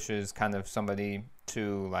that's what pushes kind of somebody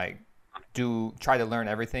to like try to learn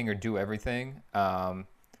everything or do everything,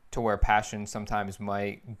 to where passion sometimes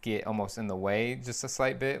might get almost in the way just a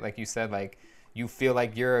slight bit? Like you said, like you feel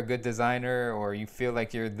like you're a good designer, or you feel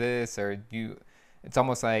like you're this, or it's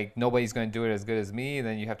almost like nobody's going to do it as good as me. And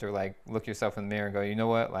then you have to like look yourself in the mirror and go, you know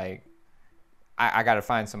what, like I got to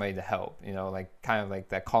find somebody to help, you know, like kind of like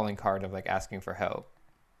that calling card of like asking for help.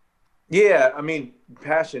 yeah, I mean,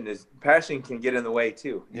 passion can get in the way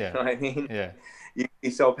too. You Yeah. know what I mean? Yeah. You be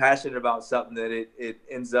so passionate about something that it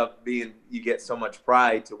ends up being, you get so much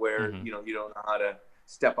pride to where, Mm-hmm. you know, you don't know how to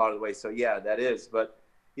step out of the way. So yeah, that is, but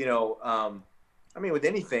you know, I mean, with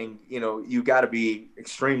anything, you know, you got to be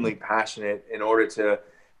extremely passionate in order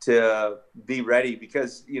to be ready,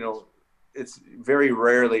 because, you know, it's very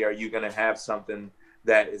rarely are you going to have something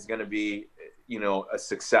that is going to be, you know, a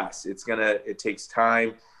success. It takes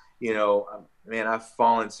time, you know, man, I've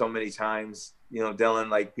fallen so many times, you know, Dylan,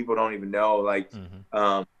 like people don't even know, like,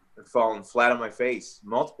 Mm-hmm. I've fallen flat on my face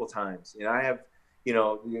multiple times. You know, I have,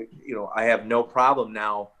 I have no problem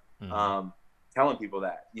now, Mm-hmm. telling people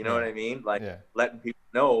that, you know what Yeah. I mean? Like Yeah. letting people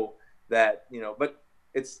know that, but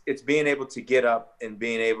it's being able to get up and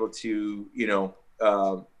being able to,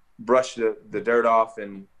 brush the dirt off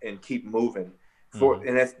and keep moving Mm-hmm.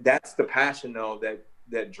 and that's the passion though,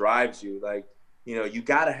 that drives you. Like, you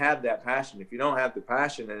got to have that passion. If you don't have the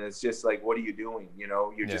passion, then it's just like, what are you doing?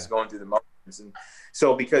 You're Yeah. just going through the motions. And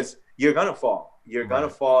so, because you're going to fall, Right. you're going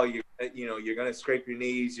to scrape your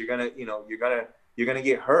knees. You're going to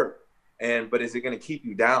get hurt. But is it going to keep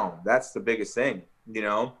you down? That's the biggest thing,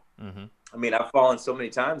 Mm-hmm. I mean, I've fallen so many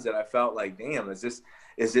times that I felt like, damn, is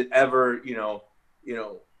it ever, you know,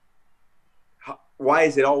 why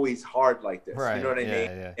is it always hard like this? You know Right. what I mean?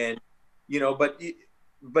 Yeah. Yeah. And,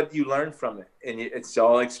 but you learn from it, and it's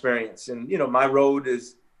all experience. And, my road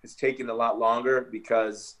is taking a lot longer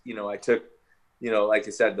because, I took, like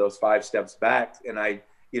I said, those 5 steps back. And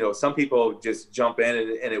some people just jump in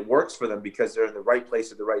and it works for them because they're in the right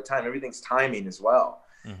place at the right time. Everything's timing as well.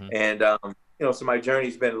 Mm-hmm. And, so my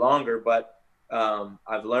journey's been longer, but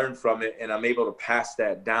I've learned from it, and I'm able to pass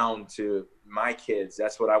that down to my kids.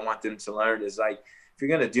 That's what I want them to learn, is like, if you're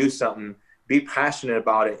going to do something, be passionate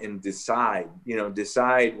about it and decide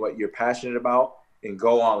what you're passionate about and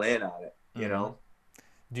go all in on it, Mm-hmm.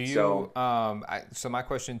 Do you, So, so my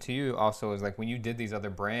question to you also is like, when you did these other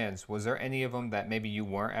brands, was there any of them that maybe you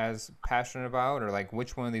weren't as passionate about, or like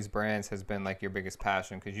which one of these brands has been like your biggest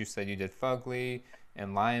passion? Because you said you did Fugly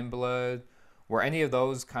and Lion Blood. Were any of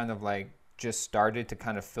those kind of like just started to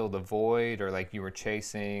kind of fill the void, or like you were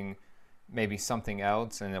chasing maybe something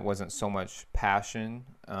else and it wasn't so much passion?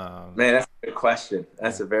 man, that's a good question. Yeah.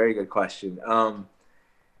 That's a very good question.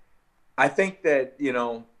 I think that,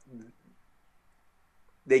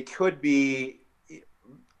 they could be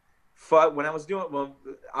fun. When I was doing, well,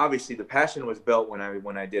 obviously the passion was built when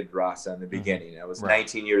I did Rasa in the Mm-hmm. beginning. I was Right.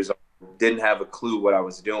 19 years old, didn't have a clue what I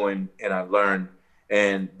was doing, and I learned,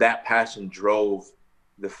 and that passion drove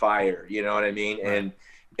the fire. You know what I mean? Right. And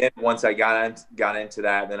then once I got into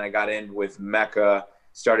that, then I got in with Mecca,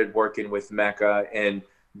 started working with Mecca, and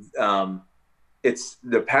it's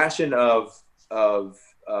the passion of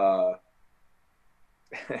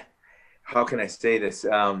how can I say this?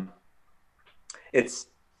 It's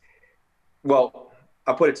Well,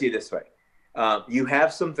 I'll put it to you this way: you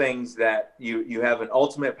have some things that you have an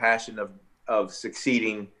ultimate passion of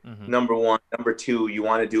succeeding. Mm-hmm. Number one, number two, you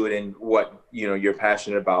want to do it in what you're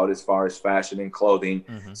passionate about, as far as fashion and clothing.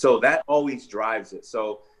 Mm-hmm. So that always drives it.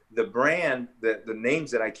 So the brand, the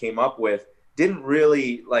names that I came up with didn't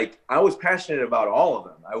really, like, I was passionate about all of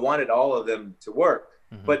them. I wanted all of them to work,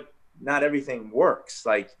 Mm-hmm. but not everything works.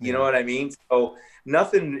 Like, you Yeah. know what I mean? So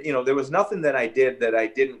nothing, there was nothing that I did that I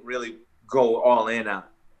didn't really go all in on.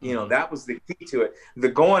 Mm-hmm. That was the key to it. The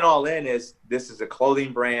going all in is, this is a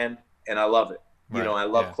clothing brand and I love it. Right. I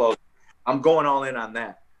love Yeah. clothing. I'm going all in on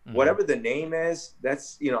that. Mm-hmm. Whatever the name is,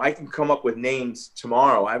 that's, I can come up with names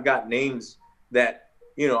tomorrow. I've got names that,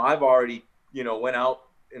 I've already, went out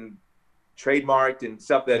and trademarked and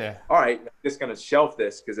stuff that, Yeah. all right, I'm just going to shelf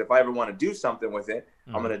this, because if I ever want to do something with it,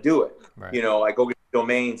 Mm-hmm. I'm going to do it. Right. I go get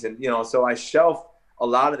domains, and, so I shelf a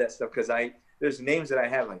lot of that stuff, because there's names that I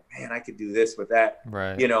have, like, man, I could do this with that,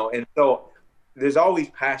 Right. and so there's always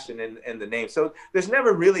passion in the name. So there's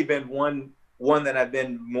never really been one that I've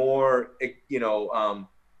been more,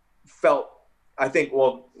 felt. I think,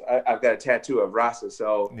 well, I've got a tattoo of Rasa,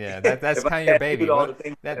 so Yeah, that's kind of your baby.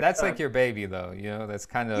 That's like your baby, though. That's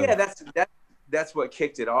kind of, yeah, that's what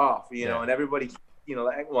kicked it off. Yeah. And everybody,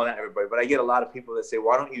 well, not everybody, but I get a lot of people that say,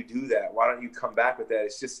 why don't you do that? Why don't you come back with that?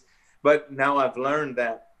 It's just, but now I've learned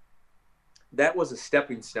that was a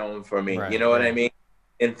stepping stone for me. Right, You know what yeah. I mean?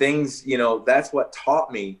 And things, that's what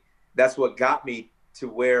taught me. That's what got me to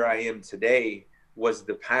where I am today, was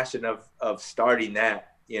the passion of starting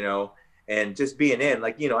that, and just being in,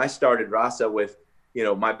 like, I started Rasa with,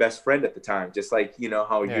 my best friend at the time, just like,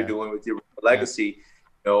 how Yeah. you're doing with your legacy.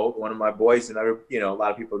 One of my boys, and a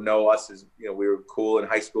lot of people know us as, we were cool in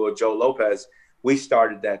high school, Joe Lopez. We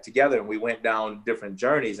started that together, and we went down different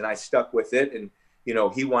journeys, and I stuck with it. And,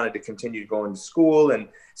 he wanted to continue going to school. And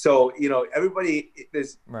so, everybody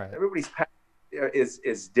is, Right. everybody's passion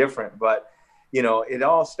is different, but, it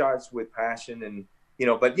all starts with passion. And,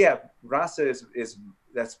 but yeah, Rasa is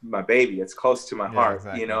that's my baby. It's close to my heart,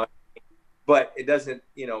 Exactly. but it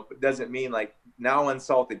doesn't mean, like, now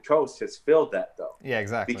Unsalted Coast has filled that, though. Yeah,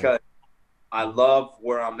 exactly. Because I love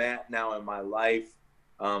where I'm at now in my life.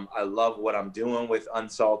 I love what I'm doing with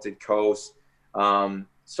Unsalted Coast.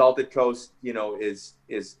 Salted Coast,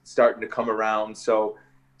 is starting to come around. So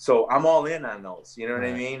I'm all in on those. You know what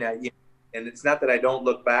I Right. mean? And it's not that I don't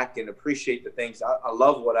look back and appreciate the things. I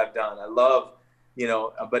love what I've done. I love,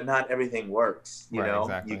 but not everything works. Right,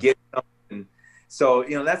 exactly. You get something. So,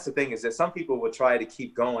 that's the thing, is that some people will try to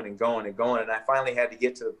keep going and going and going. And I finally had to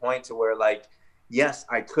get to the point to where, like, yes,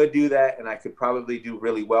 I could do that and I could probably do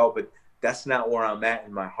really well, but that's not where I'm at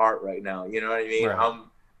in my heart right now. You know what I mean? Right.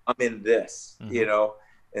 I'm in this,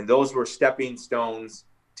 and those were stepping stones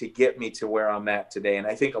to get me to where I'm at today. And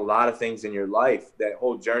I think a lot of things in your life, that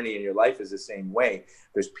whole journey in your life is the same way.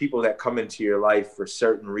 There's people that come into your life for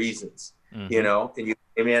certain reasons, and you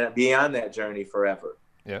may not be on that journey forever,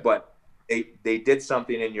 but they did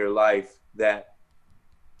something in your life that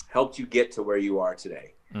helped you get to where you are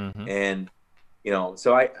today. And,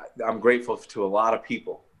 so I'm grateful to a lot of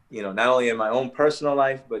people, not only in my own personal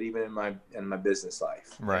life, but even in my business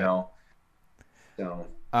life, right. So.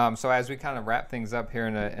 So as we kind of wrap things up here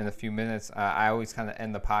in a few minutes, I always kind of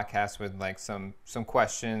end the podcast with like some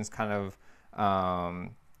questions. I kind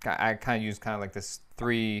of use kind of like this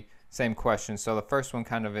 3 same questions. So the first one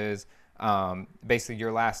kind of is basically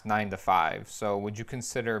your last 9 to 5. So would you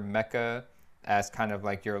consider Mecca as kind of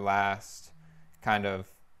like your last kind of,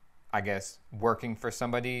 I guess, working for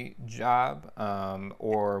somebody job,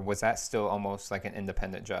 or was that still almost like an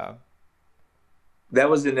independent job? That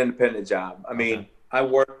was an independent job. I mean, I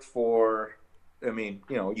worked for,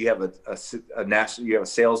 you have a national, you have a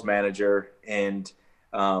sales manager, and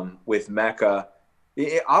with Mecca,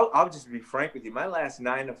 I'll just be frank with you. My last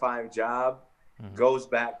 9 to 5 job goes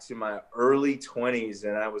back to my early 20s,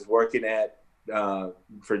 and I was working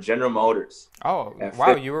for General Motors. Oh,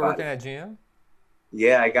 wow. You were working at GM?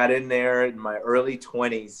 Yeah, I got in there in my early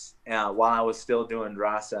 20s while I was still doing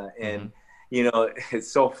Rasa. And, it's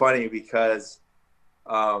so funny because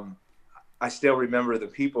I still remember the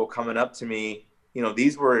people coming up to me.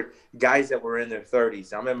 These were guys that were in their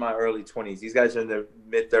 30s. I'm in my early 20s. These guys are in their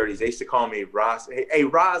mid 30s. They used to call me Raza. Hey,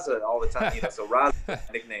 Raza, all the time. So Raza is my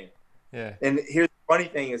nickname. Yeah. And here's the funny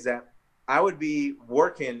thing is that I would be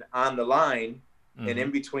working on the line, and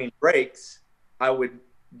in between breaks, I would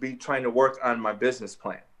be trying to work on my business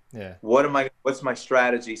plan. Yeah. What's my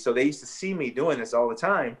strategy? So they used to see me doing this all the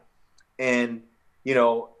time. And,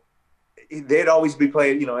 they'd always be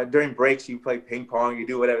playing, during breaks, you play ping pong, you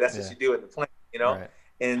do whatever. That's what you do in the plane, Right.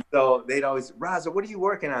 And so they'd always, Raza, what are you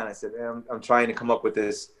working on? I said, I'm trying to come up with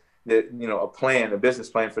this, a plan, a business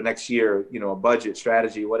plan for next year, a budget,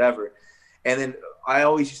 strategy, whatever. And then I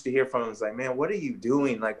always used to hear from them, it's like, man, what are you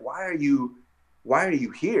doing? Like, why are you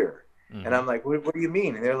here? And I'm like, what do you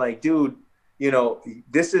mean? And they're like, dude,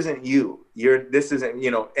 this isn't you. This isn't,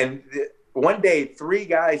 and one day 3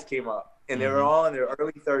 guys came up, and they were all in their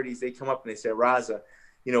early 30s. They come up and they said, Raza,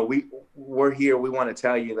 we're here. We want to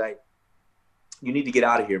tell you, like, you need to get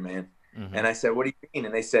out of here, man. And I said, what do you mean?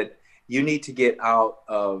 And they said, you need to get out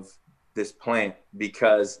of this plant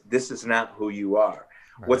because this is not who you are.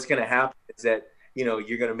 Right. What's going to happen is that, you're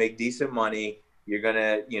going to make decent money. You're going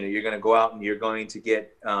to go out and you're going to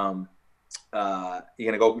get, you're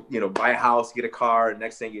going to go, buy a house, get a car. And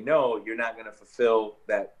next thing you know, you're not going to fulfill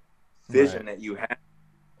that vision that you have.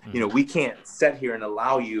 We can't sit here and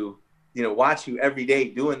allow you, watch you every day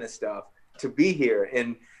doing this stuff to be here.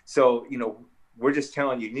 And so, we're just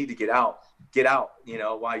telling you, you need to get out,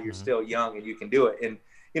 while you're still young and you can do it. And,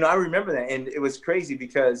 I remember that. And it was crazy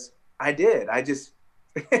because I did. I just,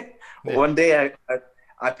 one day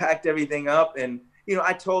I packed everything up and,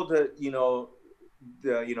 I told the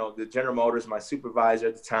General Motors, my supervisor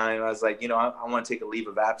at the time, I was like, I want to take a leave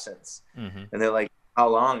of absence. And they're like, how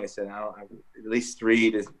long? I said, at least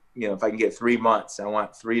 3 to, if I can get 3 months, I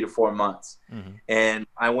want 3 to 4 months. And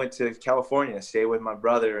I went to California, stayed with my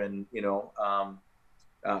brother. And,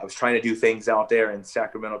 I was trying to do things out there in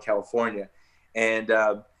Sacramento, California. And,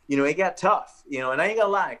 it got tough, and I ain't gonna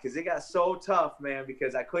lie, cause it got so tough, man,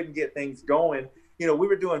 because I couldn't get things going. We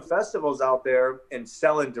were doing festivals out there and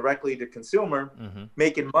selling directly to consumer,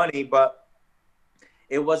 making money, but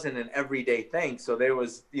it wasn't an everyday thing. So there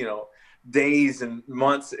was, days and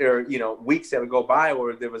months or, weeks that would go by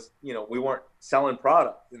where there was, we weren't selling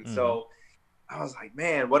product. And so I was like,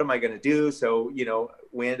 man, what am I going to do? So,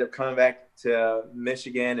 we ended up coming back to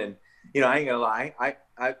Michigan and, I ain't gonna lie.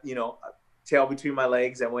 I tail between my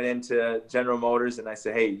legs, I went into General Motors and I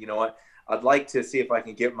said, hey, you know what? I'd like to see if I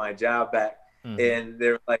can get my job back. And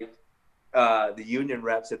they're like, the union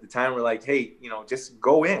reps at the time were like, hey, just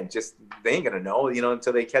go in. Just they ain't gonna know,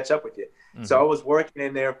 until they catch up with you. So I was working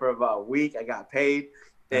in there for about a week. I got paid,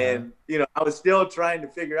 and I was still trying to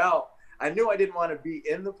figure out. I knew I didn't want to be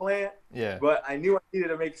in the plant, but I knew I needed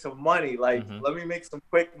to make some money. Like, let me make some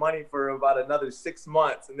quick money for about another 6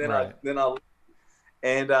 months, and then I'll.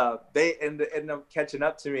 And they ended up catching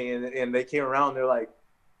up to me, and they came around. They're like,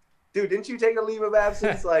 dude, didn't you take a leave of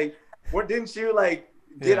absence? Like, what, didn't you like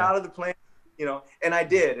get Yeah. out of the plan? You know, and I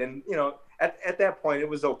did. And, you know, at that point it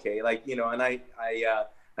was okay. Like, you know, and I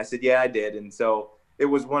said, yeah, I did. And so it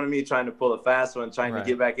was one of me trying to pull a fast one, trying to Right.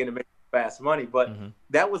 get back into making fast money. But Mm-hmm.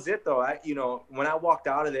 that was it though. You know, when I walked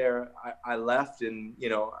out of there, I left, and, you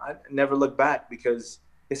know, I never looked back, because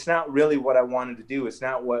it's not really what I wanted to do. It's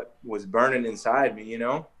not what was burning inside me, you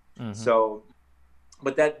know? Mm-hmm. So,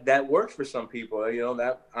 but that works for some people, you know,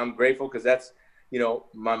 that I'm grateful, because that's, you know,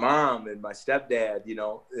 my mom and my stepdad, you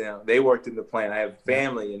know, they worked in the plant. I have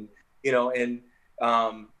family, and, you know, and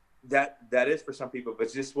that is for some people, but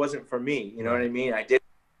it just wasn't for me. You know what I mean? I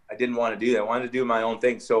didn't want to do that. I wanted to do my own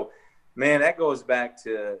thing. So, man, that goes back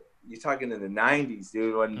to, you're talking in the 90s,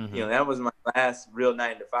 dude, when, Mm-hmm. you know, that was my last real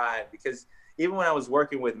 9 to 5, because even when I was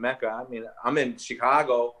working with Mecca, I mean, I'm in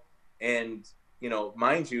Chicago, and, you know,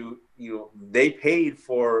 mind you, they paid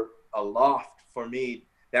for a loft for me.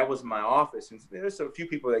 That was my office. And there's a few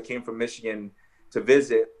people that came from Michigan to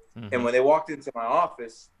visit. Mm-hmm. And when they walked into my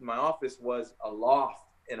office was a loft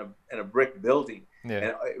in a brick building. Yeah.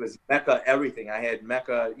 And it was Mecca everything. I had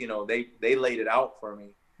Mecca, you know, they laid it out for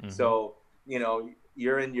me. Mm-hmm. So, you know,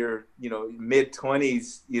 you're in your, you know,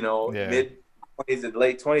 mid-20s, you know, mid-20s and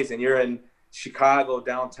late 20s, and you're in Chicago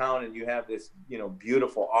downtown, and you have this, you know,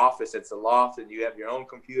 beautiful office. It's a loft, and you have your own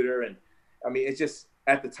computer. And I mean, it's just,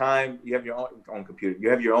 at the time, you have your own computer. You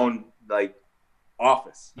have your own, like,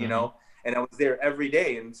 office, you know, and I was there every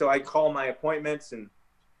day. And so I call my appointments, and,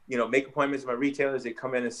 you know, make appointments with my retailers. They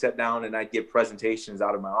come in and sit down, and I'd give presentations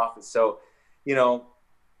out of my office. So, you know,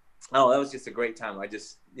 that was just a great time. I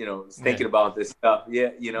just, you know, was thinking about this stuff. Yeah.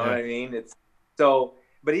 You know what I mean? It's so,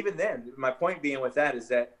 but even then, my point being with that is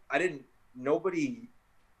that nobody,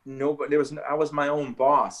 I was my own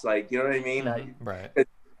boss. Like, you know what I mean?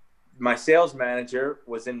 My sales manager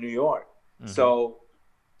was in New York. So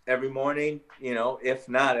every morning, you know, if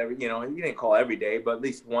not every, you know, you didn't call every day, but at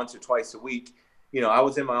least once or twice a week, you know, I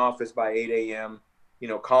was in my office by 8 a.m., you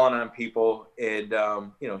know, calling on people, and,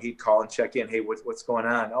 you know, he'd call and check in. Hey, what's going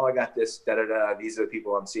on? Oh, I got this, these are the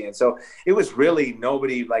people I'm seeing. So it was really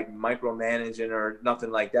nobody like micromanaging or nothing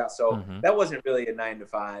like that. So that wasn't really a 9 to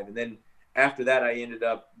 5. And then after that, I ended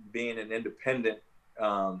up being an independent,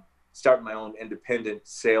 starting my own independent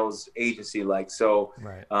sales agency. Like, so,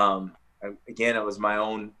 again, I was my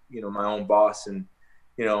own, you know, my own boss. And,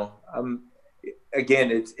 you know, again,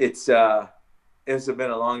 it's been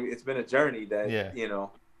a journey that, you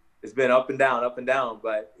know, it's been up and down,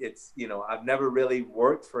 but it's, you know, I've never really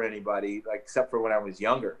worked for anybody, like, except for when I was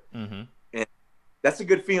younger. And that's a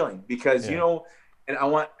good feeling, because, you know, and I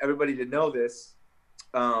want everybody to know this,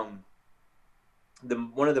 one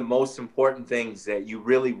of the most important things that you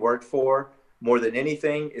really work for more than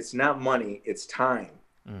anything, it's not money, it's time.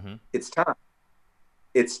 It's time.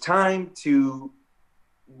 It's time to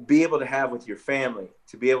be able to have with your family,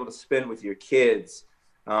 to be able to spend with your kids,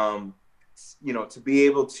 you know, to be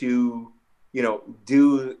able to, you know,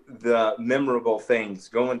 do the memorable things,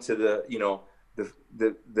 going to the, you know,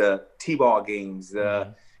 the T-ball games,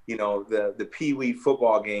 you know, the Pee Wee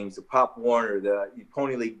football games, the Pop Warner, the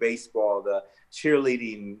Pony League baseball, the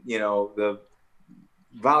cheerleading, you know, the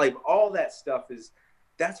volleyball, all that stuff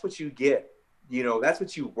that's what you get. You know, that's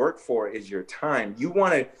what you work for, is your time. You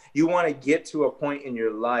want to get to a point in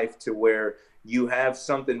your life to where you have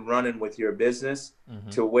something running with your business,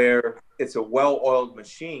 to where it's a well-oiled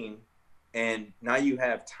machine, and now you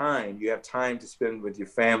have time. You have time to spend with your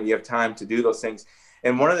family. You have time to do those things.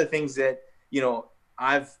 And one of the things that, you know,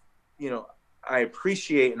 I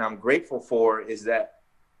appreciate and I'm grateful for is that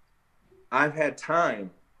I've had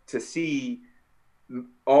time to see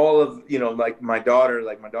all of, you know, like my daughter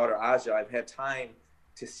Aja, I've had time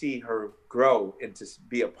to see her grow and to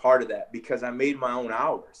be a part of that, because I made my own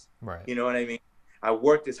hours. You know what I mean? I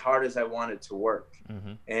worked as hard as I wanted to work.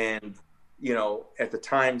 And, you know, at the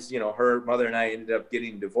times, you know, her mother and I ended up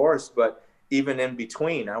getting divorced, but even in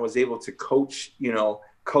between, I was able to coach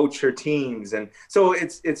her teams. And so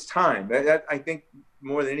it's time. I think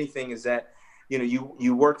more than anything is that, you know,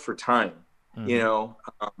 you work for time, you know,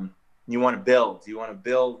 you want to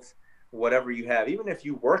build whatever you have. Even if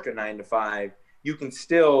you work a 9 to 5, you can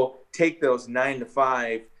still take those 9 to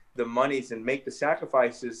 5, the monies, and make the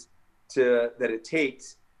sacrifices that it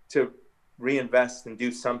takes to reinvest and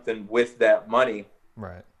do something with that money.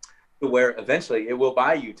 To where eventually it will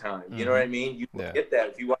buy you time. You know what I mean? You will get that.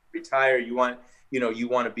 If you want to retire, you want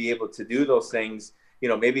to be able to do those things. You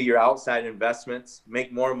know, maybe your outside investments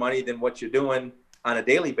make more money than what you're doing on a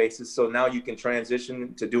daily basis. So now you can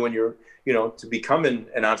transition to doing to becoming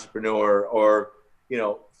an entrepreneur, or,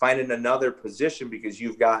 finding another position because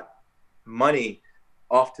you've got money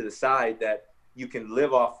off to the side that you can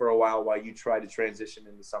live off for a while you try to transition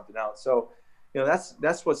into something else. So,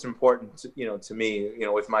 that's what's important to me,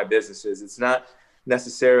 with my businesses. It's not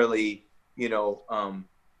necessarily,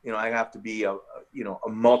 I have to be a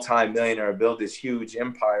multi-millionaire, build this huge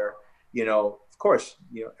empire. Of course,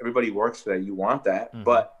 everybody works for that. You want that, Mm-hmm.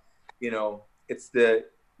 but, it's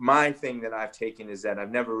my thing that I've taken is that I've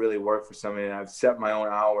never really worked for somebody, and I've set my own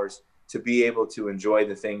hours to be able to enjoy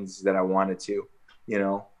the things that I wanted to,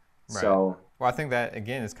 Right. So. Well, I think that,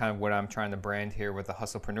 again, is kind of what I'm trying to brand here with the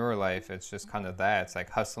Hustlepreneur Life. It's just kind of that. It's like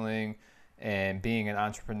hustling and being an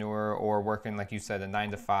entrepreneur, or working, like you said, a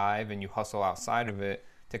 9 to 5, and you hustle outside of it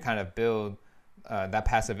to kind of build that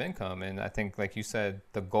passive income. And I think, like you said,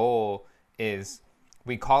 the goal is,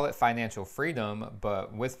 we call it financial freedom,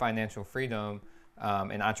 but with financial freedom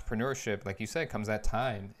and entrepreneurship, like you said, comes that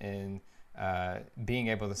time, and being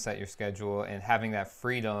able to set your schedule and having that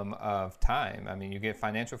freedom of time. I mean, you get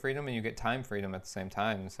financial freedom and you get time freedom at the same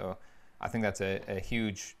time. So I think that's a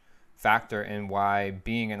huge factor in why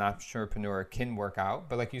being an entrepreneur can work out.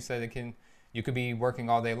 But like you said, you could be working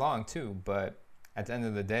all day long too. But at the end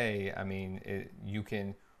of the day, I mean, you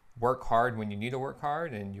can work hard when you need to work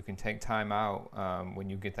hard, and you can take time out when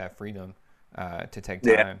you get that freedom to take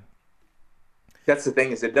time. Yeah. That's the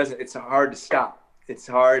thing, is it's hard to stop. It's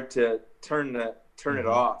hard to turn it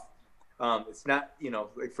off. It's not,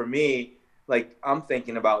 like for me, like I'm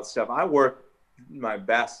thinking about stuff. I work my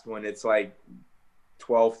best when it's like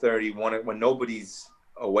 12:30, when nobody's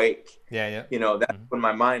awake. Yeah. That's when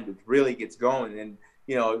my mind really gets going, and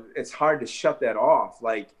it's hard to shut that off.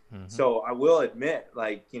 Like, so I will admit,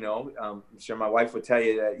 like, I'm sure my wife would tell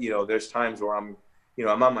you that, there's times where I'm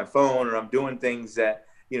on my phone, or I'm doing things that,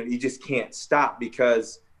 you just can't stop,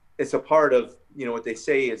 because it's a part of, what they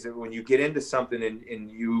say is that when you get into something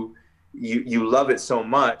and you love it so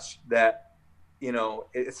much that,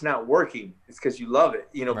 it's not working, it's because you love it,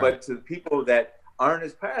 Right. But to the people that aren't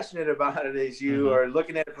as passionate about it as you, are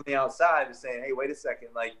looking at it from the outside and saying, hey, wait a second,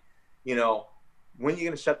 like, when are you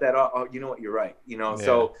going to shut that off? Oh, you know what, you're right. Yeah.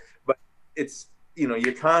 So, but it's,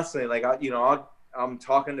 you're constantly like, I'm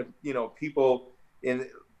talking to, people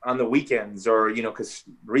on the weekends, or, cause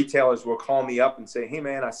retailers will call me up and say, hey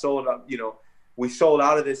man, I sold up, we sold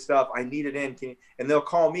out of this stuff. I need it in. And they'll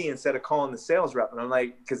call me instead of calling the sales rep. And I'm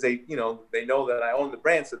like, cause they know that I own the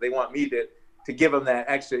brand. So they want me to give them that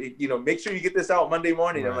extra, make sure you get this out Monday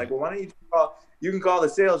morning. Right. I'm like, well, why don't you can call the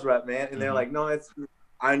sales rep, man. And they're like, no,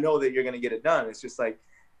 I know that you're going to get it done. It's just like,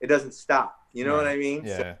 it doesn't stop. You know what I mean?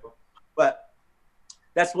 Yeah. So, but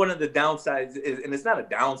that's one of the downsides, and it's not a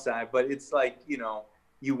downside, but it's like,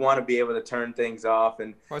 you want to be able to turn things off.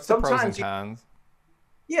 And what's the pros and cons?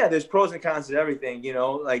 Yeah, there's pros and cons to everything,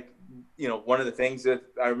 like, one of the things that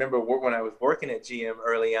I remember when I was working at GM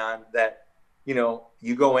early on, that,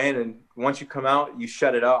 you go in and once you come out, you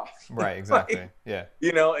shut it off. Right. Exactly. Like, yeah.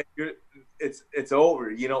 It's over.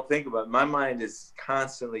 You don't think about it. My mind is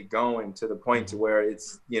constantly going to the point to where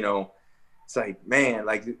it's, it's like, man,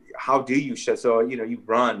 like, how do you shut? So, you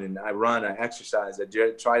run, I exercise, I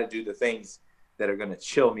try to do the things that are going to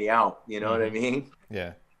chill me out. You know what I mean?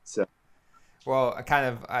 Yeah. So, well,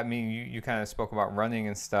 you kind of spoke about running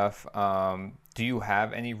and stuff. Do you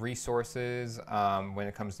have any resources when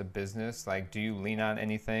it comes to business? Like, do you lean on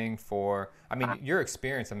anything your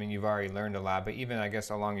experience? You've already learned a lot, but even, I guess,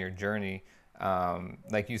 along your journey,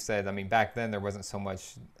 like you said, back then there wasn't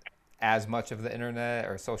as much of the internet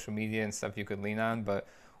or social media and stuff you could lean on. But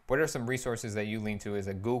what are some resources that you lean to? Is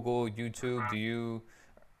it Google, YouTube?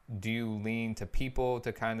 Do you lean to people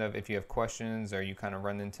to kind of, if you have questions or you kind of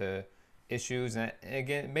run into issues? And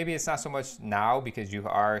again, maybe it's not so much now because you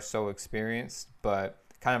are so experienced, but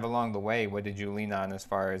kind of along the way, what did you lean on as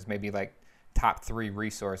far as maybe like top 3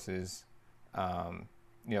 resources,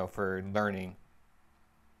 for learning?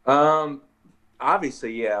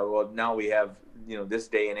 Obviously, yeah. Well, now we have, this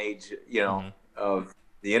day and age, of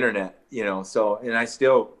the internet, so, and I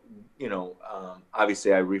still,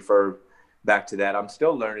 obviously I refer back to that. I'm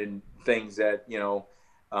still learning things that,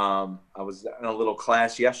 I was in a little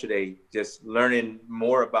class yesterday, just learning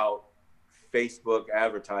more about Facebook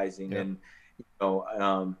advertising. Yep.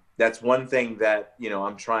 And, that's one thing that,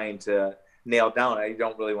 I'm trying to nail down. I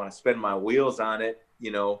don't really want to spin my wheels on it,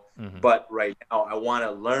 but right now I want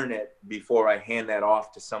to learn it before I hand that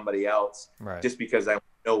off to somebody else, right? Just because I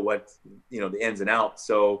know what, the ins and outs.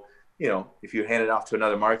 So, if you hand it off to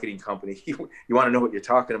another marketing company, you want to know what you're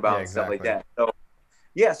talking about, and stuff like that. So,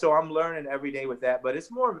 yeah, so I'm learning every day with that, but it's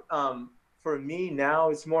more, for me now,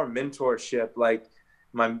 it's more mentorship. Like,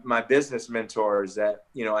 my business mentors that,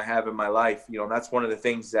 I have in my life, that's one of the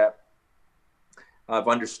things that I've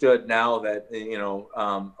understood now that,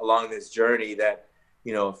 along this journey that,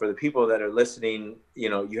 for the people that are listening,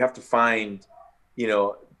 you have to find, you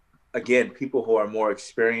know, again, people who are more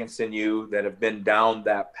experienced than you, that have been down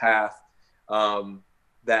that path,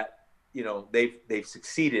 that, they've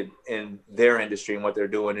succeeded in their industry and what they're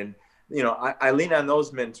doing. And, I lean on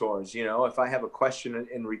those mentors, if I have a question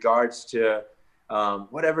in regards to,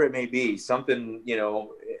 whatever it may be, something,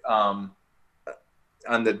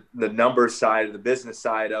 on the numbers side of the business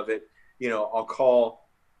side of it, I'll call,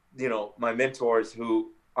 my mentors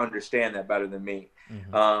who understand that better than me.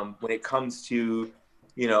 When it comes to,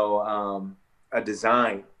 a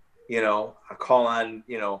design, I call on,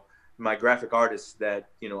 my graphic artists that,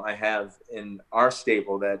 I have in our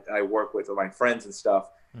stable that I work with my friends and stuff,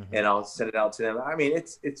 and I'll send it out to them. I mean,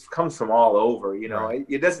 it comes from all over, Right.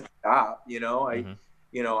 it doesn't stop,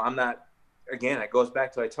 I'm not, again, it goes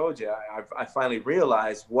back to, I told you, I finally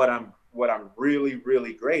realized what I'm really,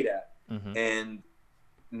 really great at. And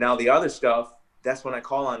now the other stuff, that's when I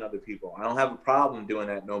call on other people. I don't have a problem doing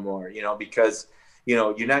that no more, because,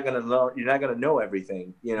 you're not going to learn, you're not going to know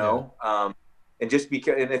everything, Yeah. and just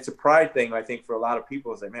because, and it's a pride thing, I think, for a lot of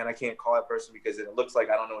people. It's like, man, I can't call that person because it looks like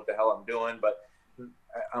I don't know what the hell I'm doing, but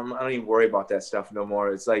I don't even worry about that stuff no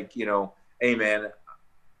more. It's like, hey man,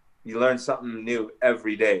 you learn something new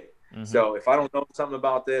every day. So if I don't know something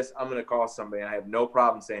about this, I'm going to call somebody. I have no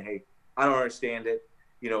problem saying, hey, I don't understand it.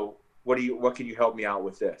 What can you help me out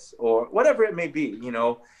with this, or whatever it may be,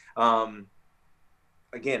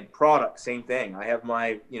 again, product, same thing. I have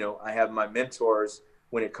my mentors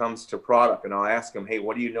when it comes to product, and I'll ask them, hey,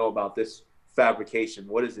 what do you know about this fabrication?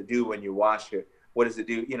 What does it do when you wash it? What does it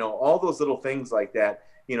do? All those little things like that,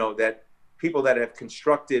 that people that have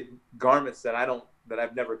constructed garments that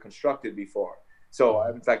I've never constructed before. So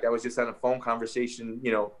in fact, I was just on a phone conversation,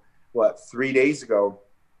 3 days ago,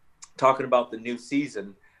 talking about the new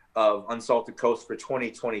season of Unsalted Coast for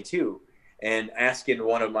 2022, and asking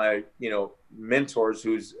one of my, mentors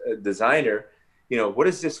who's a designer, what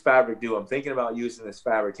does this fabric do? I'm thinking about using this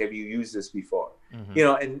fabric. Have you used this before?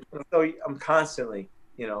 And so I'm constantly,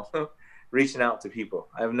 reaching out to people.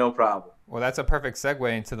 I have no problem. Well, that's a perfect segue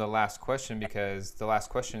into the last question, because the last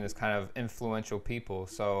question is kind of influential people.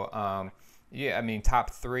 So, yeah, I mean, top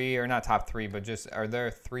three, or not top three, but just, are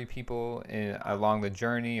there three people along the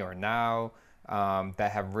journey or now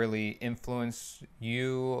that have really influenced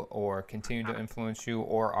you or continue to influence you,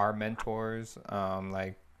 or are mentors?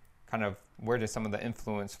 Like, kind of, where does some of the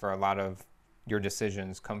influence for a lot of your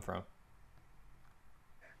decisions come from?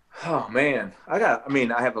 Oh man, I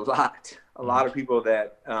have a lot of people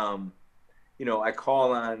that, I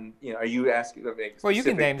call on. Are you asking Well, you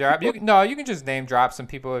can specific name drop. people? No, you can just name drop some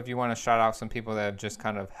people if you want to shout out some people that have just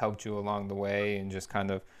kind of helped you along the way, and just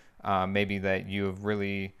kind of maybe that you have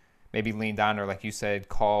really maybe leaned on, or like you said,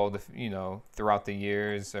 called, throughout the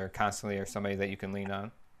years or constantly, or somebody that you can lean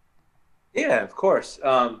on. Yeah, of course.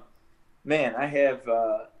 Man, I have,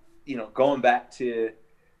 going back to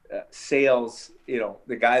sales,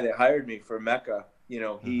 the guy that hired me for Mecca,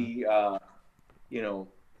 Mm-hmm. he, you know,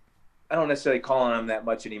 I don't necessarily call on him that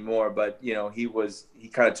much anymore, but, he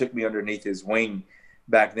kind of took me underneath his wing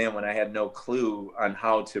back then when I had no clue on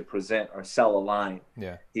how to present or sell a line.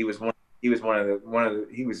 Yeah. He was one, he was one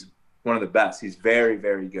of the best. He's very,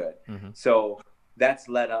 very good. Mm-hmm. So that's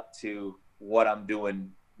led up to what I'm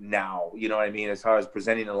doing now. You know what I mean? As far as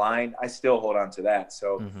presenting a line, I still hold on to that.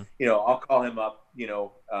 So, Mm-hmm. I'll call him up,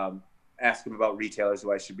 ask him about retailers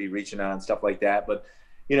who I should be reaching on, stuff like that. But,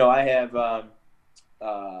 I have,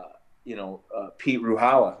 Pete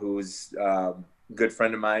Ruhala, who's a good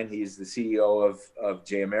friend of mine. He's the CEO of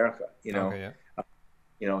J America. Okay.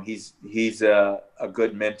 Yeah. He's a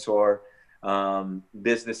good mentor.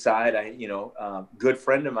 Business side, good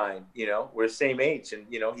friend of mine. We're the same age, and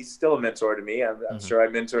he's still a mentor to me. I'm Mm-hmm. sure I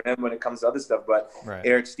mentor him when it comes to other stuff. But Right.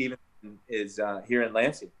 Eric Stevenson is here in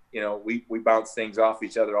Lansing. We bounce things off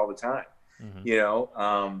each other all the time.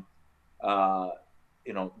 Mm-hmm.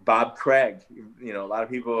 Bob Craig. A lot of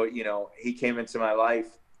people. He came into my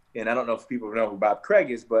life, and I don't know if people know who Bob Craig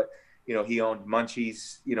is, but he owned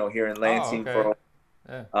Munchies. Here in Oh, Lansing okay. for.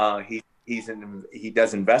 Yeah. He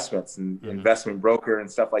does investments and Mm-hmm. investment broker and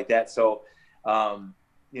stuff like that. So,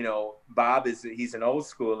 Bob he's an old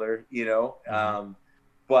schooler, Mm-hmm.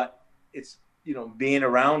 but it's, being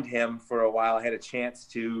around him for a while, I had a chance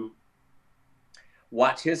to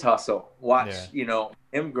watch his hustle, watch,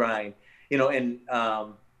 him grind, and,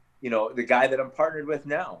 the guy that I'm partnered with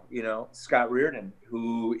now, Scott Reardon,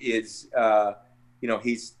 who is,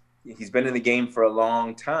 he's he's been in the game for a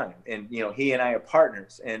long time, and you know, he and I are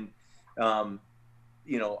partners, and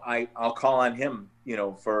you know, I'll call on him, you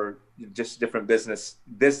know, for just different business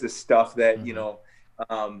stuff that, you know,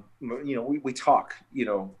 we talk, you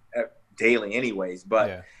know, daily anyways,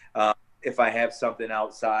 but if I have something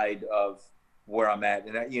outside of where I'm at,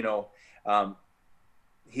 and that, you know,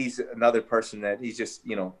 he's another person that he's just,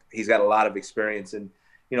 you know, he's got a lot of experience. And,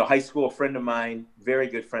 you know, high school friend of mine, very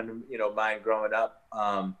good friend of, you know, mine growing up.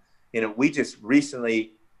 You know, we just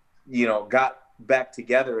recently, you know, got back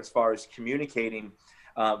together as far as communicating.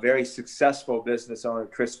 Very successful business owner,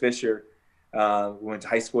 Chris Fisher. We went to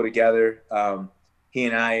high school together. He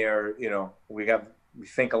and I are, you know, we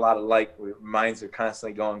think a lot alike. Minds are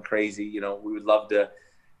constantly going crazy. You know, we would love to,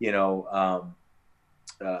 you know,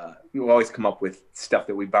 we will always come up with stuff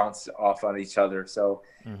that we bounce off on each other. So,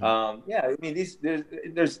 yeah, I mean,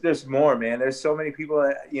 there's more, man. There's so many people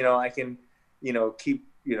that, you know, I can, you know, keep,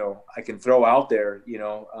 you know, I can throw out there, you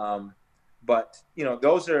know, but, you know,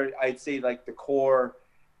 those are, I'd say, like the core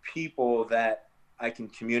people that I can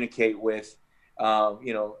communicate with,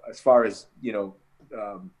 you know, as far as, you know,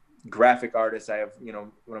 graphic artists. I have, you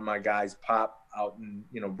know, one of my guys, Pop, out in,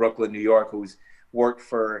 you know, Brooklyn, New York, who's worked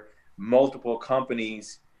for multiple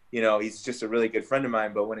companies. You know, he's just a really good friend of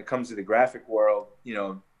mine, but when it comes to the graphic world, you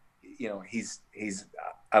know, he's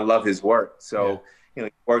I love his work. So, you know,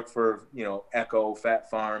 he worked for, you know, Echo, Fat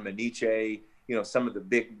Farm, Aniche, you know, some of the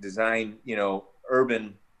big design, you know,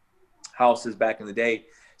 urban houses back in the day.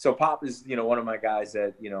 So Pop is, you know, one of my guys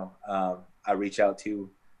that, you know, I reach out to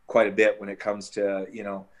quite a bit when it comes to, you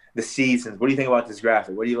know, the seasons. What do you think about this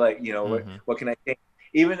graphic? What do you like? You know, what can I think?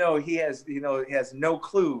 Even though he has, you know, he has no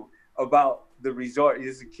clue about the resort.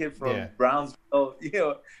 He's a kid from Brownsville, you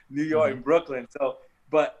know, New York and Brooklyn. So,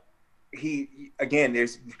 but again,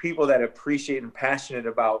 there's people that appreciate and passionate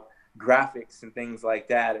about graphics and things like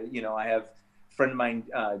that. You know, I have a friend of mine,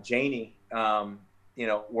 Janie, you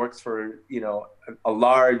know, works for, you know, a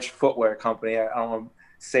large footwear company. I don't want to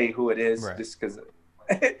say who it is just because,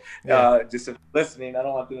 just listening, I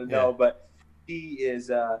don't want them to know, but she is,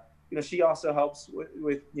 you know, she also helps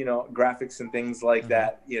with, you know, graphics and things like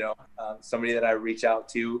that, you know, somebody that I reach out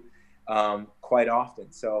to quite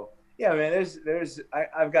often. So, yeah, man,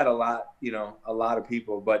 I've got a lot, you know, a lot of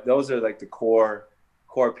people, but those are like the core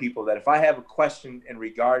people that if I have a question in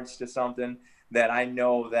regards to something that I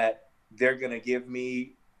know that they're going to give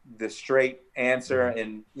me the straight answer,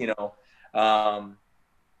 and, you know,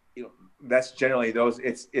 that's generally those,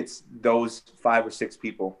 it's those 5 or 6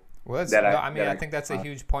 people. Well, I think that's a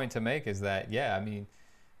huge point to make, is that, I mean,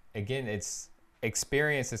 again, it's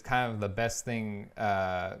experience is kind of the best thing,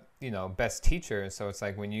 you know, best teacher. So it's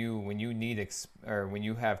like when you need or when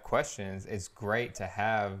you have questions, it's great to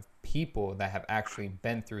have people that have actually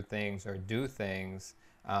been through things or do things.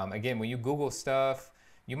 Again, when you Google stuff,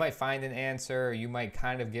 you might find an answer, you might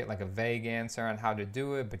kind of get like a vague answer on how to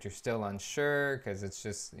do it, but you're still unsure because it's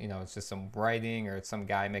just, you know, it's just some writing or it's some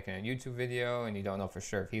guy making a YouTube video and you don't know for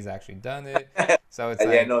sure if he's actually done it. So it's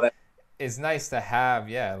like, it's nice to have,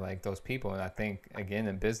 like those people. And I think, again,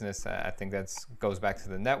 in business, I think that's goes back to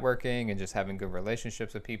the networking and just having good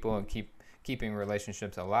relationships with people and keeping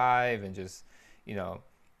relationships alive, and just, you know,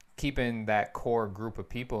 keeping that core group of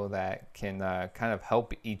people that can kind of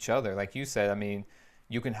help each other. Like you said, I mean,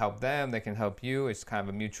 you can help them, they can help you. It's kind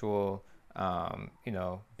of a mutual, you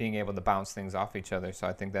know, being able to bounce things off each other. So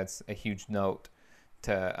I think that's a huge note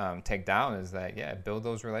to take down, is that, build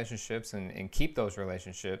those relationships and keep those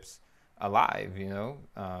relationships alive, you know,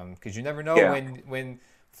 because you never know when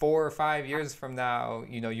 4 or 5 years from now,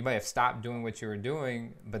 you know, you might have stopped doing what you were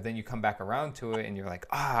doing, but then you come back around to it and you're like,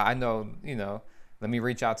 I know, you know, let me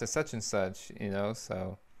reach out to such and such, you know.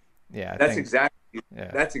 So that's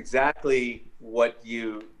exactly what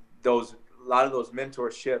a lot of those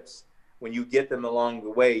mentorships, when you get them along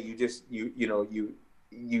the way, you just you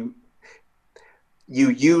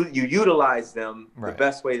utilize them the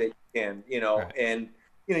best way that you can, you know, and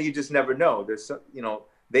you know, you just never know. There's some, you know,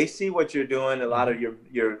 they see what you're doing, a lot of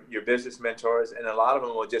your business mentors, and a lot of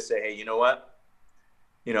them will just say, hey, you know what,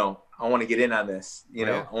 you know, I want to get in on this, you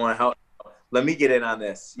know, I want to help, let me get in on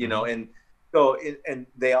this, you know. And so, and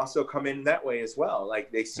they also come in that way as well.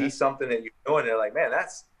 Like they see something that you're doing, they're like, man,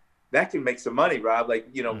 that can make some money, Rob. Like,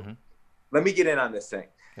 you know, let me get in on this thing.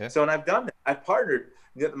 So, and I've done that. I've partnered.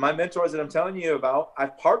 My mentors that I'm telling you about,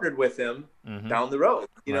 I've partnered with them down the road.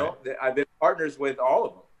 You know, I've been partners with all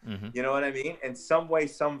of them. You know what I mean? In some way,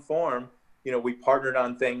 some form, you know, we partnered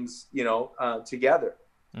on things, you know, together.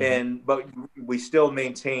 But we still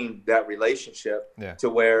maintain that relationship to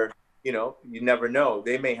where, you never know.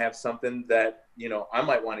 They may have something that, I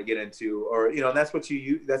might want to get into, or, and that's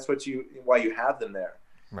why you have them there,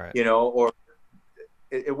 Right. or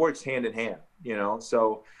it works hand in hand,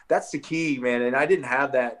 so that's the key, man. And I didn't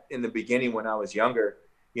have that in the beginning when I was younger,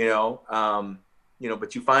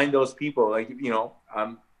 but you find those people like,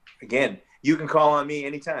 again, you can call on me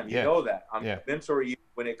anytime, that I'm a mentor you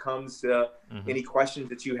when it comes to any questions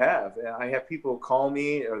that you have. I have people call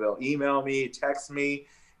me, or they'll email me, text me,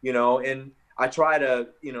 and I try to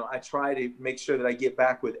make sure that I get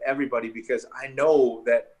back with everybody, because I know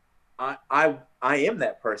that I am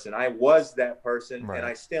that person. I was that person, right. And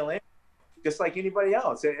I still am, just like anybody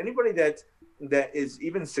else. Anybody that is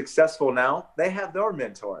even successful now, they have their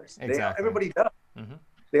mentors. Exactly. Everybody does.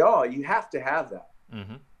 You have to have that.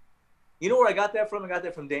 You know where I got that from? I got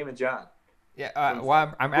that from Damon John. Yeah.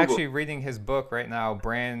 Well, I'm actually reading his book right now,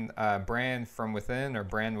 Brand from Within, or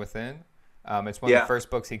Brand Within. It's one of the first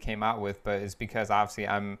books he came out with, but it's because obviously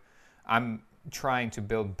I'm trying to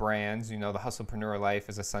build brands. The Hustlepreneur Life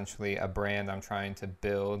is essentially a brand I'm trying to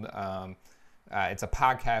build. It's a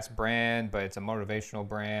podcast brand, but it's a motivational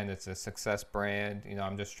brand. It's a success brand.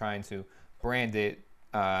 I'm just trying to brand it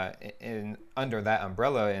under that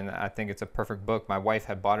umbrella, and I think it's a perfect book. My wife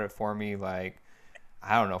had bought it for me, like,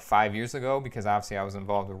 I don't know, 5 years ago, because obviously I was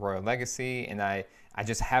involved with Royal Legacy, and I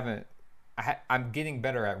just haven't. I'm getting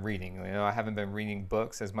better at reading. I haven't been reading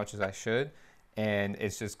books as much as I should. And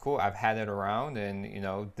it's just cool. I've had it around, and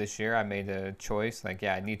this year I made a choice. Like,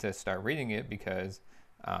 I need to start reading it, because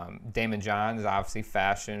Damon John is obviously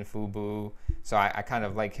fashion, FUBU. So I kind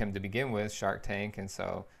of like him to begin with, Shark Tank, and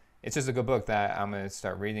so it's just a good book that I'm gonna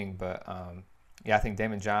start reading. But I think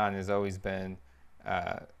Damon John has always been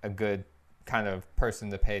a good kind of person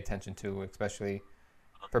to pay attention to, especially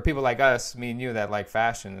for people like us, me and you, that like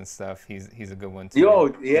fashion and stuff. He's a good one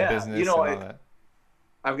too. Business and all that.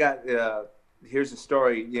 I've got. Here's a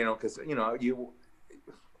story, because,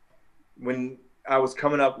 when I was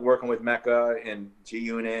coming up working with Mecca and G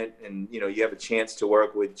Unit, and, you have a chance to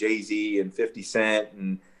work with Jay-Z and 50 Cent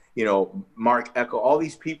and, Mark Echo, all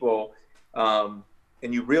these people, and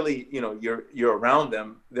you really, you're around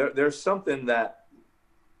them. There's something that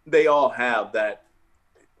they all have that,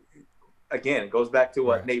 again, it goes back to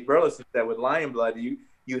what right. Nate Burleson said with Lion Blood.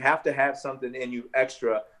 You have to have something in you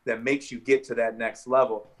extra that makes you get to that next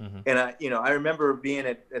level. And I remember being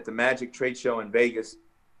at the Magic Trade Show in Vegas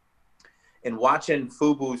and watching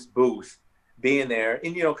FUBU's booth, being there.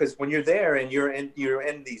 And, because when you're there and you're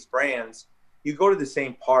in these brands, you go to the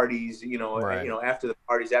same parties, right. After the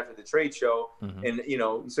parties, after the trade show, and,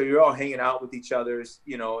 so you're all hanging out with each other's,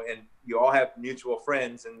 and you all have mutual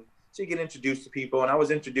friends. And so you get introduced to people. And I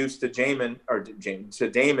was introduced to Damon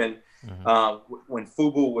when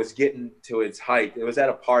FUBU was getting to its height. It was at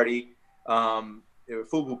a party, a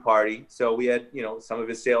FUBU party. So we had, some of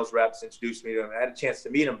his sales reps introduced me to him. I had a chance to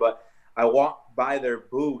meet him, but I walked by their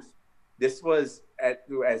booth. This was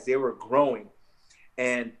as they were growing.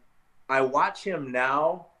 And I watch him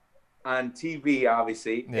now on TV,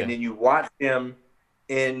 obviously. Yeah. And then you watch him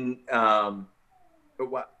in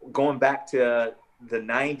going back to the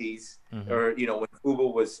 90s, or, when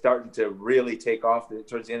FUBU was starting to really take off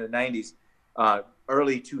towards the end of the 90s,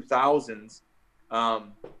 early 2000s.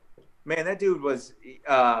 Man, that dude was,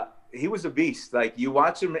 he was a beast. Like, you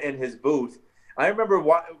watch him in his booth. I remember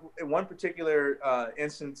in one particular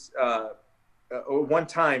instance, or one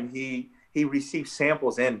time he received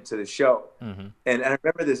samples into the show. And I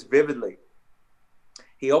remember this vividly.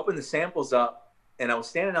 He opened the samples up, and I was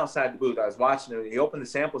standing outside the booth. I was watching him. He opened the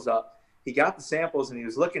samples up. He got the samples, and he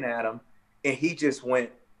was looking at them, and he just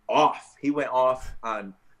went off. He went off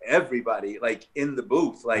on everybody, like, in the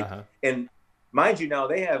booth. Like, and mind you, now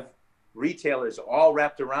they have retailers all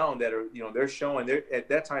wrapped around that are, they're showing. At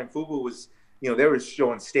that time, FUBU was, they were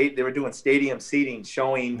showing they were doing stadium seating,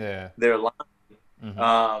 showing their line,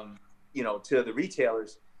 to the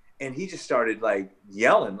retailers. And he just started, like,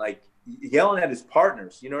 yelling at his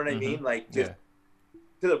partners. You know what I mean? Like, just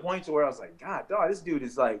to the point to where I was like, God, dog, this dude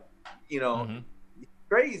is like,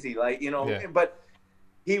 crazy. Like, but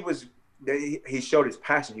he showed his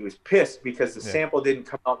passion. He was pissed because the sample didn't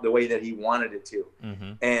come out the way that he wanted it to.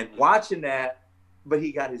 And watching that, but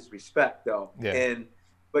he got his respect though.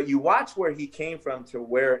 But you watch where he came from to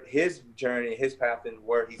where his journey, his path, and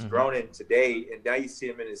where he's grown in today. And now you see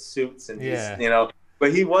him in his suits and he's,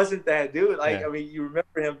 but he wasn't that dude. Like, I mean, you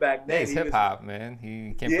remember him back then. He's hip hop, man.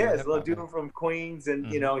 He came from hip-hop, little dude from Queens, and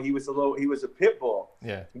he was a pit bull.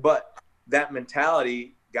 But that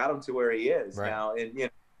mentality got him to where he is now. And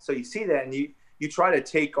so you see that, and you try to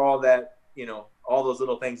take all that, all those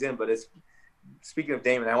little things in, but it's speaking of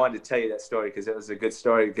Damon, I wanted to tell you that story because it was a good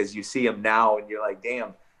story, because you see him now and you're like,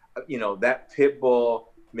 damn, that pit bull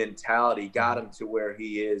mentality got him to where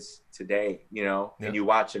he is today, Yep. and you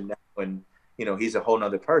watch him now and, he's a whole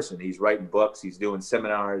nother person. He's writing books, he's doing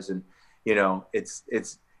seminars, and,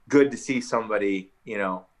 it's good to see somebody,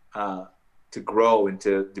 to grow and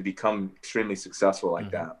to become extremely successful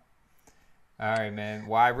like that. All right, man.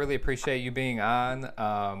 Well, I really appreciate you being on.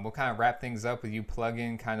 We'll kind of wrap things up with you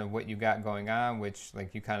plugging kind of what you got going on, which,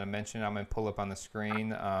 like you kind of mentioned, I'm going to pull up on the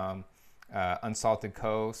screen, Unsalted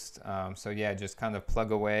Coast. So, yeah, just kind of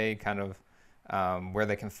plug away kind of where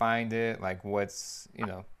they can find it, like what's,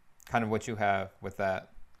 kind of what you have with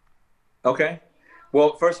that. Okay.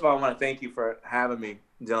 Well, first of all, I want to thank you for having me,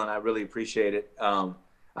 Dylan. I really appreciate it.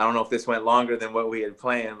 I don't know if this went longer than what we had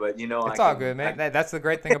planned, but it's all good, man. That's the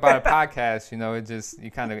great thing about a podcast. It just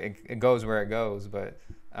it goes where it goes. But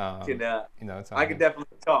it's all I can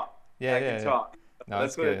definitely talk. Yeah, I can talk. No,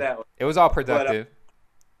 let's put it that way. It was all productive.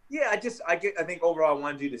 But, I think overall I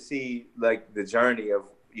wanted you to see like the journey of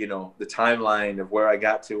the timeline of where I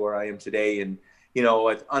got to where I am today, and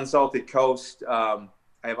with Unsalted Coast, I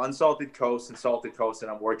have Unsalted Coast and Salted Coast that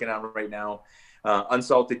I'm working on right now.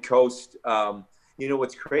 Unsalted Coast.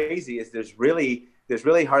 What's crazy is there's really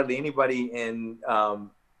hardly anybody in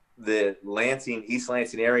the East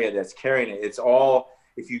Lansing area that's carrying it. It's all,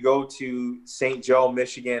 if you go to St. Joe,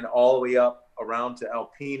 Michigan, all the way up around to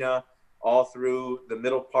Alpena, all through the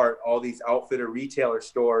middle part, all these outfitter retailer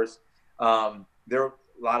stores, a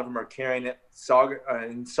lot of them are carrying it.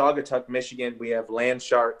 In Saugatuck, Michigan, we have Land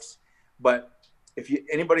Sharks. But if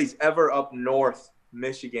anybody's ever up north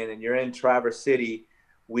Michigan and you're in Traverse City,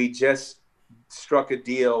 we just struck a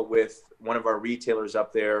deal with one of our retailers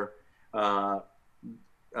up there. Name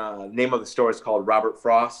of the store is called Robert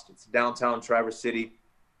Frost. It's downtown Traverse City.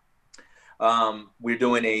 We're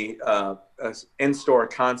doing a in-store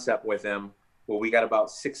concept with them where we got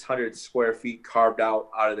about 600 square feet carved out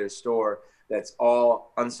of their store. That's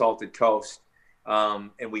all Unsalted Coast.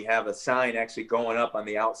 And we have a sign actually going up on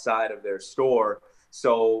the outside of their store.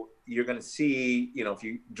 So you're going to see, if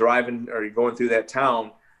you're driving or you're going through that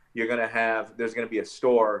town, there's going to be a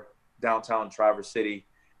store downtown Traverse City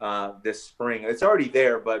this spring. It's already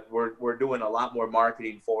there, but we're doing a lot more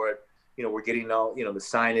marketing for it. We're getting all, the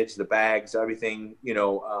signage, the bags, everything,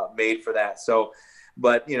 made for that. So,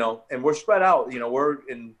 but, and we're spread out, we're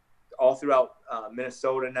in all throughout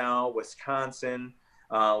Minnesota now, Wisconsin.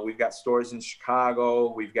 We've got stores in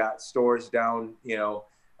Chicago. We've got stores down,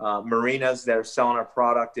 marinas that are selling our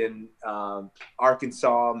product in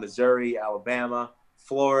Arkansas, Missouri, Alabama,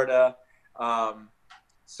 Florida.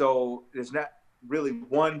 So there's not really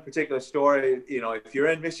one particular store. If you're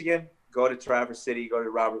in Michigan, go to Traverse City, go to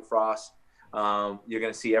Robert Frost. You're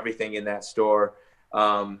going to see everything in that store.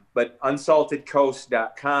 But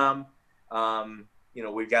unsaltedcoast.com,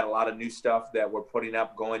 we've got a lot of new stuff that we're putting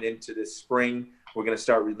up going into this spring. We're going to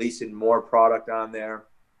start releasing more product on there.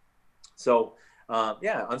 So,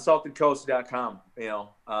 unsaltedcoast.com,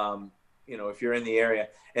 if you're in the area,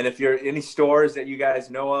 and if you're any stores that you guys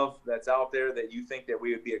know of that's out there that you think that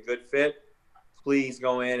we would be a good fit, please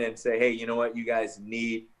go in and say, hey, you know what, you guys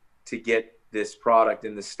need to get this product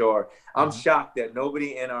in the store. I'm shocked that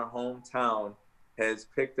nobody in our hometown has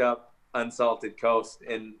picked up Unsalted Coast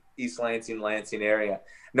in East Lansing area.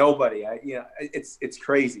 Nobody. It's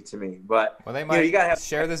crazy to me. But they might you gotta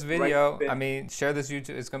share this video. Share this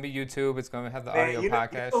YouTube. It's gonna be YouTube. It's gonna have the audio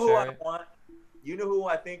podcast. You know who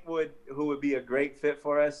I think would be a great fit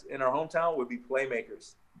for us in our hometown would be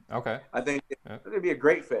Playmakers. Okay. I think it'd be a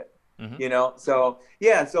great fit. But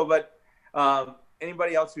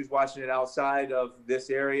anybody else who's watching it outside of this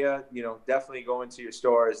area, definitely go into your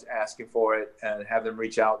stores asking for it and have them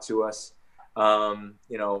reach out to us. And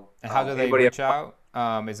how do they reach out?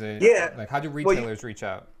 Is it like, how do retailers reach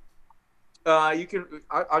out? You can.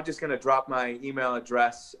 I'm just gonna drop my email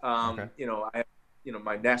address. Okay.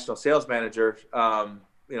 My national sales manager.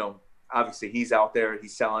 Obviously he's out there.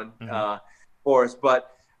 He's selling for us.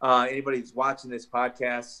 But anybody who's watching this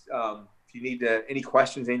podcast, if you need any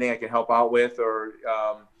questions, anything I can help out with, or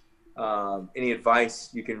any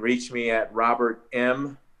advice, you can reach me at Robert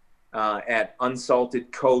M. At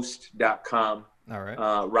unsaltedcoast.com. All right.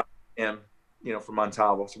 Robert M. From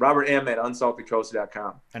Montalvo. So Robert M. at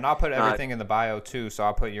unsaltedcoast.com. And I'll put everything in the bio too. So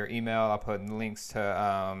I'll put your email. I'll put links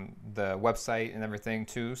to the website and everything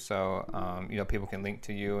too. So people can link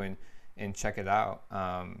to you and check it out.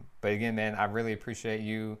 But again, man, I really appreciate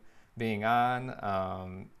you being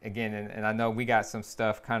on. Again, and I know we got some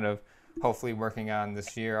stuff kind of hopefully working on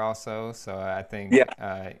this year also. So I think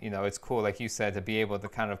it's cool, like you said, to be able to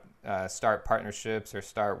kind of start partnerships or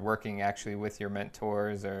start working actually with your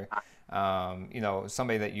mentors, or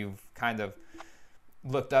somebody that you've kind of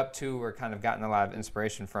looked up to or kind of gotten a lot of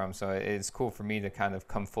inspiration from. So it's cool for me to kind of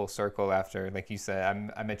come full circle after, like you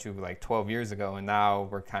said, I met you like 12 years ago, and now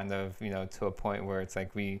we're kind of, to a point where it's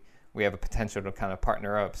like we have a potential to kind of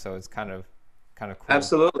partner up. So it's kind of cool.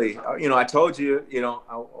 Absolutely. I told you,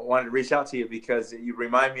 I wanted to reach out to you because you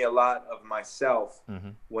remind me a lot of myself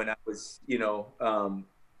when I was,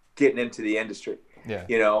 getting into the industry. Yeah.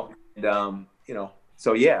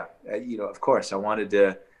 So yeah, of course I wanted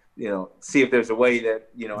to, see if there's a way that,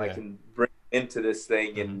 I can bring into this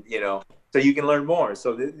thing and, so you can learn more.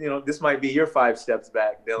 So, this might be your 5 steps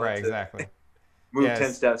back, Dylan. Right, exactly. Move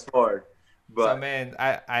 10 steps forward. But, so, man,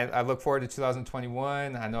 I look forward to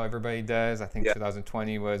 2021. I know everybody does. I think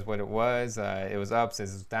 2020 was what it was. It was ups, it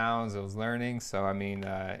was downs, it was learning. So, I mean,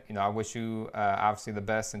 I wish you obviously the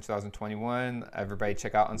best in 2021. Everybody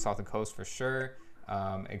check out Unsalted Coast for sure.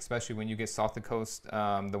 Especially when you get Salted Coast,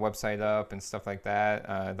 the website up and stuff like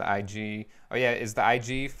that, the IG. Oh yeah, is the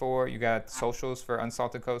IG for, you got socials for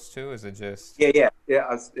Unsalted Coast too? Is it just? Yeah.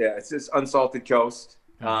 It's just Unsalted Coast.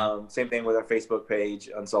 Same thing with our Facebook page,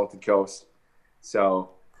 Unsalted Coast.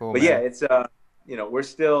 So, cool, but man. yeah, it's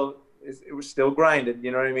we're still grinding.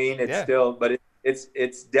 You know what I mean? It's still, but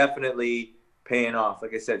it's definitely paying off.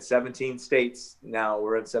 Like I said, 17 states now.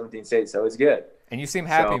 We're in 17 states, so it's good. And you seem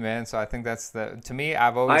happy, man. So I think that's to me,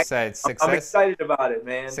 I've always said success. I'm excited about it,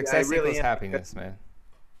 man. Success equals happiness, man.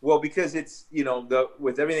 Well, because it's,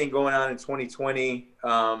 with everything going on in 2020,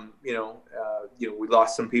 we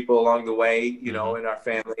lost some people along the way, in our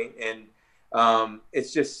family. And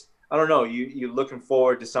it's just, I don't know, you're looking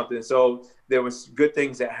forward to something. So there was good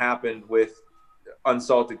things that happened with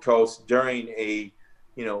Unsalted Coast during a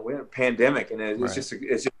pandemic. And it's just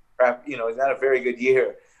crap, it's not a very good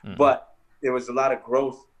year. But there was a lot of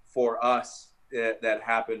growth for us that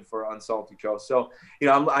happened for Unsalted Coast. So,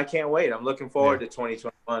 I can't wait. I'm looking forward to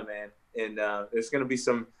 2021, man. And there's going to be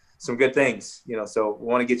some good things, so we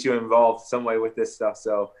want to get you involved some way with this stuff.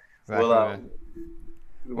 So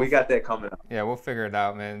we got that coming up. Yeah, we'll figure it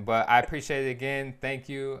out, man. But I appreciate it again. Thank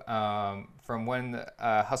you. From one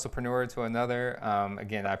hustlepreneur to another.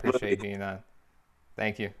 Again, I appreciate being on.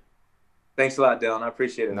 Thank you. Thanks a lot, Dylan. I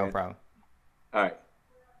appreciate it, No man. problem. All right.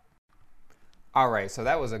 All right, so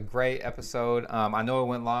that was a great episode. I know it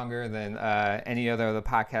went longer than any other of the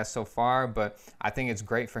podcasts so far, but I think it's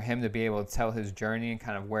great for him to be able to tell his journey and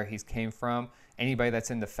kind of where he's came from. Anybody that's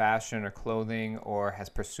into fashion or clothing or has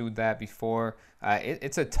pursued that before,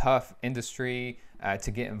 it's a tough industry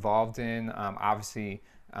to get involved in. Obviously,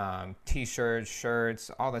 T-shirts, shirts,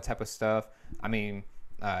 all that type of stuff. I mean,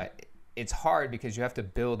 it's hard because you have to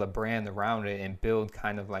build a brand around it and build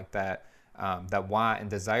kind of like that want and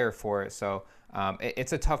desire for it. So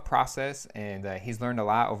it's a tough process, and he's learned a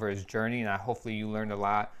lot over his journey, and hopefully you learned a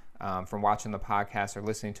lot from watching the podcast or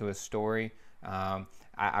listening to his story.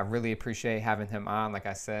 I really appreciate having him on. Like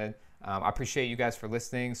I said, I appreciate you guys for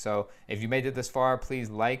listening. So if you made it this far, please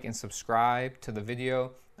like and subscribe to the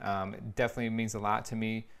video. It definitely means a lot to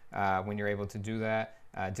me when you're able to do that.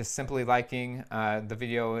 Just simply liking the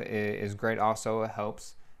video is great also. It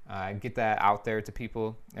helps get that out there to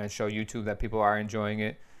people and show YouTube that people are enjoying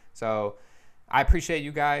it. So I appreciate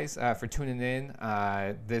you guys for tuning in.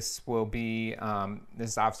 This will be,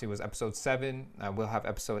 this obviously was episode 7. We'll have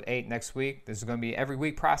episode 8 next week. This is going to be every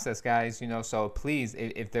week process, guys. So please,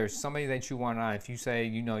 if there's somebody that you want on, if you say,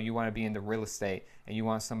 you want to be into real estate and you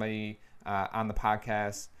want somebody on the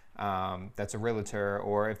podcast that's a realtor,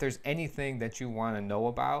 or if there's anything that you want to know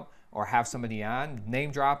about or have somebody on,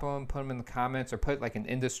 name drop them, put them in the comments, or put like an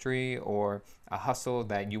industry or a hustle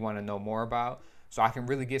that you want to know more about. So I can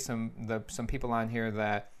really get some people on here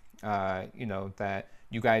that, that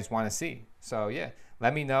you guys want to see. So yeah,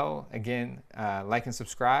 let me know. Again, like and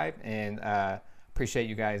subscribe, and appreciate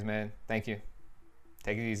you guys, man. Thank you.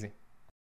 Take it easy.